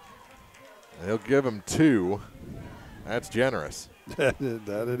 He'll give him 2. That's generous. that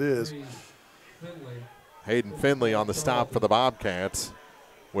it is. Hayden Finley on the stop for the Bobcats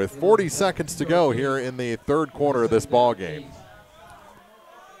with 40 seconds to go here in the third quarter of this ball game.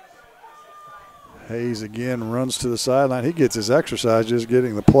 Hayes again runs to the sideline. He gets his exercise just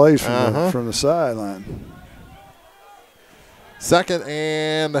getting the plays from the sideline. Second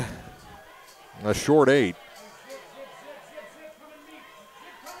and a short 8.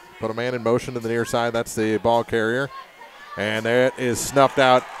 Put a man in motion to the near side. That's the ball carrier. And that is snuffed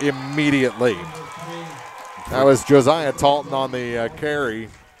out immediately. That was Josiah Talton on the carry,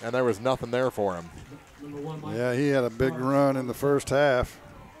 and there was nothing there for him. Yeah, he had a big run in the first half.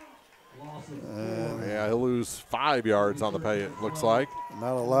 Yeah, he'll lose 5 yards on the pay, it looks like.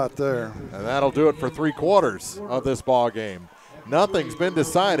 Not a lot there. And that'll do it for 3 quarters of this ball game. Nothing's been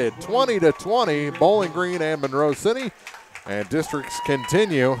decided. 20-20, Bowling Green and Monroe City. And districts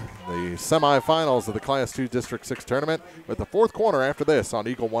continue the semifinals of the Class 2 District 6 tournament with the fourth quarter after this on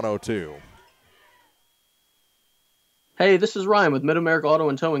Eagle 102. Hey, this is Ryan with Mid-America Auto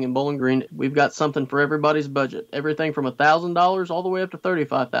and Towing in Bowling Green. We've got something for everybody's budget. Everything from $1,000 all the way up to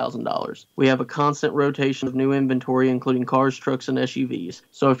 $35,000. We have a constant rotation of new inventory, including cars, trucks, and SUVs.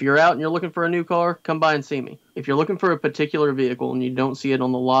 So if you're out and you're looking for a new car, come by and see me. If you're looking for a particular vehicle and you don't see it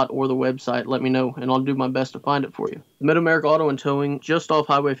on the lot or the website, let me know, and I'll do my best to find it for you. Mid-America Auto and Towing, just off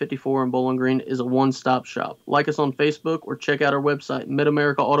Highway 54 in Bowling Green, is a one-stop shop. Like us on Facebook or check out our website,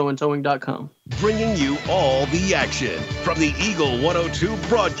 midamericaautoandtowing.com. Bringing you all the action from the Eagle 102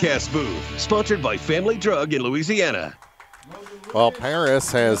 broadcast booth, sponsored by Family Drug in Louisiana. Well,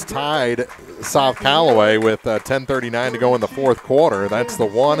 Paris has tied South Callaway with 10:39 to go in the fourth quarter. That's the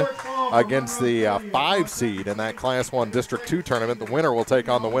one against the 5 seed in that Class 1 District 2 tournament. The winner will take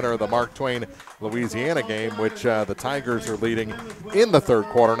on the winner of the Mark Twain, Louisiana game, which the Tigers are leading in the third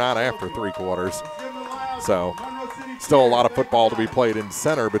quarter, not after 3 quarters. So still a lot of football to be played in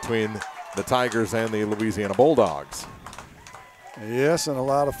center between the Tigers and the Louisiana Bulldogs. Yes, and a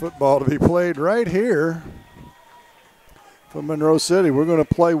lot of football to be played right here from Monroe City. We're going to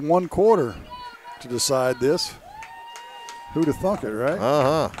play 1 quarter to decide this. Who'd have thunk it,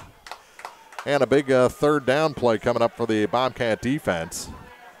 right? And a big third down play coming up for the Bobcat defense.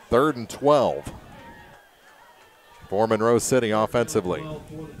 3rd and 12 for Monroe City offensively.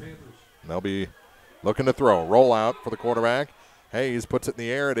 They'll be looking to throw. Roll out for the quarterback. Hayes puts it in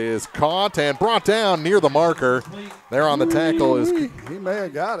the air. It is caught and brought down near the marker. There on the tackle is he may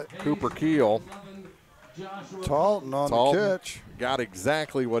have got it. Cooper Keel. Talton on the catch. Got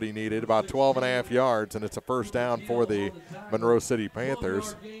exactly what he needed, about 12.5 yards, and it's a first down for the Monroe City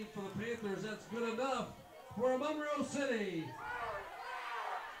Panthers. That's good enough for Monroe City.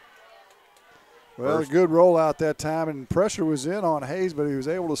 Well, a good rollout that time, and pressure was in on Hayes, but he was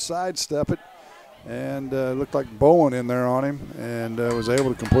able to sidestep it, and looked like Bowen in there on him, and was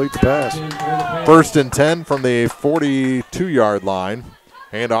able to complete the pass. 1st and 10 from the 42-yard line.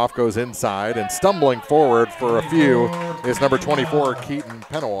 Handoff goes inside, and stumbling forward for a few is number 24, Keaton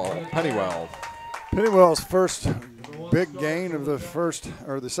Pennywell. Pennywell's first big gain of the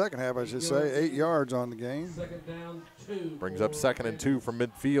second half, I should say, 8 yards on the game. Brings up 2nd and 2 from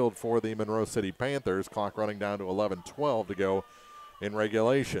midfield for the Monroe City Panthers. Clock running down to 11:12 to go in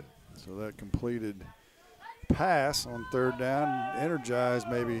regulation. So that completed pass on 3rd down energized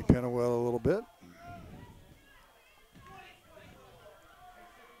maybe Pennywell a little bit.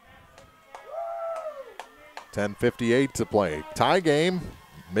 .10:58 to play. Tie game,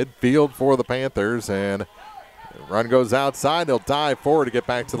 midfield for the Panthers, and run goes outside. He'll dive forward to get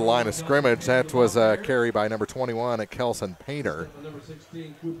back to the line of scrimmage. That was a carry by number 21 at Kelson Painter.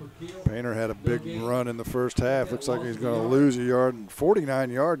 Painter had a big run in the first half. Looks like he's going to lose a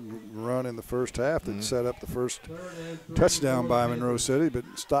 49-yard run in the first half that set up the first touchdown by Monroe City, but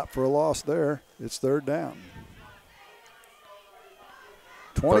stopped for a loss there. It's third down.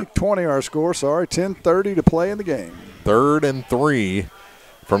 20-20 our score, 10:30 to play in the game. 3rd and 3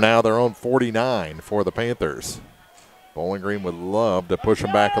 from now their own 49 for the Panthers. Bowling Green would love to push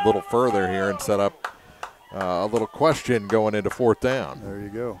them back a little further here and set up a little question going into 4th down. There you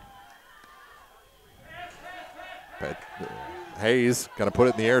go. But Hayes going to put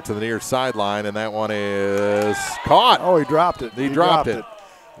it in the air to the near sideline, and that one is caught. Oh, he dropped it. He dropped it.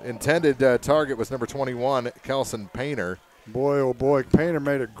 Intended target was number 21, Kelson Painter. Boy, oh boy, Painter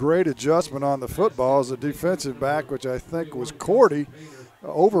made a great adjustment on the football as a defensive back, which I think was Cordy.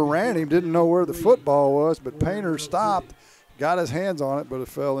 Overran him, didn't know where the football was, but Painter stopped, got his hands on it, but it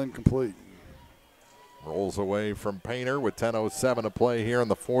fell incomplete. Rolls away from Painter with 10:07 to play here in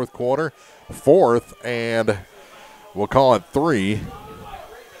the 4th quarter. 4th, and we'll call it 3.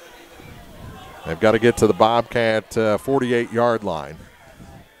 They've got to get to the Bobcat 48-yard line.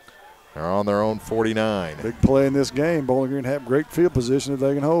 They're on their own 49. Big play in this game. Bowling Green have great field position if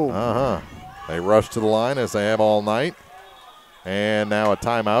they can hold. They rush to the line as they have all night. And now a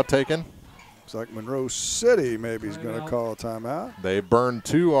timeout taken. Looks like Monroe City maybe is going to call a timeout. They burned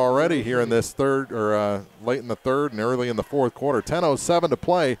 2 already here in this third, or late in the 3rd and early in the 4th quarter. 10:07 to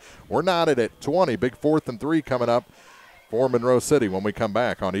play. We're knotted at 20. Big 4th and 3 coming up for Monroe City when we come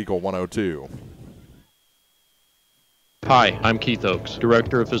back on Eagle 102. Hi, I'm Keith Oakes,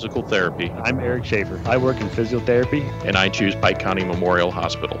 Director of Physical Therapy. I'm Eric Schaefer. I work in physiotherapy. And I choose Pike County Memorial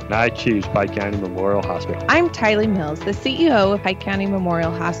Hospital. And I choose Pike County Memorial Hospital. I'm Tylee Mills, the CEO of Pike County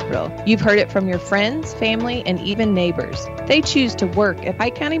Memorial Hospital. You've heard it from your friends, family, and even neighbors. They choose to work at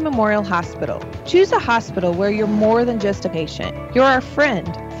Pike County Memorial Hospital. Choose a hospital where you're more than just a patient. You're our friend,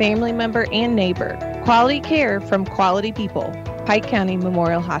 family member, and neighbor. Quality care from quality people. Pike County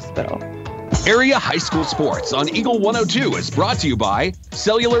Memorial Hospital. Area High School Sports on Eagle 102 is brought to you by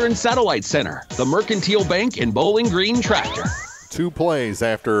Cellular and Satellite Center, the Mercantile Bank, and Bowling Green Tractor. 2 plays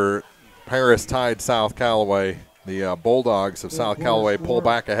after Paris tied South Callaway. The Bulldogs of South Callaway pull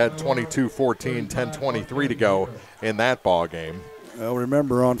back ahead 22-14, 10:23 to go in that ball game. Well,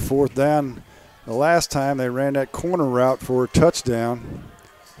 remember on 4th down, the last time they ran that corner route for a touchdown.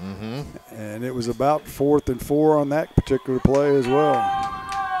 And it was about 4th and 4 on that particular play as well.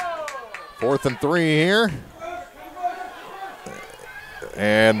 4th and 3 here.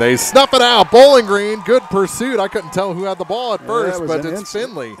 And they snuff it out. Bowling Green, good pursuit. I couldn't tell who had the ball at first, but it's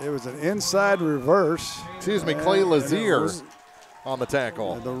Finley. It was an inside reverse. Excuse me, Clay Lazier on the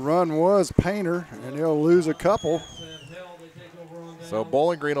tackle. The run was Painter, and he'll lose a couple. So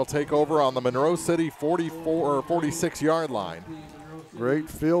Bowling Green will take over on the Monroe City 44 or 46-yard line. Great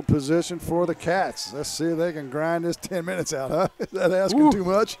field position for the Cats. Let's see if they can grind this 10 minutes out, huh? Is that asking too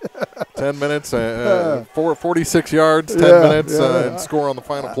much? 10 minutes, 46 yards, 10 minutes, and score on the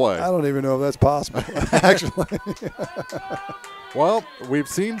final play. I don't even know if that's possible, actually. Well, we've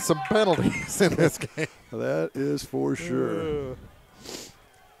seen some penalties in this game. That is for sure.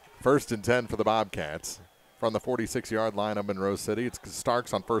 1st and 10 for the Bobcats. From the 46-yard line of Monroe City. It's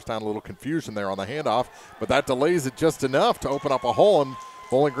Starks on first down, a little confusion there on the handoff, but that delays it just enough to open up a hole, and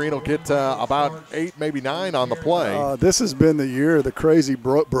Bowling Green will get about 8, maybe 9 on the play. This has been the year of the crazy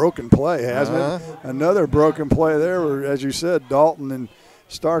broken play, hasn't it? Another broken play there where, as you said, Dalton and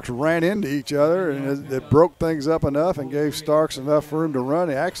Starks ran into each other, and it broke things up enough and gave Starks enough room to run.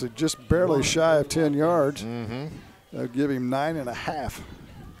 He actually just barely shy of 10 yards. They'll give him 9.5.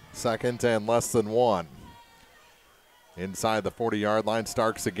 2nd and less than 1. Inside the 40-yard line,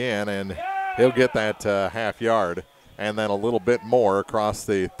 Starks again, and he'll get that half yard and then a little bit more across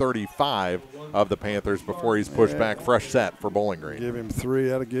the 35 of the Panthers before he's pushed back. Fresh set for Bowling Green. Give him 3.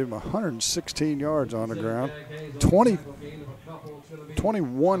 That'll give him 116 yards on the ground.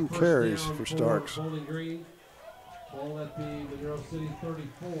 21 carries for Starks.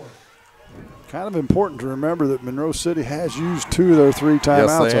 Kind of important to remember that Monroe City has used 2 of their 3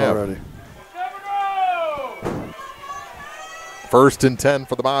 timeouts already. 1st and 10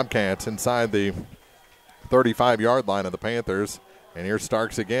 for the Bobcats inside the 35-yard line of the Panthers. And here's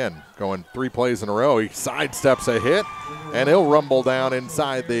Starks again, going 3 plays in a row. He sidesteps a hit, and he'll rumble down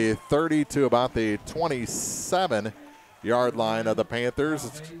inside the 30 to about the 27-yard line of the Panthers.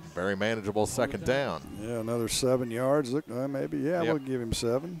 It's a very manageable 2nd down. Yeah, another 7 yards. Look, maybe, we'll give him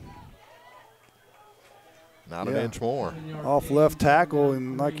 7. Not an inch more. Off left tackle,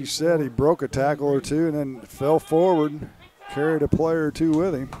 and like you said, he broke a tackle or 2 and then fell forward. Carried a player or 2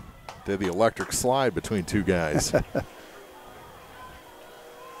 with him. Did the electric slide between 2 guys.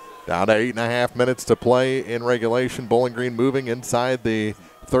 Down to 8.5 minutes to play in regulation. Bowling Green moving inside the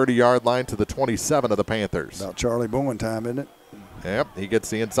 30-yard line to the 27 of the Panthers. About Charlie Bowen time, isn't it? Yep, he gets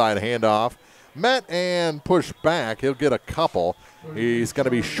the inside handoff. Met and pushed back. He'll get a couple. He's going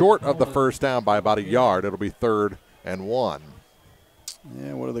to be short of the first down by about a yard. It'll be 3rd and 1.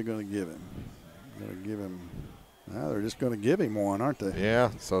 Yeah, what are they going to give him? Going to give him. They're just going to give him one, aren't they? Yeah,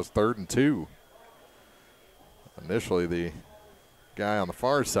 so it's 3rd and 2. Initially, the guy on the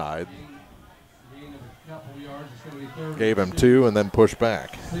far side gave him 2 and then pushed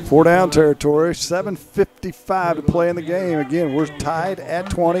back. 4 down territory, 7:55 to play in the game. Again, we're tied at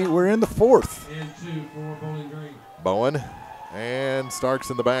 20. We're in the 4th. Bowen and Starks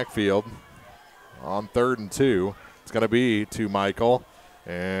in the backfield on 3rd and 2. It's going to be to Michael,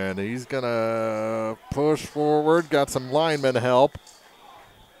 and he's going to push forward. Got some lineman help,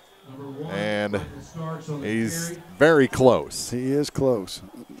 and he's very close. He is close.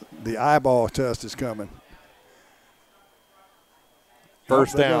 The eyeball test is coming.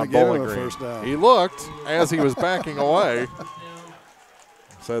 First down, Bowling Green. First down. He looked as he was backing away.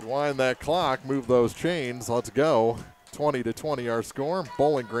 Said, wind that clock, move those chains, let's go. 20-20 our score.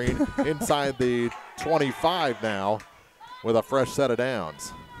 Bowling Green inside the 25 now with a fresh set of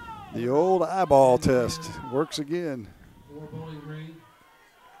downs. The old eyeball test works again.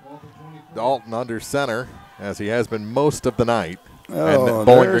 Dalton under center, as he has been most of the night. Oh, and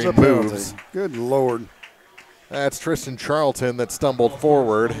Bowling there's Green a penalty. moves. Good Lord. That's Tristan Charlton that stumbled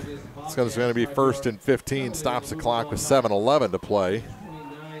forward. It's going to be 1st and 15. Stops the clock with 7:11 to play.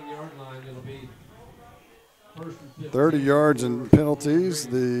 30 yards and penalties.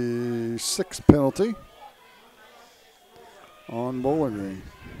 The 6th penalty on Bowling Green.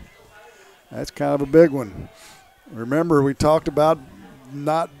 That's kind of a big one. Remember, we talked about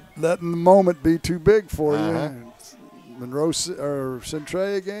not letting the moment be too big for you. Monroe or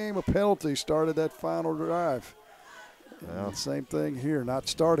Centralia game, a penalty started that final drive. Well, same thing here, not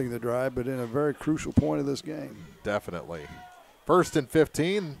starting the drive, but in a very crucial point of this game. Definitely. 1st and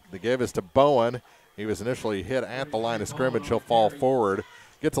 15. They gave us to Bowen. He was initially hit at the line of scrimmage. He'll fall forward.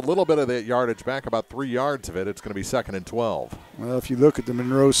 Gets a little bit of that yardage back, about 3 yards of it. It's going to be 2nd and 12. Well, if you look at the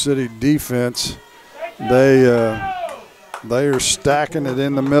Monroe City defense, they are stacking it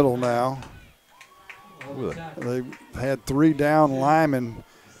in the middle now. They had 3 down linemen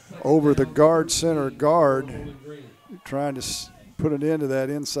over the center guard, trying to put it into that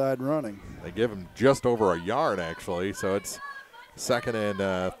inside running. They give him just over a yard, actually, so it's 2nd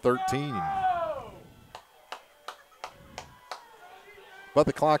and 13. But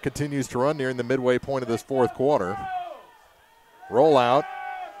the clock continues to run nearing the midway point of this 4th quarter. Rollout.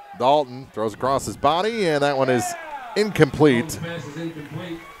 Dalton throws across his body, and that one is incomplete.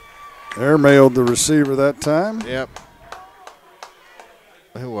 Airmailed the receiver that time. Yep.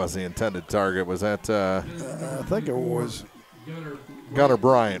 Who was the intended target? Was that? I think it was Gunnar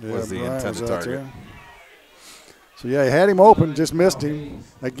Bryant was the intended target. There. So, yeah, he had him open, just missed him.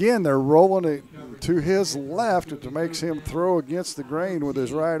 Again, they're rolling it to his left. It makes him throw against the grain with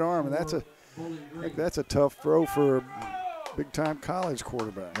his right arm, and I think that's a tough throw for a big-time college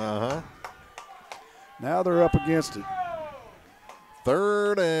quarterback. Now they're up against it.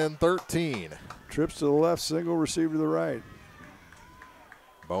 3rd and 13. Trips to the left, single receiver to the right.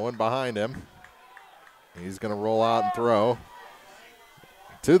 Bowen behind him. He's going to roll out and throw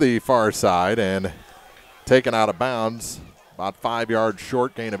to the far side and taken out of bounds. About 5 yards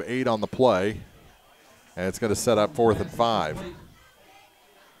short, gain of 8 on the play. And it's going to set up 4th and 5.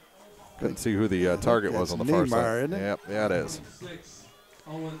 Couldn't see who the target was on the far side. Isn't it? Yep, yeah, it is.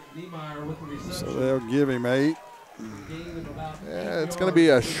 So they'll give him 8. Yeah, it's going to be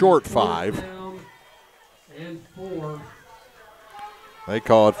a short 5. They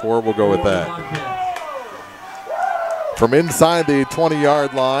call it 4. We'll go with that. From inside the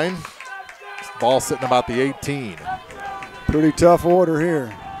 20-yard line, ball sitting about the 18. Pretty tough order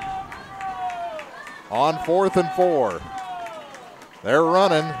here. On 4th and 4. They're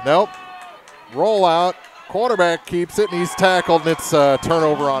running. Nope. Roll out. Quarterback keeps it, and he's tackled, and it's a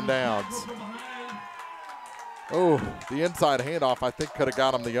turnover on downs. Oh, the inside handoff, I think, could have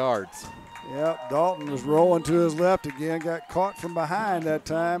got him the yards. Yep, Dalton was rolling to his left again, got caught from behind that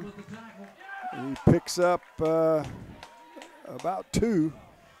time. He picks up about 2.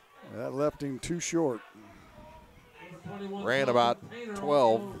 That left him too short. Ran about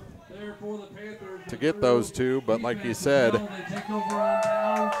 12 to get those 2, but like you said,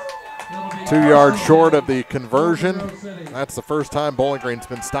 2 yards short of the conversion. That's the first time Bowling Green's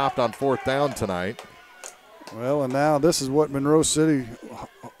been stopped on 4th down tonight. Well, and now this is what Monroe City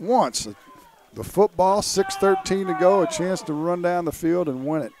wants. the football, 6:13 to go, a chance to run down the field and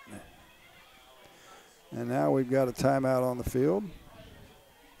win it. And now we've got a timeout on the field.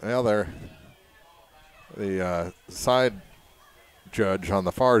 Well, the side judge on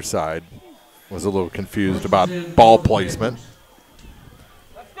the far side was a little confused about ball placement.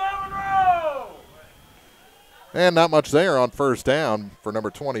 And not much there on first down for number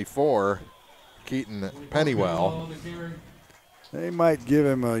 24, Keaton Pennywell. They might give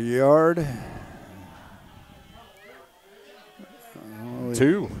him a yard.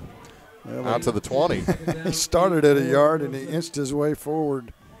 2. Out to the 20. He started at a yard and he inched his way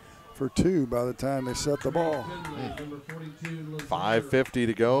forward for 2 by the time they set the ball. 5:50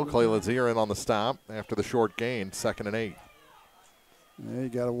 to go. Clay Lazier in on the stop after the short gain, 2nd and 8. Yeah, you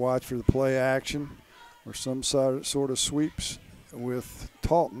got to watch for the play action or some sort of sweeps with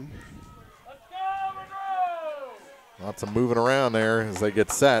Talton. Lots of moving around there as they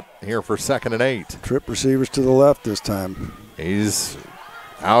get set here for 2nd and 8. Trip receivers to the left this time. He's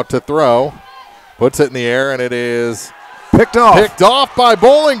out to throw, puts it in the air, and it is picked off by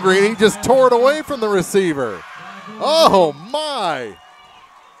Bowling Green. He just tore it away from the receiver. Oh, my.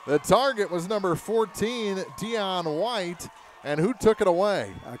 The target was number 14, Dion White, and who took it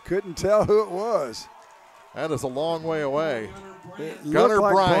away? I couldn't tell who it was. That is a long way away. Gunnar Gunnar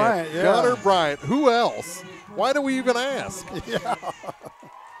like Bryant. yeah. Gunnar Bryant. Who else? Why do we even ask? Yeah.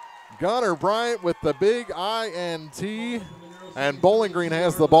 Gunnar Bryant with the big INT, and Bowling Green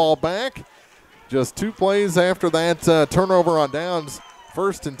has the ball back. Just 2 plays after that turnover on downs.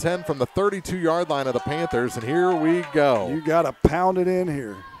 1st and 10 from the 32-yard line of the Panthers, and here we go. You got to pound it in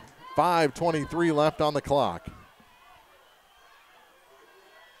here. 5:23 left on the clock.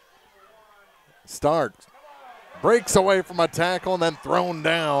 Starks breaks away from a tackle and then thrown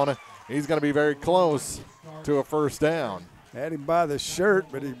down. He's going to be very close to a first down. Had him by the shirt,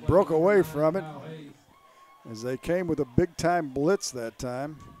 but he broke away from it as they came with a big-time blitz that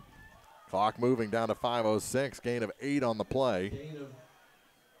time. Clock moving down to 5:06, gain of 8 on the play.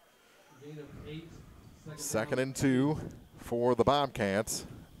 2nd and 2 for the Bobcats.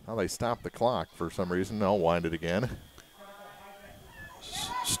 Now they stopped the clock for some reason. They'll wind it again.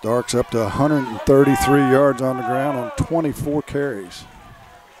 Starks up to 133 yards on the ground on 24 carries.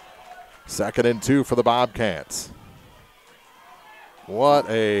 2nd and 2 for the Bobcats. What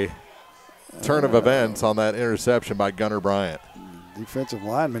a turn of events on that interception by Gunnar Bryant. Defensive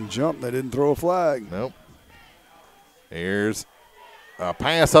lineman jumped. They didn't throw a flag. Nope. Here's a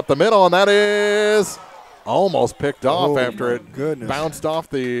pass up the middle, and that is almost picked off after it bounced off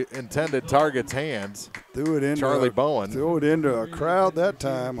the intended target's hands. Threw it into Charlie Bowen. Threw it into a crowd that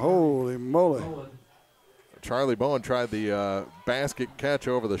time. Holy moly. Charlie Bowen tried the basket catch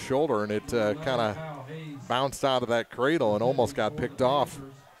over the shoulder, and it kind of bounced out of that cradle and almost got picked off.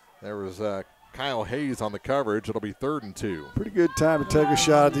 There was Kyle Hayes on the coverage. It'll be 3rd and 2. Pretty good time to take a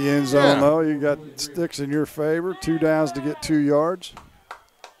shot at the end zone, though. You got sticks in your favor. 2 downs to get 2 yards.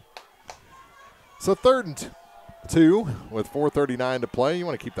 So 3rd and 2 with 4:39 to play. You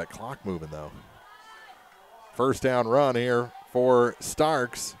want to keep that clock moving, though. First down run here for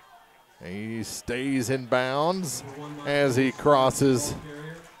Starks. He stays in bounds as he crosses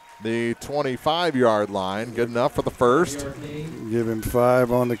the 25-yard line. Good enough for the first. Give him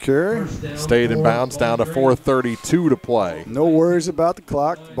 5 on the carry. Stayed in bounds down to 4:32 to play. No worries about the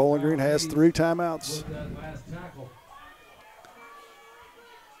clock. Bowling Green has 3 timeouts.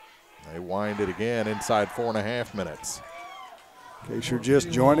 They wind it again inside 4.5 minutes. In case you're just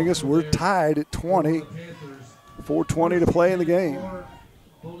joining us, we're tied at 20. 4:20 to play in the game.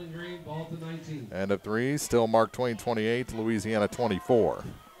 End of 3, still Mark Twain 28, Louisiana 24.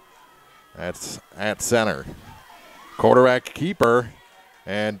 That's at center. Quarterback keeper,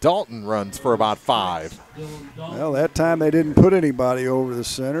 and Dalton runs for about 5. Well, that time they didn't put anybody over the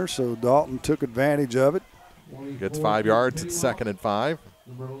center, so Dalton took advantage of it. Gets 5 yards. It's 2nd and 5.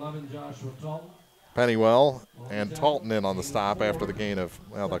 Number 11, Joshua Talton. Pennywell and Talton in on the stop after the gain of,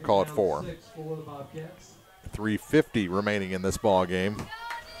 well, they'll call it 4. 3:50 remaining in this ball game.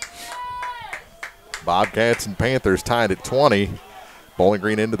 Bobcats and Panthers tied at 20. Bowling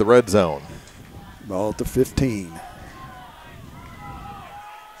Green into the red zone. Ball at the 15.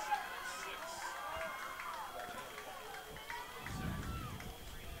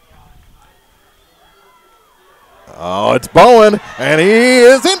 Oh, it's Bowen, and he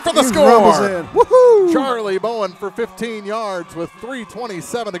is in for the score. In. Woohoo! Charlie Bowen for 15 yards with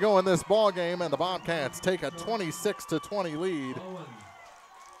 3:27 to go in this ball game, and the Bobcats take a 26-20 lead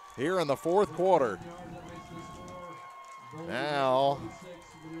here in the 4th quarter. Now,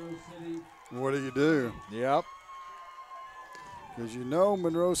 what do you do? Yep. Because you know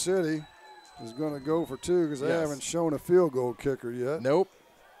Monroe City is going to go for two because they haven't shown a field goal kicker yet. Nope.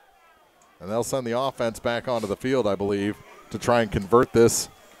 And they'll send the offense back onto the field, I believe, to try and convert this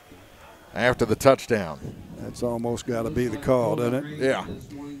after the touchdown. That's almost got to be the call, doesn't it? Yeah.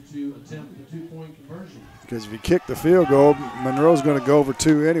 Because if you kick the field goal, Monroe's going to go for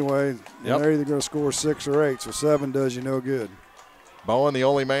two anyway. Yep. They're either going to score 6 or 8, so 7 does you no good. Bowen, the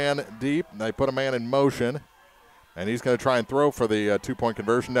only man deep. They put a man in motion, and he's going to try and throw for the two-point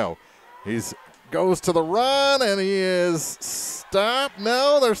conversion. No. He's goes to the run, and he is stopped.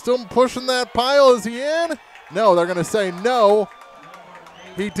 No, they're still pushing that pile. Is he in? No, they're going to say no.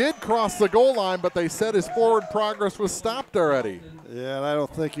 He did cross the goal line, but they said his forward progress was stopped already. Yeah, and I don't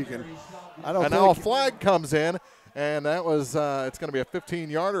think you can. And now a flag comes in, and that was it's going to be a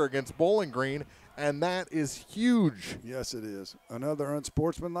 15-yarder against Bowling Green, and that is huge. Yes, it is. Another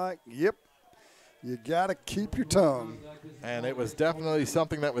unsportsmanlike? Yep. You got to keep your tongue. And it was definitely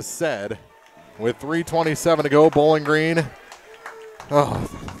something that was said. With 3:27 to go, Bowling Green, they're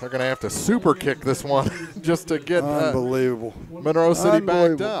going to have to super kick this one just to get unbelievable Monroe City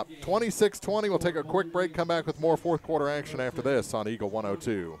backed up. 26-20. We'll take a quick break, come back with more fourth quarter action after this on Eagle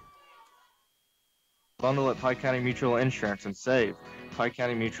 102. Bundle at Pike County Mutual Insurance and save. Pike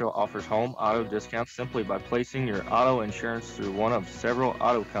County Mutual offers home auto discounts simply by placing your auto insurance through one of several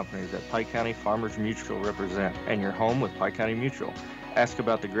auto companies that Pike County Farmers Mutual represent, and your home with Pike County Mutual. Ask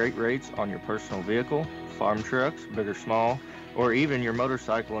about the great rates on your personal vehicle, farm trucks, big or small, or even your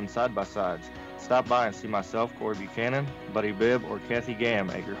motorcycle and side-by-sides. Stop by and see myself, Corey Buchanan, Buddy Bibb, or Kathy Gam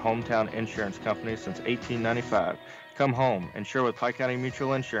at your hometown insurance company since 1895. Come home, insure with Pike County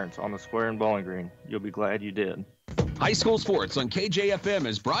Mutual Insurance on the square in Bowling Green. You'll be glad you did. High School Sports on KJFM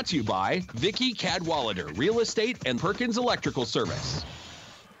is brought to you by Vicky Cadwallader, Real Estate and Perkins Electrical Service.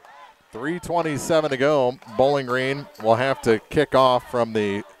 3:27 to go. Bowling Green will have to kick off from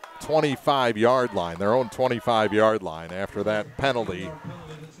the 25-yard line, their own 25-yard line after that penalty.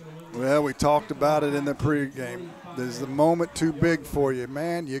 Well, we talked about it in the pregame. Is the moment too big for you?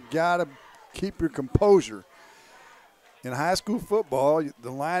 Man, you got to keep your composure. In high school football,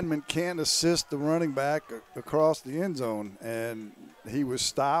 the lineman can't assist the running back across the end zone, and he was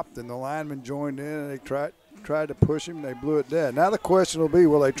stopped, and the lineman joined in, and they tried to push him, and they blew it dead. Now the question will be,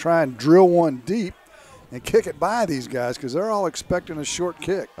 will they try and drill one deep and kick it by these guys, because they're all expecting a short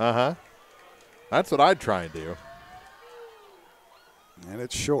kick. That's what I'd try and do. And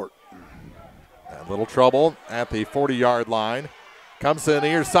it's short. A little trouble at the 40-yard line. Comes to the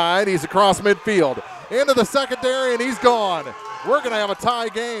near side. He's across midfield. Into the secondary, and he's gone. We're going to have a tie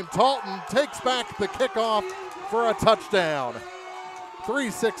game. Talton takes back the kickoff for a touchdown.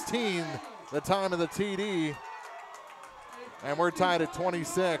 3:16, the time of the TD. And we're tied at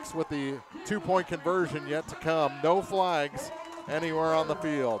 26 with the two-point conversion yet to come. No flags anywhere on the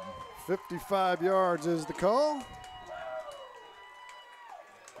field. 55 yards is the call.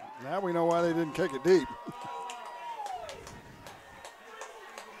 Now we know why they didn't kick it deep.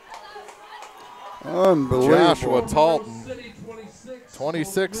 Unbelievable. Joshua Talton,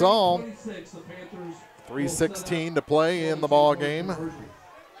 26 all. 3:16 to play in the ball game.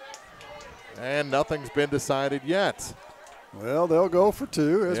 And nothing's been decided yet. Well, they'll go for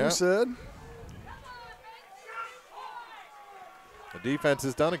two, as we said. The defense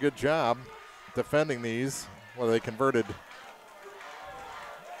has done a good job defending these. Well, they converted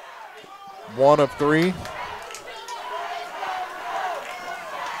 1 of 3.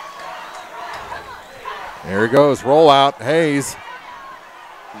 There he goes, rollout. Hayes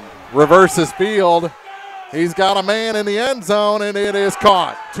reverses field. He's got a man in the end zone, and it is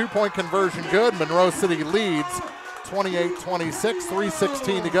caught. Two-point conversion good. Monroe City leads 28-26,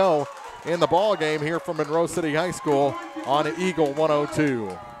 3:16 to go in the ball game here from Monroe City High School on Eagle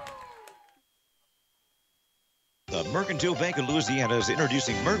 102. The Mercantile Bank of Louisiana is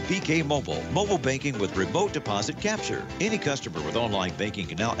introducing MERC Mobile, mobile banking with remote deposit capture. Any customer with online banking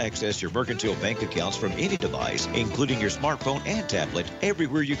can now access your Mercantile Bank accounts from any device, including your smartphone and tablet,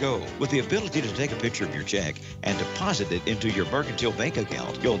 everywhere you go. With the ability to take a picture of your check and deposit it into your Mercantile Bank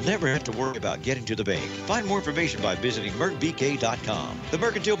account, you'll never have to worry about getting to the bank. Find more information by visiting mercbk.com. The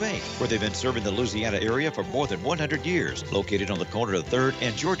Mercantile Bank, where they've been serving the Louisiana area for more than 100 years, located on the corner of 3rd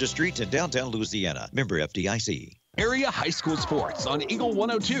and Georgia Streets in downtown Louisiana. Member FDIC. Area High School Sports on Eagle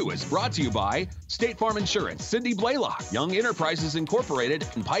 102 is brought to you by State Farm Insurance, Cindy Blaylock, Young Enterprises Incorporated,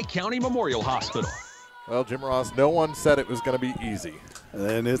 and Pike County Memorial Hospital. Well, Jim Ross, no one said it was going to be easy.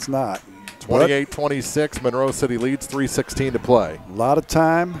 And it's not. 28-26, Monroe City leads, 3:16 to play. A lot of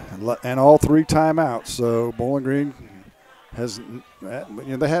time and all 3 timeouts. So Bowling Green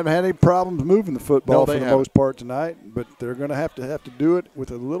they haven't had any problems moving the football for the most part tonight, but they're going to have to do it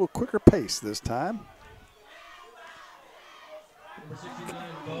with a little quicker pace this time.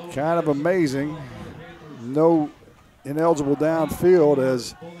 Kind of amazing. No ineligible downfield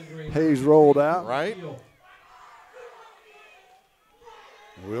as Hayes rolled out. Right.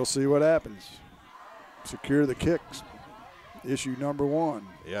 We'll see what happens. Secure the kicks. Issue number 1.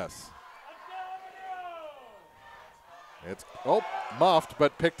 Yes. It's muffed,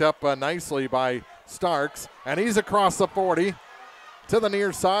 but picked up nicely by Starks. And he's across the 40 to the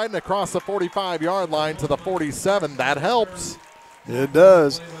near side and across the 45-yard line to the 47. That helps. It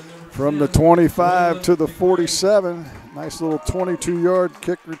does. From the 25 to the 47. Nice little 22-yard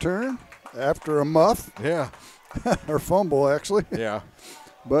kick return after a muff. Yeah. Or fumble, actually. Yeah.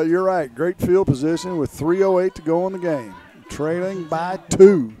 But you're right. Great field position with 3:08 to go in the game. Trailing by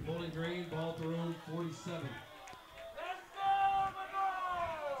 2.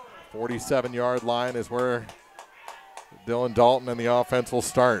 47-yard line is where Dylan Dalton and the offense will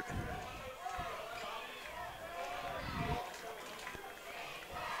start.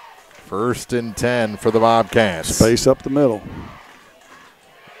 First and 10 for the Bobcats. Space up the middle.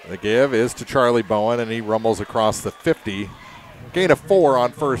 The give is to Charlie Bowen, and he rumbles across the 50. Gain of 4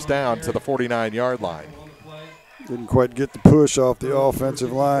 on first down to the 49-yard line. Didn't quite get the push off the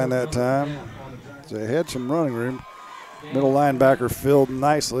offensive line that time. So they had some running room. Middle linebacker filled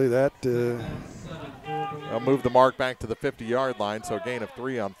nicely. That they'll move the mark back to the 50-yard line, so a gain of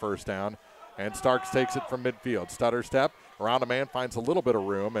 3 on first down. And Starks takes it from midfield. Stutter step, around a man, finds a little bit of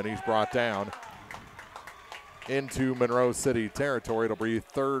room, and he's brought down into Monroe City territory. It'll be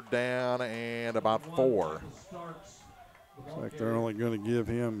third down and about 4. Looks like they're only going to give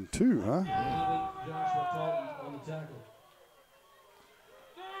him 2, huh?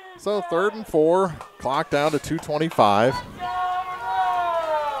 So third and 4, clock down to 2:25.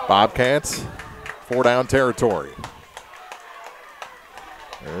 Bobcats, 4-down territory.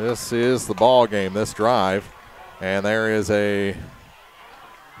 This is the ball game, this drive. And there is a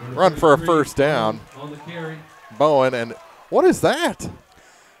run for a first down. Bowen, and what is that?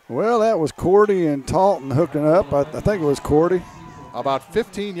 Well, that was Cordy and Talton hooking up. I think it was Cordy. About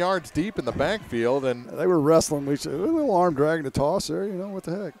 15 yards deep in the backfield. And they were wrestling. We said, a little arm drag to toss there, what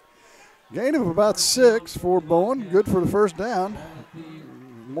the heck. Gain of about 6 for Bowen. Good for the first down.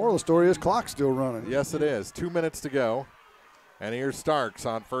 Moral of the story is clock's still running. Yes, it is. 2 minutes to go. And here's Starks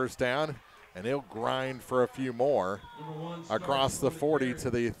on first down, and he'll grind for a few more across the 40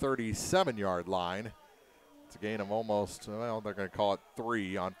 to the 37-yard line. It's a gain of almost, well, they're going to call it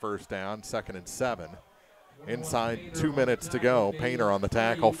 3 on first down, 2nd and 7. Inside 2 minutes to go. Painter on the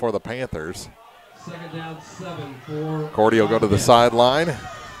tackle for the Panthers. Second down, 7 for Cordy will go to the sideline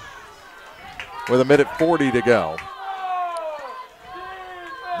with 1:40 to go.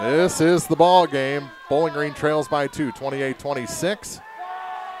 This is the ball game. Bowling Green trails by 2, 28-26.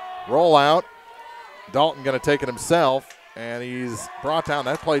 Roll out. Dalton going to take it himself, and he's brought down.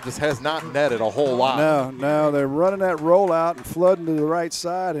 That play just has not netted a whole lot. No, they're running that rollout and flooding to the right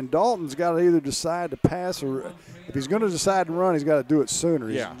side, and Dalton's got to either decide to pass or if he's going to decide to run, he's got to do it sooner.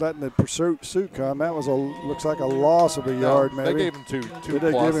 He's letting the pursuit come. That was looks like a loss of a yard, maybe. They gave him 2. Did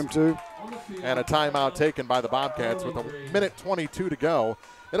they give him 2? And a timeout taken by the Bobcats with 1:22 to go.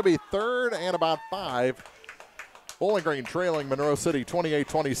 It'll be third and about 5. Bowling Green trailing Monroe City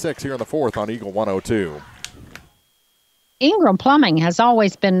 28-26 here in the fourth on Eagle 102. Ingram Plumbing has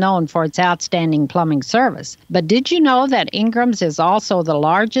always been known for its outstanding plumbing service. But did you know that Ingram's is also the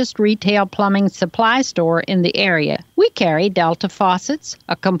largest retail plumbing supply store in the area? We carry Delta faucets,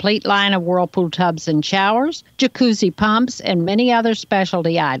 a complete line of Whirlpool tubs and showers, jacuzzi pumps, and many other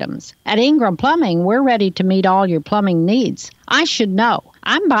specialty items. At Ingram Plumbing, we're ready to meet all your plumbing needs. I should know.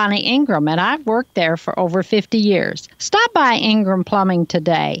 I'm Bonnie Ingram, and I've worked there for over 50 years. Stop by Ingram Plumbing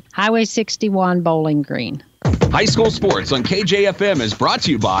today, Highway 61, Bowling Green. High school sports on KJFM is brought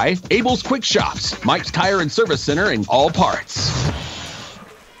to you by Abel's Quick Shops, Mike's Tire and Service Center, and All Parts.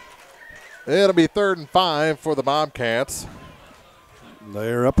 It'll be third and 5 for the Bobcats.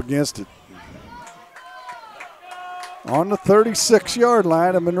 They're up against it. On the 36-yard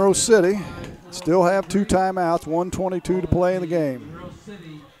line of Monroe City. Still have 2 timeouts, 1:22 to play in the game. Monroe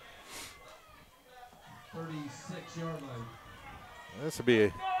City, 36-yard line. This would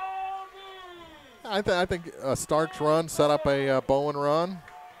be I think a Starks run, set up a Bowen run.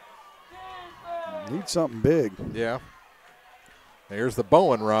 Need something big. Yeah. Here's the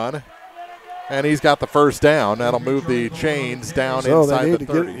Bowen run, and he's got the first down. That'll move the chains down inside the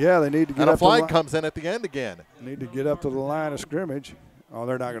 30. They need to get and up. a flag comes in at the end again. Need to get up to the line of scrimmage. Oh,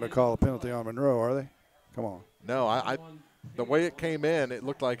 they're not going to call a penalty on Monroe, are they? Come on. No, the way it came in, it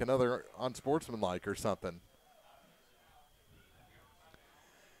looked like another unsportsmanlike or something.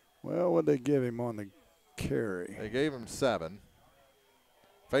 Well, what'd they give him on the carry? They gave him 7.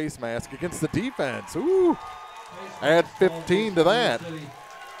 Face mask against the defense. Ooh. Add 15 to that.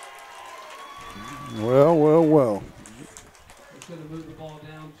 Well.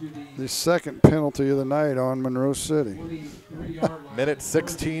 The second penalty of the night on Monroe City. Minute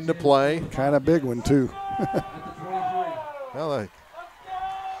 16 to play. Kind of big one, too. Well,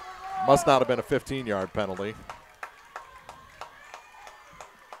 must not have been a 15-yard penalty.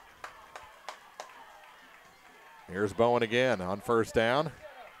 Here's Bowen again on first down.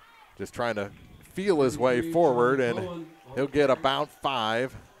 Just trying to feel his way forward, and he'll get about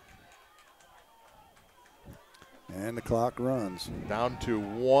 5. And the clock runs. Down to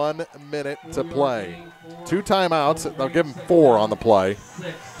 1 minute to play. 2 timeouts. They'll give him 4 on the play.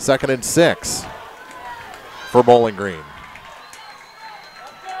 2nd and 6 for Bowling Green.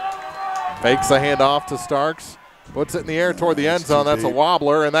 Fakes the handoff to Starks. Puts it in the air toward the end zone. That's a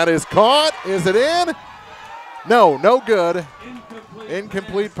wobbler, and that is caught. Is it in? No, no good.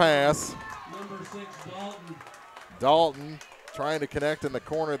 Incomplete pass. Dalton trying to connect in the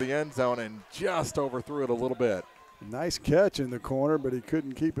corner of the end zone and just overthrew it a little bit. Nice catch in the corner, but he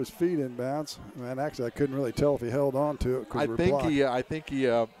couldn't keep his feet in bounds. And actually, I couldn't really tell if he held on to it. I think he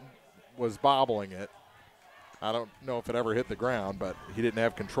was bobbling it. I don't know if it ever hit the ground, but he didn't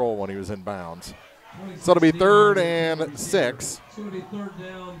have control when he was in bounds. So it'll be 3rd and 6. It's going to be 3rd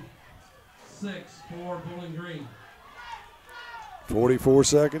down, 6 for Bowling Green. 44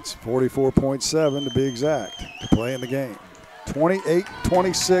 seconds, 44.7 to be exact, to play in the game.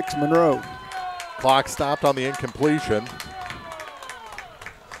 28-26 Monroe. Clock stopped on the incompletion.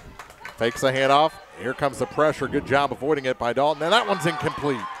 Fakes the handoff. Here comes the pressure. Good job avoiding it by Dalton. And that one's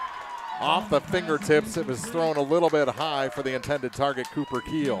incomplete. Off the fingertips. It was thrown a little bit high for the intended target, Cooper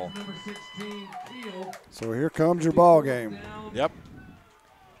Keel. So here comes your ball game. Yep.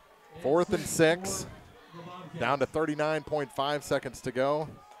 4th and 6. Down to 39.5 seconds to go.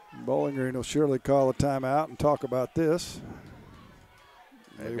 Bowling Green will surely call a timeout and talk about this.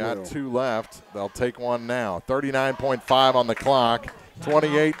 They've got 2 left. They'll take one now. 39.5 on the clock.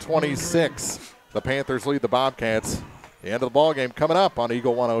 28-26. The Panthers lead the Bobcats. The end of the ball game coming up on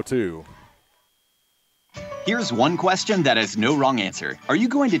Eagle 102. Here's one question that has no wrong answer. Are you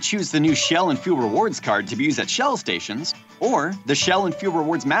going to choose the new Shell and Fuel Rewards card to be used at Shell stations, or the Shell and Fuel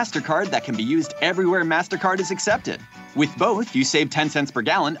Rewards MasterCard that can be used everywhere MasterCard is accepted? With both, you save 10 cents per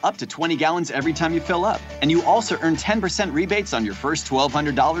gallon, up to 20 gallons every time you fill up. And you also earn 10% rebates on your first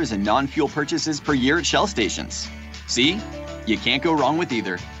 $1,200 in non-fuel purchases per year at Shell stations. See? You can't go wrong with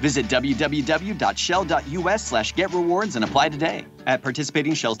either. Visit www.shell.us/getrewards and apply today. At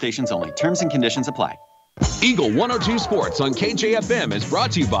participating Shell stations only. Terms and conditions apply. Eagle 102 Sports on KJFM is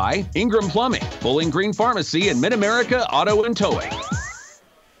brought to you by Ingram Plumbing, Bowling Green Pharmacy, and Mid-America Auto and Towing.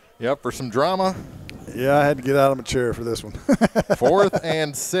 Yep, for some drama. Yeah, I had to get out of my chair for this one. 4th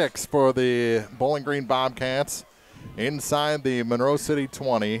and 6 for the Bowling Green Bobcats inside the Monroe City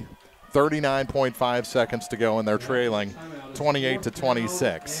 20. 39.5 seconds to go, and they're trailing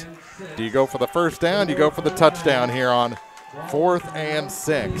 28-26. Do you go for the first down? Do you go for the touchdown here on 4th and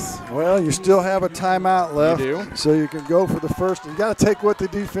 6? Well, you still have a timeout left. You do. So you can go for the first. You got to take what the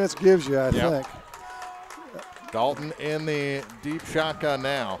defense gives you, I think. Dalton in the deep shotgun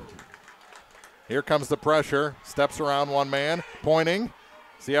now. Here comes the pressure. Steps around one man, pointing.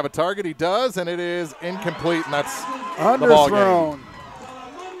 Does he have a target? He does, and it is incomplete, and that's the ball game.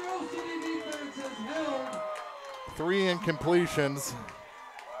 3 incompletions,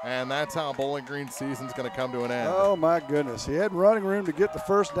 and that's how Bowling Green's season's going to come to an end. Oh, my goodness. He had running room to get the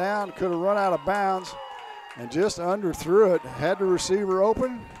first down, could have run out of bounds, and just underthrew it. Had the receiver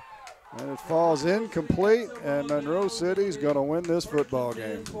open, and it falls incomplete, and Monroe City's going to win this football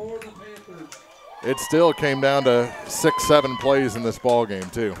game. It still came down to 6-7 plays in this ball game,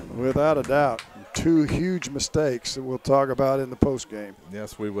 too. Without a doubt. 2 huge mistakes that we'll talk about in the postgame.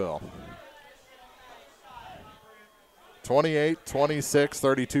 Yes, we will. 28-26,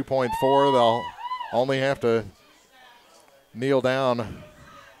 32.4. They'll only have to kneel down.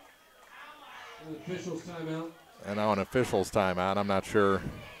 Officials timeout. And now an officials timeout. I'm not sure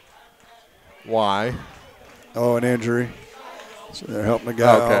why. Oh, an injury. So they're helping the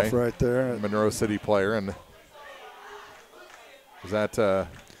guy off right there. Monroe City player. And is that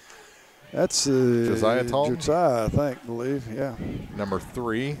that's Josiah Talton? Josiah, I believe, yeah. Number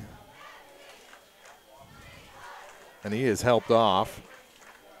 3. And he is helped off.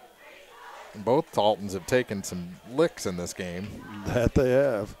 And both Taltons have taken some licks in this game. That they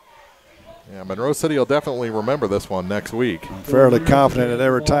have. Yeah, Monroe City will definitely remember this one next week. I'm fairly confident that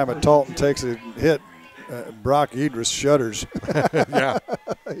every time a Talton takes a hit, Brock Idris shudders. Yeah.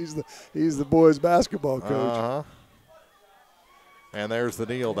 He's the boys' basketball coach. Uh-huh. And there's the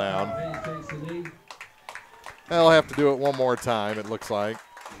kneel down. They'll have to do it one more time, it looks like.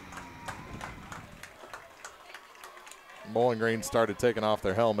 Bowling Green started taking off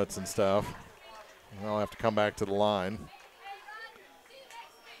their helmets and stuff. They'll have to come back to the line.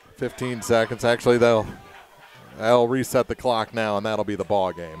 15 seconds. Actually, they'll reset the clock now, and that'll be the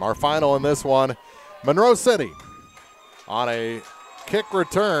ball game. Our final in this one, Monroe City on a kick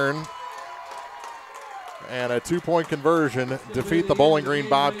return and a two-point conversion defeat the Bowling Green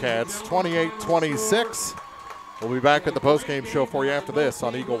Bobcats 28-26. We'll be back at the postgame show for you after this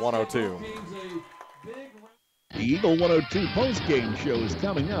on Eagle 102. The Eagle 102 postgame show is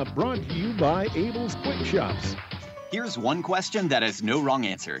coming up, brought to you by Abel's Quick Shops. Here's one question that has no wrong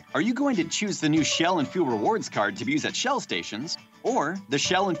answer. Are you going to choose the new Shell and Fuel Rewards card to be used at Shell stations, or the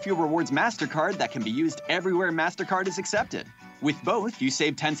Shell and Fuel Rewards MasterCard that can be used everywhere MasterCard is accepted? With both, you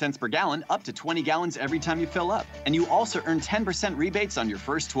save 10 cents per gallon, up to 20 gallons every time you fill up. And you also earn 10% rebates on your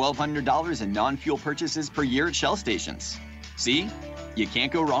first $1,200 in non-fuel purchases per year at Shell stations. See? You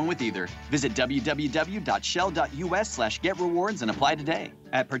can't go wrong with either. Visit www.shell.us/getrewards and apply today.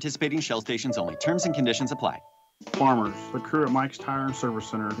 At participating Shell stations only. Terms and conditions apply. Farmers, the crew at Mike's Tire and Service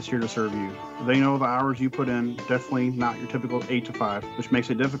Center is here to serve you. They know the hours you put in, definitely not your typical 8 to 5, which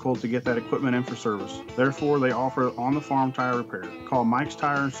makes it difficult to get that equipment in for service. Therefore, they offer on-the-farm tire repair. Call Mike's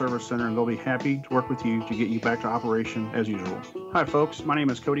Tire and Service Center and they'll be happy to work with you to get you back to operation as usual. Hi folks, my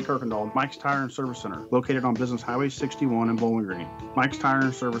name is Cody Kirkendall, Mike's Tire and Service Center, located on Business Highway 61 in Bowling Green. Mike's Tire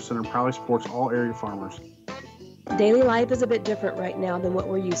and Service Center proudly supports all area farmers. Daily life is a bit different right now than what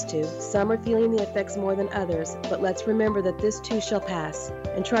we're used to. Some are feeling the effects more than others, but let's remember that this too shall pass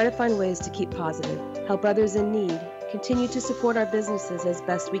and try to find ways to keep positive, help others in need, continue to support our businesses as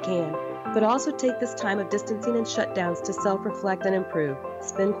best we can, but also take this time of distancing and shutdowns to self-reflect and improve.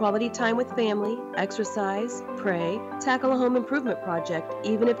 Spend quality time with family, exercise, pray, tackle a home improvement project,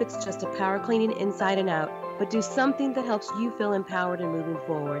 even if it's just a power cleaning inside and out, but do something that helps you feel empowered and moving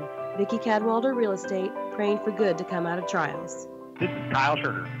forward. Vicki Cadwalder, Real Estate, praying for good to come out of trials. This is Kyle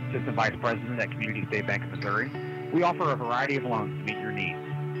Schurter, Assistant Vice President at Community State Bank of Missouri. We offer a variety of loans to meet your needs.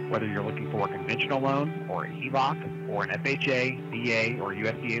 Whether you're looking for a conventional loan or a HELOC or an FHA, VA, or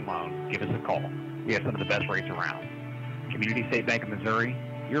USDA loan, give us a call. We have some of the best rates around. Community State Bank of Missouri,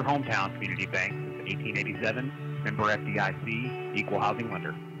 your hometown community bank since 1887, member FDIC, equal housing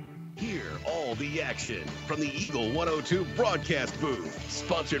lender. Hear all the action from the Eagle 102 broadcast booth.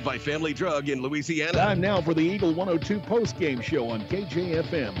 Sponsored by Family Drug in Louisiana. Time now for the Eagle 102 postgame show on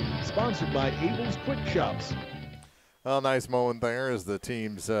KJFM. Sponsored by Abel's Quick Shops. Well, nice moment there as the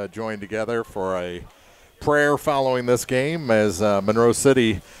teams joined together for a prayer following this game as Monroe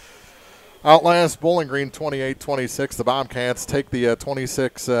City outlasts Bowling Green 28-26. The Bobcats take the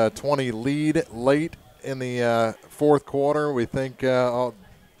 26-20 lead late in the fourth quarter. We think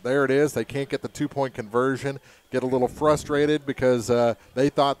there it is. They can't get the two-point conversion. Get a little frustrated because they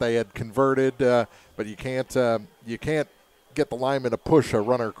thought they had converted, but you can't get the lineman to push a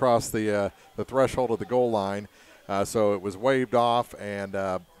runner across the threshold of the goal line. So it was waved off, and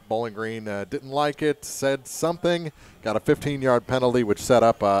Bowling Green didn't like it, said something, got a 15-yard penalty, which set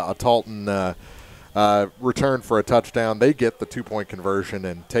up a Talton return for a touchdown. They get the two-point conversion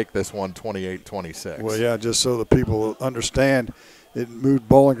and take this one 28-26. Well, yeah, just so the people understand, it moved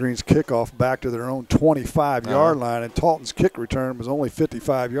Bowling Green's kickoff back to their own 25-yard line, and Talton's kick return was only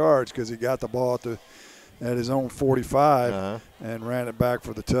 55 yards because he got the ball at his own 45 and ran it back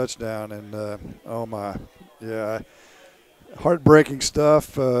for the touchdown. And, oh, my, yeah, heartbreaking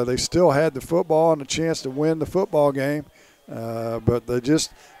stuff. They still had the football and a chance to win the football game, but they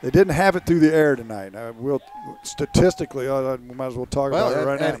didn't have it through the air tonight. Statistically, we might as well talk about it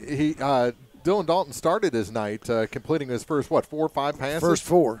right now. Dylan Dalton started his night completing his first, 4 or 5 passes? First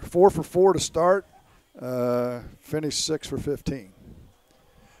 4. 4 for 4 to start, finished 6 for 15.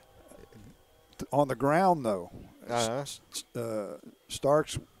 On the ground, though,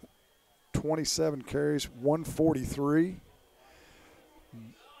 Starks, 27 carries, 143.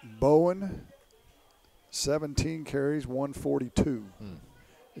 Bowen, 17 carries, 142.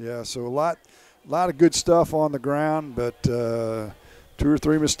 Yeah, so a lot of good stuff on the ground, but 2 or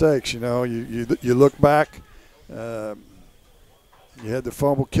 3 mistakes. You know, you look back. You had the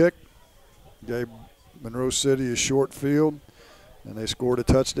fumble kick, gave Monroe City a short field, and they scored a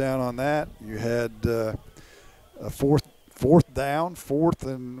touchdown on that. You had a fourth down, 4th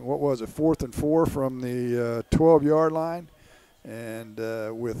and 4 from the 12-yard line, and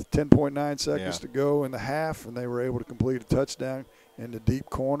with 10.9 seconds to go in the half, and they were able to complete a touchdown in the deep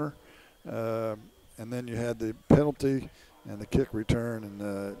corner. And then you had the penalty and the kick return.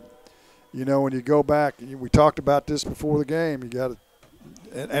 And, you know, when you go back, we talked about this before the game, you got to –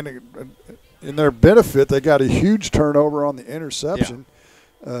 and in their benefit, they got a huge turnover on the interception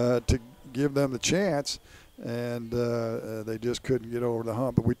to give them the chance, and they just couldn't get over the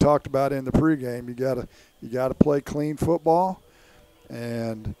hump. But we talked about in the pregame, you got to play clean football,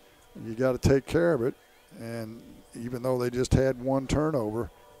 and you got to take care of it. And even though they just had one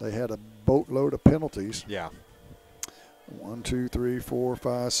turnover, they had a boatload of penalties. Yeah. 1, 2, 3, 4,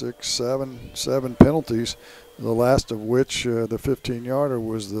 5, 6, 7 penalties, the last of which the 15-yarder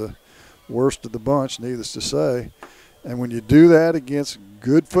was the worst of the bunch, needless to say. And when you do that against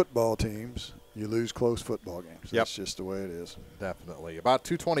good football teams, you lose close football games. That's just the way it is. Definitely. About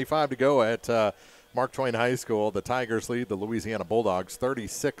 2:25 to go at Mark Twain High School. The Tigers lead the Louisiana Bulldogs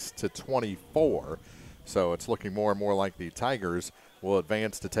 36-24. So it's looking more and more like the Tigers will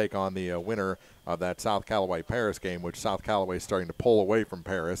advance to take on the winner of that South Callaway-Paris game, which South Callaway is starting to pull away from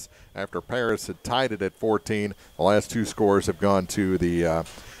Paris. After Paris had tied it at 14, the last two scores have gone to the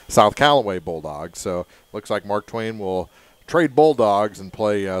South Callaway Bulldogs. So looks like Mark Twain will trade Bulldogs and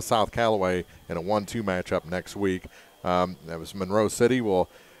play South Callaway in a 1-2 matchup next week. That was Monroe City will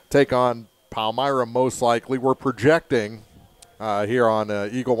take on Palmyra most likely. We're projecting here on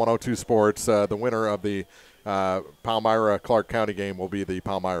Eagle 102 Sports the winner of the Palmyra-Clark County game will be the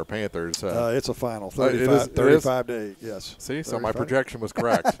Palmyra Panthers. It's a final, 35-8, yes. See, so my projection was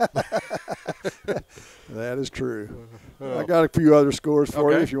correct. That is true. I got a few other scores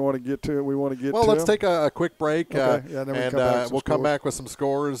for you if you want to get to it. We want to get to let's them. take a quick break, then we'll come back with some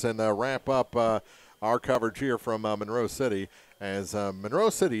scores and wrap up our coverage here from Monroe City as Monroe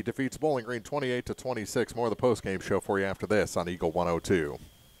City defeats Bowling Green 28-26. More of the postgame show for you after this on Eagle 102.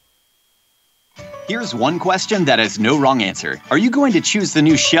 Here's one question that has no wrong answer. Are you going to choose the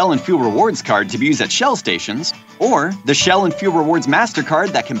new Shell and Fuel Rewards card to be used at Shell stations, or the Shell and Fuel Rewards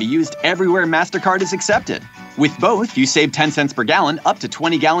MasterCard that can be used everywhere MasterCard is accepted? With both, you save 10 cents per gallon, up to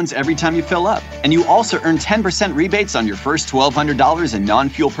 20 gallons every time you fill up. And you also earn 10% rebates on your first $1,200 in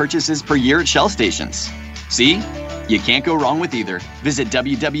non-fuel purchases per year at Shell stations. See? You can't go wrong with either. Visit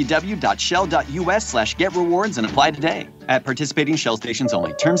www.shell.us/getrewards and apply today. At participating Shell stations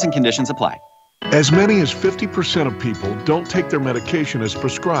only. Terms and conditions apply. As many as 50% of people don't take their medication as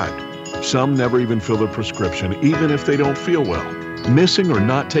prescribed. Some never even fill their prescription, even if they don't feel well. Missing or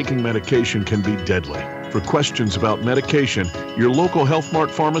not taking medication can be deadly. For questions about medication, your local Health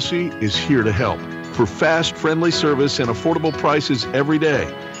Mart pharmacy is here to help. For fast, friendly service and affordable prices every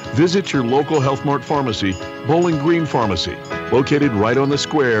day, visit your local Health Mart pharmacy, Bowling Green Pharmacy, located right on the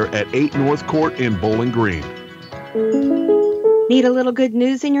square at 8 North Court in Bowling Green. Need a little good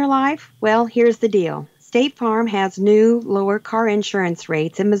news in your life? Well, here's the deal. State Farm has new, lower car insurance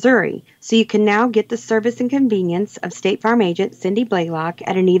rates in Missouri, so you can now get the service and convenience of State Farm agent Cindy Blaylock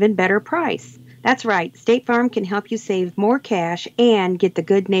at an even better price. That's right, State Farm can help you save more cash and get the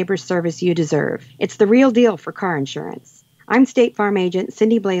good neighbor service you deserve. It's the real deal for car insurance. I'm State Farm agent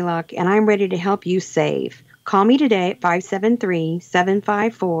Cindy Blaylock, and I'm ready to help you save. Call me today at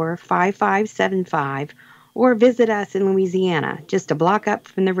 573-754-5575 or visit us in Louisiana, just a block up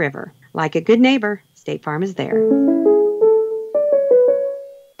from the river. Like a good neighbor, State Farm is there.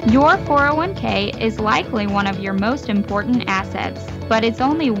 Your 401k is likely one of your most important assets, but it's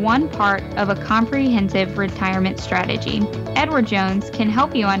only one part of a comprehensive retirement strategy. Edward Jones can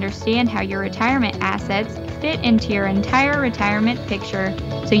help you understand how your retirement assets fit into your entire retirement picture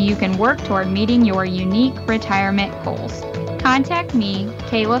so you can work toward meeting your unique retirement goals. Contact me,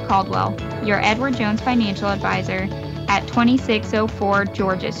 Kayla Caldwell, your Edward Jones financial advisor at 2604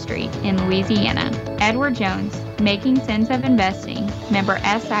 Georgia Street in Louisiana. Edward Jones, making sense of investing, member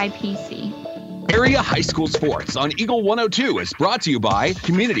SIPC. Area High School Sports on Eagle 102 is brought to you by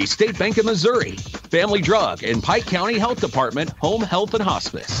Community State Bank of Missouri, Family Drug, and Pike County Health Department, Home Health and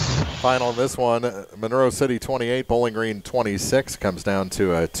Hospice. Final on this one, Monroe City 28, Bowling Green 26, comes down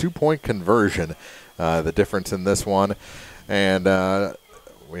to a 2-point conversion, the difference in this one. And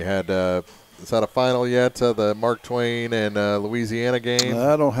we had, is that a final yet, the Mark Twain and Louisiana game?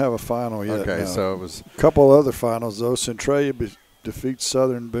 I don't have a final yet. Okay, no. so it was a couple other finals, though. Centralia defeats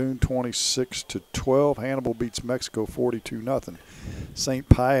Southern Boone 26-12. Hannibal beats Mexico 42-0. St.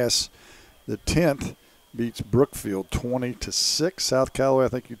 Pius, the 10th, beats Brookfield 20-6. South Callaway, I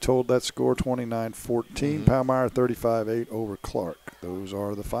think you told that score, 29-14. Palmyra 35-8 over Clark. Those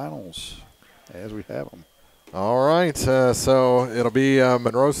are the finals as we have them. All right, so it'll be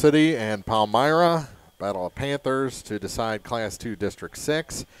Monroe City and Palmyra. Battle of Panthers to decide Class 2 District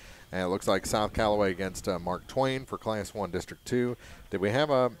 6. And it looks like South Callaway against Mark Twain for Class 1 District 2. Did we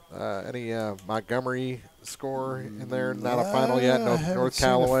have any Montgomery score in there? Not a final yet? North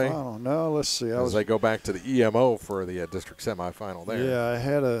Callaway? No, let's see. As they go back to the EMO for the district semifinal there. Yeah, I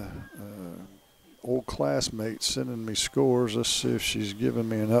had a old classmate sending me scores. Let's see if she's giving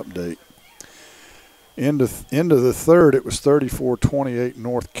me an update. End of the third, it was 34-28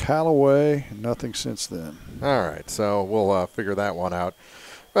 North Callaway. Nothing since then. All right, so we'll figure that one out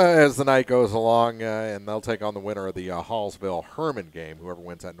as the night goes along, and they'll take on the winner of the Hallsville-Herman game, whoever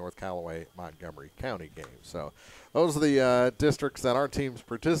wins that North Callaway-Montgomery County game. So those are the districts that our teams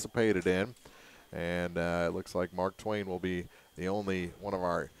participated in, and it looks like Mark Twain will be the only one of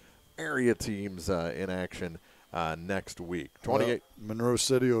our area teams in action next week. 28. Monroe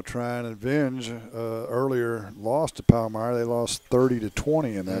City will try and avenge earlier loss to Palmyra. They lost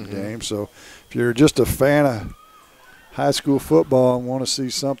 30-20 in that game. So if you're just a fan of high school football and want to see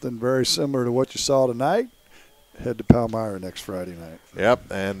something very similar to what you saw tonight, head to Palmyra next Friday night. Yep,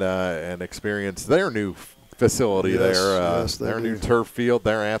 and experience their new facility their new turf field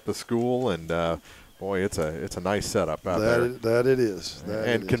there at the school, and boy, it's a nice setup out there. That it is.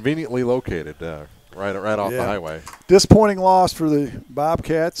 And conveniently located right off the highway. Disappointing loss for the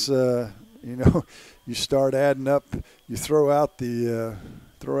Bobcats. You start adding up. You throw out the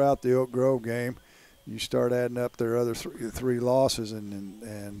Oak Grove game. You start adding up their other three losses,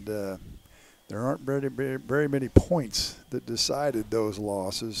 and there aren't very many points that decided those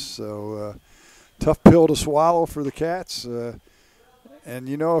losses. So tough pill to swallow for the Cats. And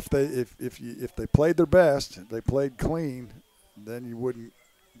if they played their best, if they played clean, then you wouldn't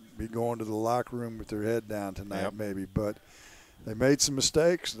be going to the locker room with their head down tonight, maybe. But they made some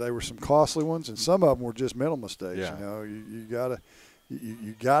mistakes. They were some costly ones, and some of them were just mental mistakes. Yeah.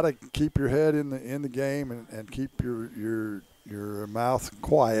 You gotta keep your head in the game and keep your mouth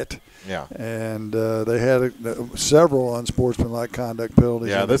quiet. Yeah. And they had several unsportsmanlike conduct penalties.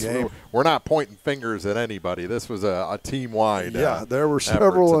 Yeah, in the game. We're not pointing fingers at anybody. This was a team-wide. Yeah, there were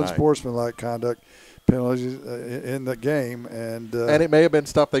several unsportsmanlike conduct penalties in the game, and it may have been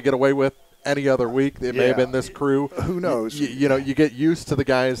stuff they get away with any other week. It may have been this crew. Who knows? You get used to the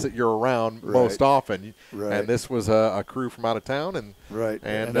guys that you're around most often. Right. And this was a crew from out of town. And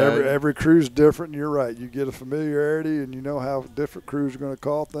every crew's different, and you're right. You get a familiarity, and you know how different crews are going to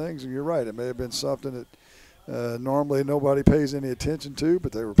call things, and you're right. It may have been something that normally nobody pays any attention to,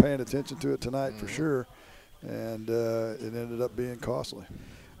 but they were paying attention to it tonight for sure, and it ended up being costly.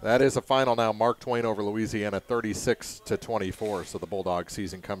 That is a final now. Mark Twain over Louisiana, 36-24. So the Bulldog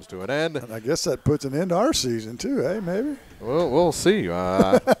season comes to an end. And I guess that puts an end to our season too, maybe. We'll see.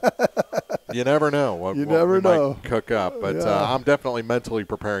 You never know what we might cook up. But I'm definitely mentally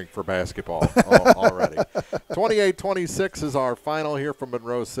preparing for basketball already. 28-26 is our final here from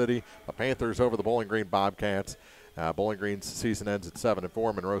Monroe City. The Panthers over the Bowling Green Bobcats. Bowling Green's season ends at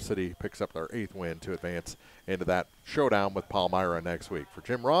 7-4. Monroe City picks up their 8th win to advance into that showdown with Palmyra next week. For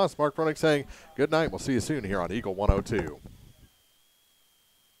Jim Ross, Mark Froenig saying good night. We'll see you soon here on Eagle 102.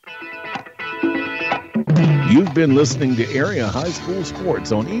 You've been listening to Area High School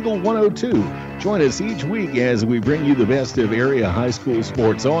Sports on Eagle 102. Join us each week as we bring you the best of area high school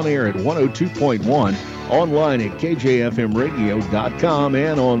sports on air at 102.1, online at kjfmradio.com,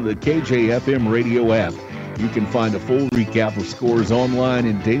 and on the KJFM radio app. You can find a full recap of scores online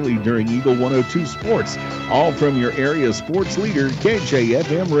and daily during Eagle 102 Sports, all from your area sports leader,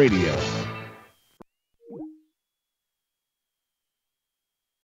 KJFM Radio.